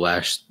muzzle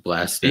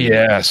blast. And,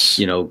 yes.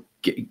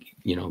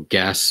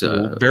 Gas.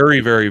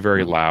 Very, very,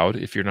 very loud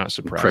if you're not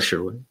suppressed.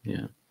 Pressure.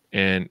 Yeah.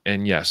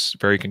 And yes,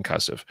 very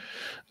concussive.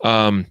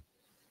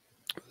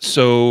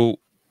 So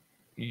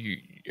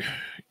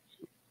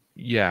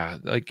yeah,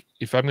 like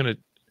if I'm going to,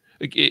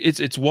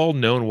 it's well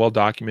known, well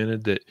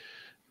documented that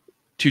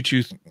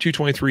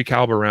 223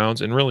 caliber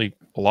rounds, and really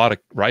a lot of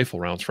rifle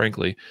rounds,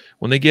 frankly,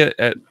 when they get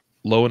at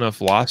low enough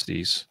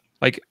velocities,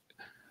 like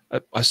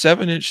a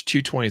 7-inch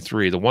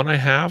 223, the one I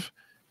have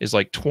is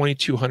like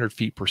 2,200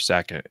 feet per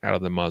second out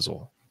of the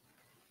muzzle.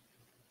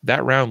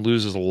 That round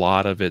loses a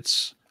lot of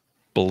its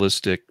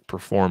ballistic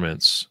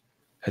performance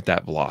at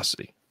that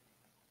velocity.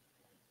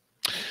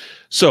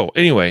 So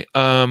anyway,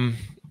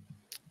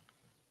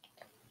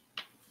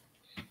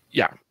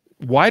 yeah,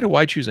 why do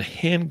I choose a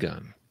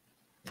handgun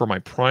for my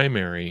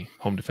primary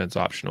home defense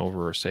option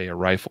over, say, a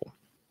rifle.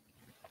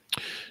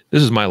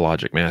 This is my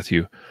logic,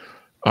 Matthew.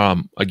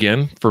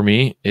 Again, for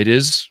me,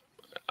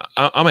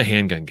 I'm a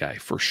handgun guy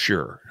for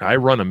sure. I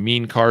run a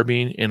mean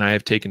carbine, and I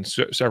have taken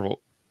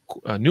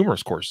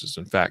numerous courses,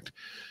 in fact,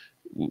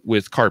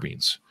 with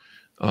carbines.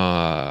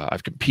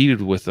 I've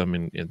competed with them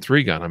in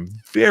 3-gun. I'm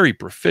very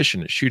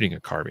proficient at shooting a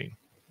carbine,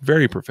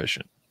 very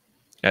proficient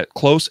at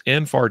close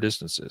and far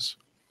distances.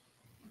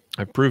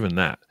 I've proven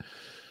that.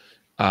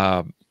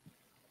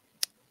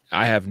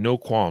 I have no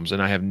qualms,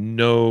 and I have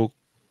no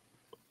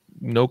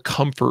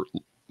comfort,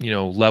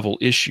 level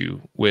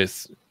issue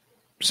with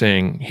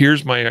saying,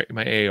 here's my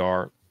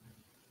AR,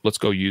 let's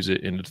go use it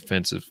in a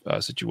defensive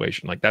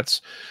situation. Like that's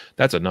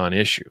a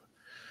non-issue.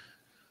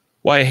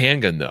 Why a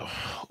handgun though?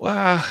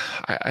 Well,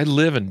 I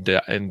live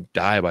and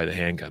die by the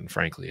handgun,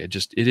 frankly.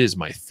 It is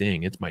my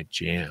thing. It's my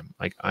jam.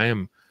 Like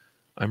I'm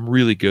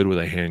really good with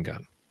a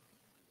handgun.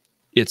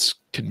 It's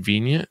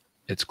convenient.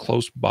 It's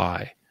close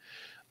by.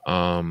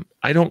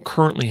 I don't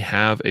currently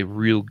have a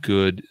real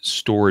good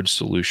storage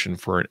solution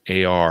for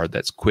an AR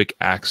that's quick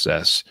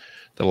access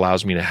that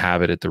allows me to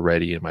have it at the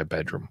ready in my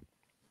bedroom.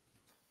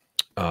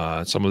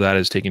 Some of that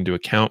is taken into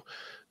account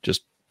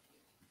just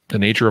the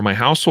nature of my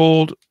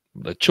household,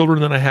 the children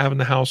that I have in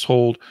the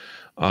household.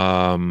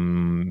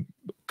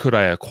 Could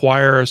I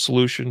acquire a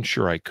solution?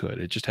 Sure, I could.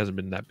 It just hasn't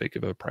been that big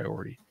of a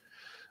priority.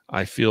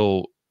 I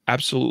feel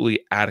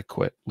absolutely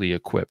adequately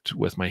equipped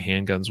with my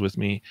handguns with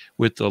me,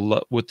 with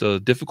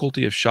the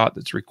difficulty of shot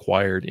that's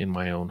required in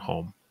my own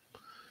home.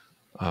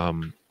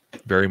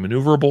 Very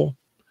maneuverable.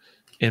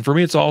 And for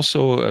me, it's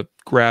also a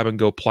grab and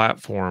go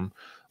platform,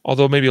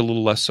 although maybe a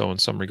little less so in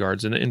some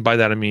regards. And by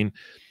that, I mean,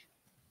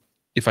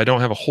 if I don't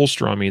have a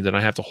holster on me, then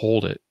I have to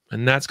hold it.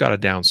 And that's got a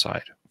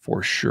downside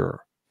for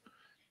sure.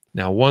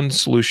 Now, one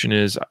solution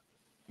is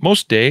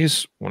most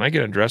days when I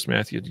get undressed,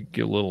 Matthew, you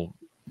get a little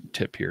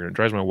tip here, and it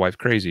drives my wife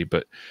crazy,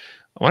 but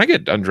when I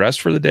get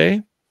undressed for the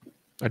day,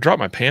 I drop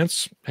my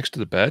pants next to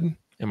the bed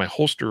and my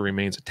holster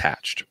remains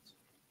attached.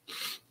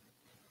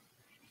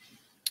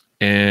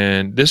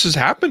 And this has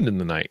happened in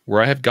the night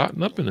where I have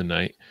gotten up in the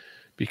night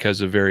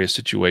because of various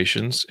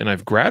situations, and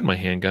I've grabbed my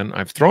handgun,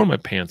 I've thrown my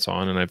pants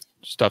on, and I've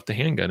stuffed the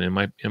handgun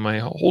in my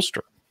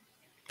holster.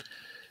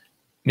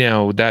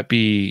 Now, would that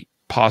be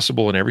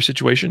possible in every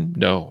situation?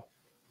 No,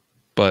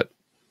 but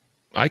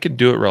I can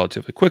do it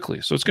relatively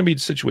quickly. So it's going to be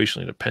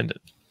situationally dependent.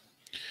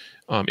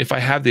 If I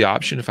have the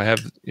option, if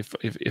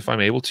I'm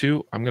able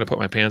to, I'm going to put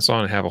my pants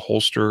on and have a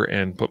holster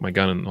and put my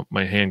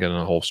handgun in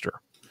a holster.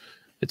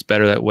 It's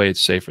better that way.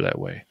 It's safer that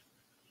way.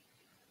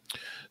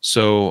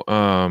 So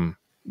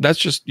that's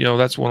just,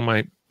 that's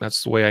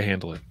the way I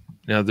handle it.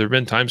 Now, there have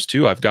been times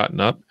too, I've gotten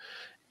up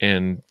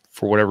and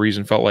for whatever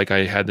reason felt like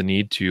I had the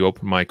need to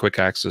open my quick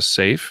access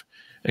safe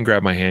and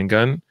grab my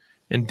handgun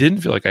and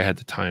didn't feel like I had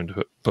the time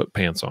to put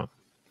pants on.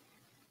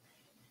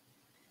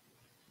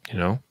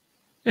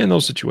 And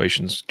those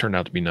situations turned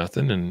out to be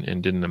nothing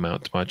and didn't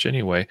amount to much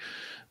anyway.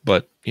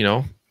 But,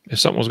 if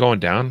something was going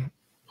down,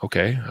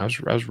 okay, I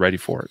was ready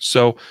for it.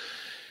 So,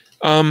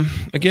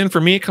 again,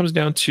 for me, it comes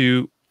down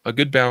to a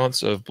good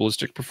balance of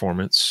ballistic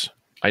performance.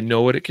 I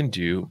know what it can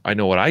do. I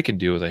know what I can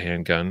do with a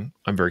handgun.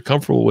 I'm very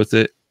comfortable with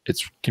it.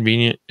 It's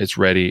convenient. It's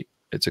ready.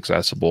 It's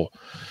accessible.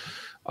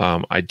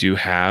 I do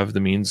have the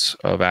means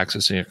of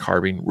accessing a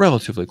carbine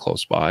relatively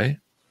close by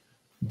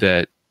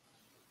that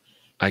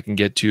I can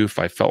get to if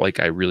I felt like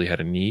I really had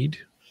a need,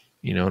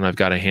 and I've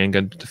got a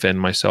handgun to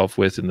defend myself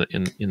with in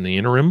the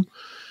interim,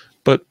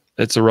 but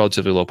it's a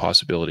relatively low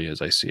possibility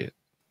as I see it.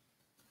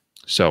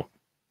 So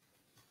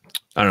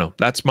I don't know.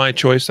 That's my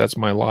choice. That's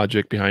my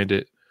logic behind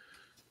it.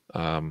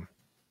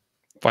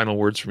 Final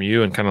words from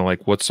you, and kind of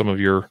like what's some of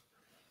your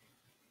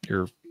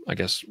I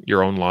guess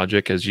your own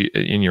logic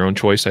in your own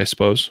choice, I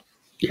suppose.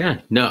 Yeah,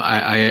 no,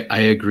 I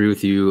agree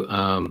with you.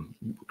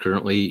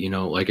 Currently,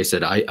 like I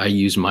said, I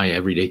use my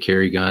everyday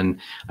carry gun.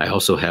 I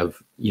also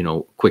have,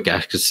 quick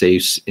access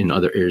safes in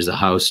other areas of the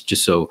house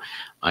just so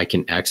I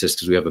can access,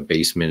 because we have a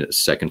basement, a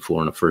second floor,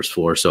 and a first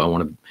floor. So I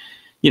want to,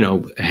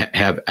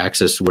 have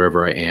access to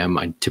wherever I am.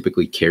 I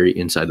typically carry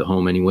inside the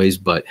home anyways,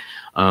 but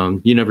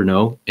you never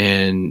know.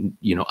 And,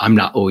 I'm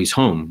not always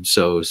home.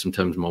 So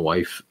sometimes my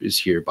wife is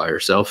here by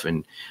herself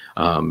and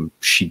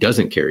she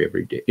doesn't carry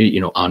every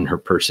day, on her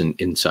person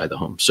inside the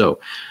home. So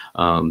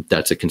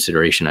that's a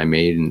consideration I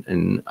made.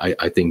 And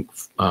I think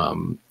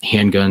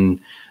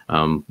handgun,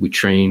 we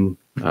train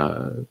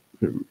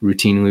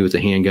routinely with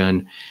a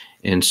handgun.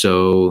 And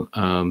so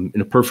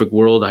in a perfect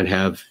world, I'd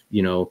have,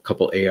 a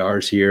couple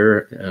ARs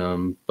here.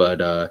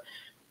 But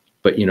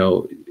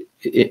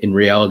in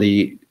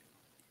reality,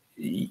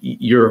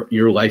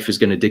 your life is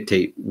going to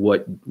dictate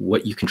what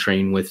you can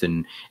train with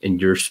and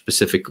your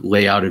specific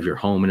layout of your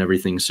home and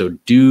everything. So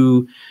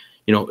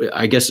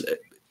I guess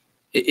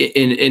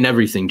in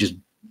everything, just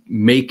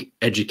make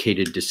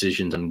educated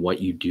decisions on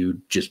what you do.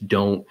 Just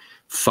don't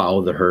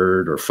follow the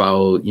herd or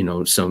follow,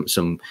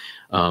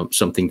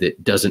 something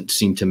that doesn't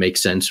seem to make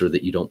sense or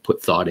that you don't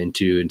put thought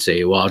into and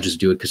say, well, I'll just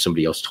do it because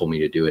somebody else told me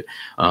to do it.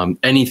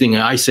 Anything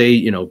I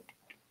say,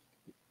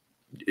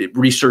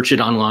 research it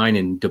online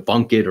and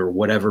debunk it or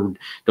whatever.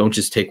 Don't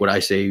just take what I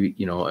say,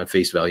 at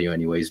face value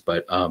anyways.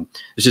 But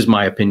it's just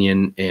my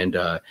opinion. And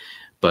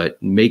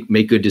but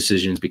make good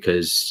decisions,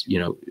 because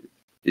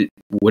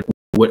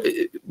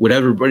what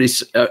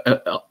everybody's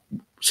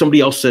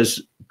somebody else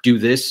says do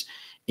this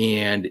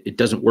and it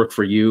doesn't work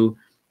for you.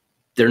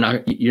 You're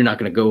not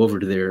going to go over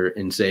to there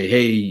and say,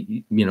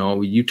 hey,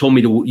 you told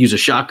me to use a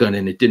shotgun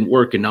and it didn't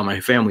work, and now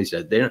my family's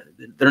dead.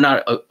 They're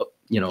not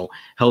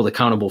held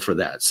accountable for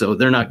that. So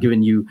they're not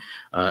giving you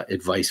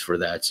advice for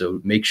that.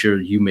 So make sure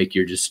you make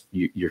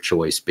your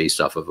choice based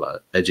off of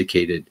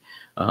educated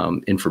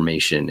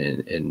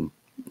information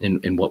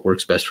and what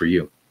works best for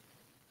you.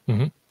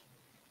 Mm-hmm.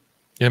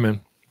 Yeah,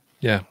 man.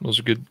 Yeah, those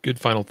are good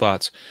final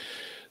thoughts.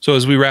 So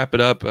as we wrap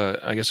it up,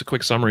 I guess a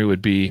quick summary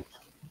would be: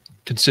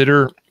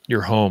 consider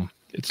your home,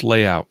 its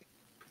layout,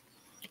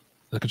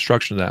 the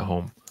construction of that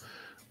home,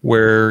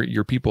 where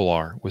your people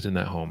are within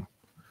that home,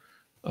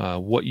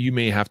 what you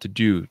may have to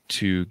do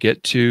to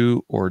get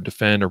to or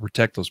defend or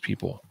protect those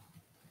people,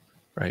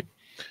 right?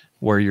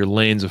 Where your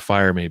lanes of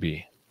fire may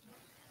be.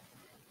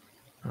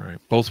 All right,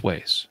 both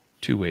ways,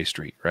 two-way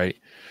street, right?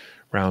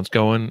 Rounds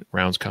going,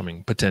 rounds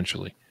coming,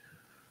 potentially.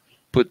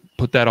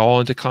 Put that all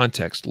into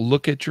context.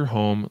 Look at your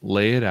home,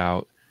 lay it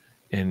out,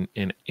 and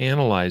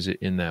analyze it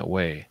in that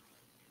way.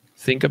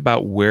 Think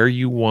about where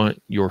you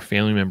want your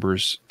family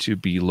members to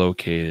be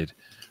located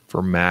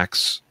for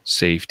max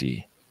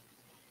safety,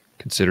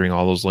 considering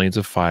all those lanes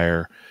of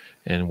fire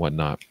and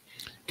whatnot.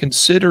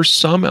 Consider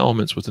some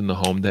elements within the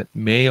home that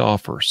may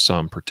offer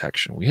some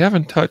protection. We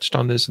haven't touched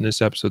on this in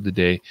this episode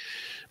today,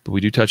 but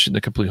we do touch it in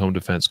the Complete Home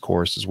Defense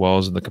course, as well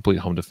as in the Complete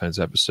Home Defense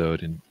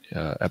episode in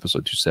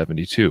episode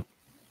 272.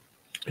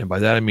 And by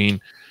that I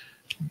mean,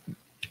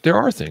 there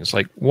are things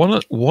like one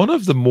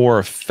of the more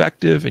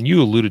effective, and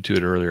you alluded to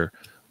it earlier,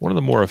 one of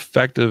the more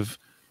effective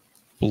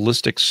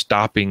ballistic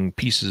stopping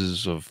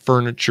pieces of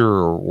furniture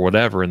or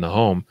whatever in the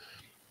home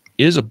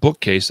is a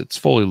bookcase that's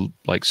fully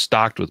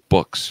stocked with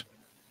books.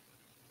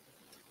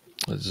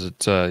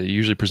 It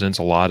usually presents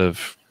a lot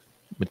of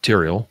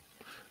material,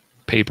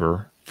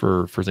 paper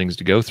for things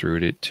to go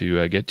through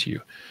to get to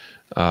you.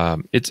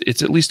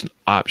 It's at least an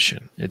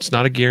option. It's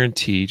not a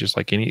guarantee, just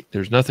like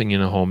there's nothing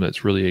in a home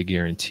that's really a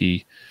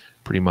guarantee,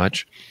 pretty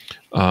much.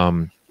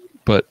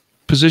 But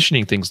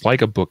positioning things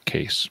like a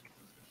bookcase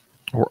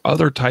or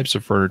other types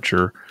of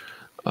furniture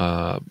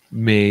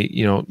may,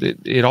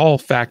 it all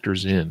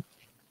factors in.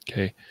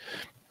 Okay.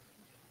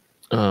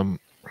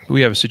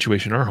 We have a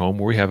situation in our home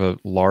where we have a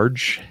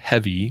large,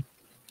 heavy,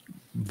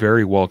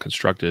 very well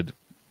constructed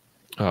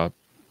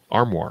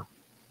armoire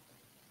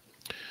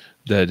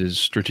that is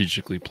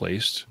strategically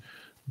placed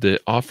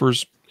that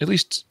offers at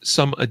least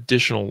some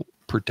additional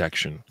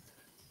protection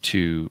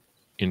to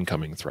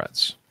incoming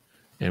threats,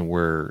 and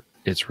where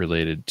it's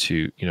related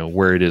to,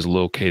 where it is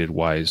located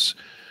wise,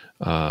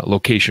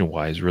 location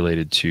wise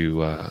related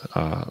to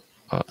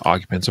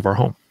occupants of our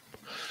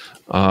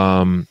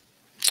home.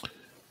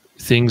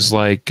 Things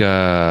like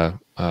your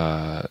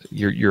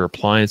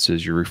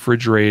appliances, your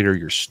refrigerator,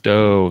 your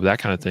stove, that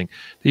kind of thing,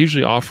 they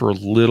usually offer a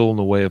little in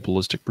the way of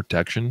ballistic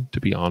protection, to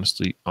be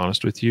honest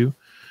with you.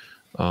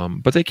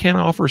 But they can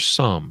offer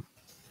some.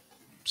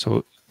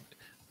 So,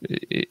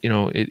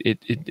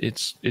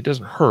 it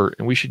doesn't hurt,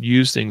 and we should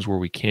use things where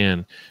we can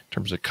in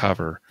terms of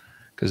cover,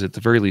 because at the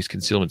very least,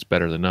 concealment's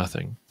better than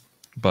nothing.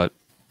 But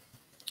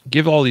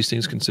give all these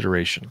things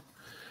consideration.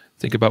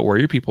 Think about where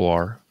your people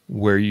are,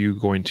 where you're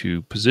going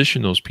to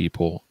position those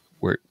people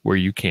where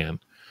you can,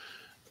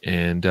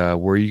 and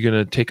where you're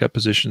going to take up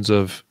positions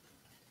of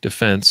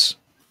defense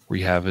where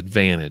you have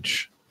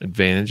advantage.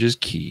 Advantage is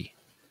key,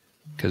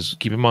 because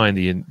keep in mind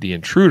the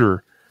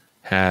intruder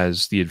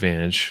has the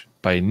advantage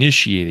by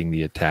initiating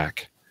the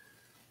attack.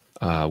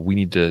 We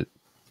need to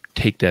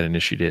take that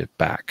initiative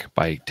back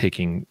by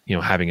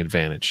having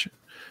advantage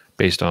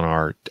based on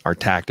our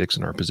tactics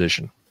and our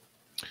position.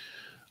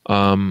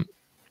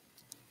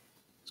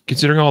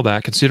 Considering all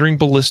that, considering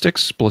ballistic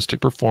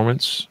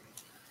performance,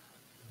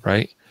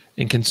 right?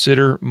 And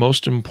consider,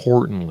 most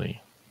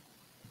importantly,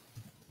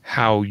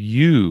 how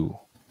you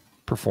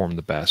perform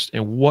the best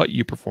and what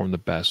you perform the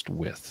best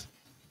with.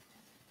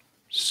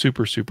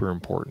 Super, super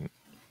important.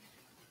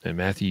 And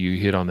Matthew, you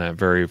hit on that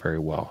very, very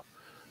well.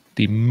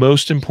 The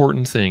most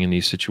important thing in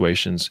these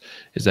situations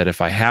is that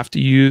if I have to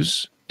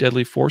use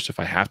deadly force, if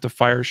I have to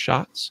fire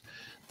shots,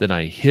 then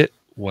I hit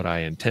what I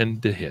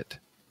intend to hit.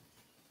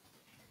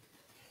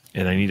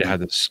 And I need to have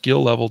the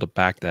skill level to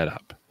back that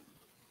up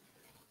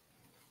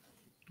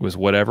with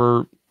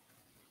whatever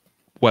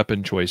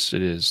weapon choice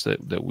it is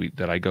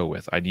that I go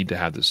with. I need to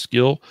have the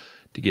skill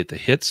to get the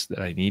hits that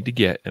I need to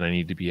get, and I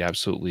need to be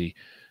absolutely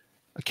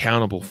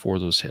accountable for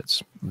those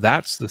hits.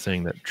 That's the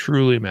thing that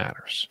truly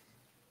matters.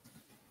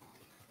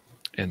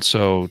 And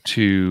so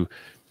to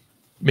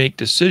make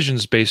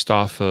decisions based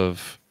off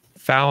of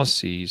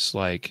fallacies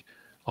like,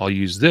 I'll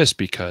use this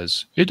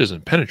because it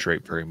doesn't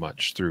penetrate very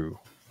much through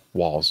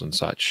walls and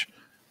such,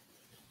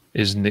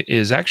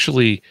 is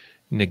actually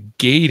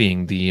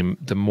negating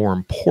the more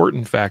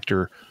important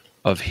factor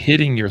of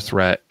hitting your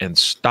threat and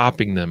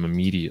stopping them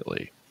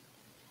immediately.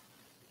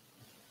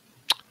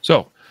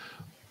 So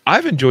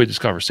I've enjoyed this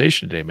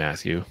conversation today,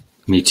 Matthew.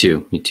 Me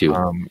too. Me too.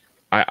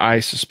 I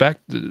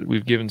suspect that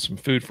we've given some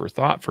food for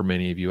thought for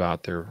many of you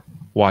out there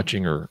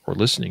watching or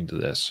listening to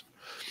this.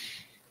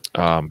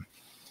 Went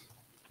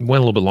a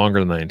little bit longer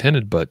than I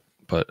intended, but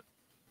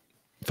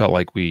felt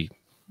like we,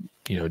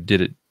 I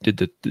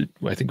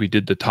think we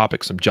did the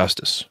topic some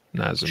justice.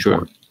 And that is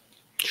important.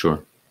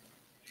 Sure.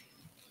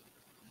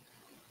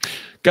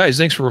 Guys,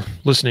 thanks for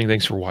listening.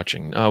 Thanks for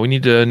watching. We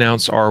need to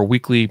announce our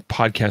weekly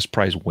podcast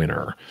prize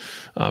winner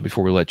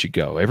before we let you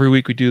go. Every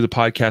week we do the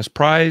podcast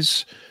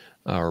prize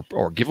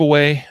or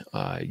giveaway.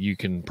 You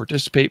can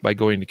participate by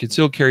going to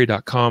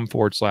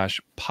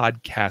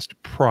concealedcarry.com/podcast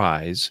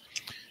prize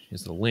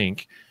is the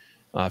link.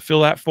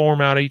 Fill that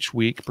form out each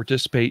week,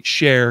 participate,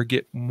 share,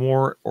 get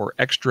more or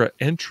extra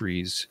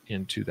entries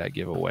into that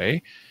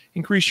giveaway.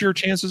 Increase your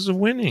chances of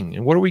winning.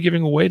 And what are we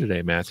giving away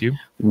today, Matthew?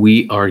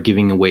 We are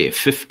giving away a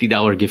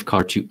 $50 gift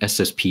card to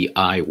SSP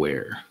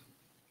Eyewear.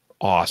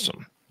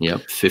 Awesome.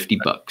 Yep,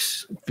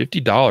 $50.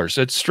 $50.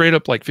 That's straight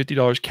up like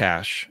 $50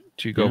 cash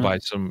to go buy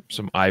some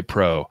Eye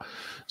Pro.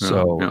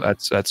 So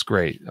that's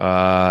great.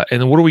 And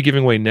then what are we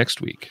giving away next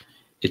week?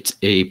 It's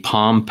a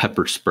palm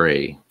pepper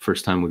spray.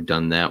 First time we've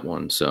done that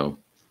one, so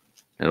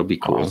that'll be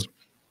cool.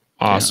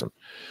 Awesome. Yeah.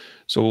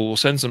 So we'll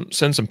send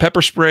some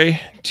pepper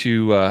spray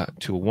to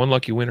one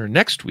lucky winner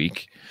next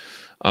week.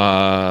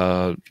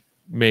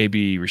 May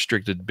be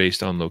restricted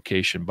based on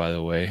location, by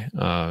the way.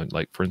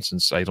 Like for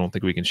instance, I don't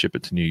think we can ship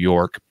it to New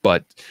York,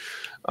 but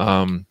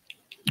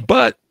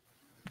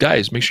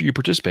guys, make sure you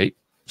participate.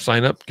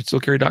 Sign up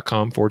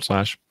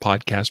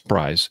concealedcarry.com/podcast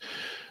prize.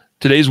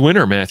 Today's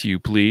winner, Matthew,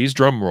 please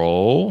drum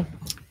roll.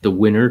 The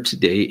winner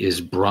today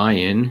is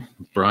Brian.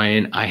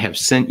 Brian, I have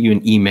sent you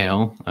an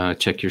email.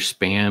 Check your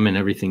spam and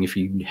everything if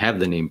you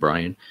have the name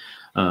Brian.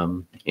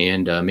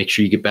 And make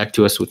sure you get back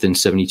to us within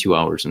 72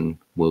 hours, and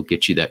we'll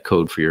get you that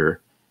code for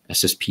your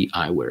SSP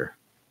Eyewear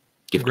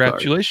gift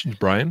Congratulations, card.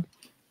 Brian.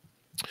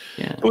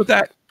 Yeah. But with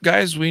that,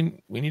 guys, we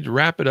need to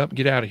wrap it up and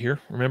get out of here.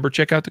 Remember,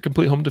 check out the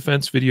Complete Home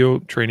Defense video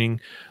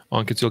training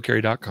on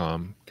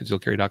concealedcarry.com,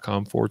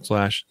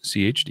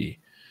 concealedcarry.com/CHD.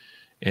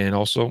 And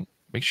also,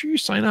 make sure you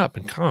sign up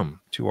and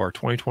come to our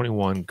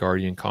 2021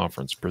 Guardian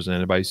Conference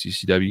presented by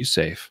CCW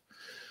Safe.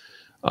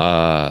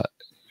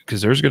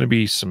 Because there's going to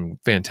be some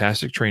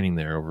fantastic training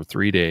there over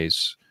 3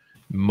 days,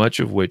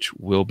 much of which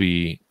will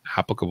be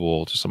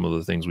applicable to some of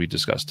the things we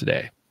discussed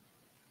today.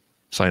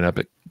 Sign up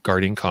at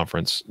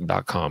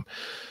guardianconference.com.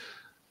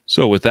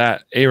 So with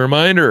that, a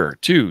reminder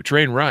to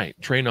train right,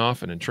 train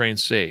often, and train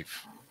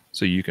safe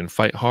so you can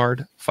fight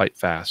hard, fight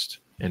fast,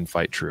 and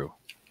fight true.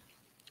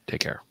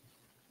 Take care.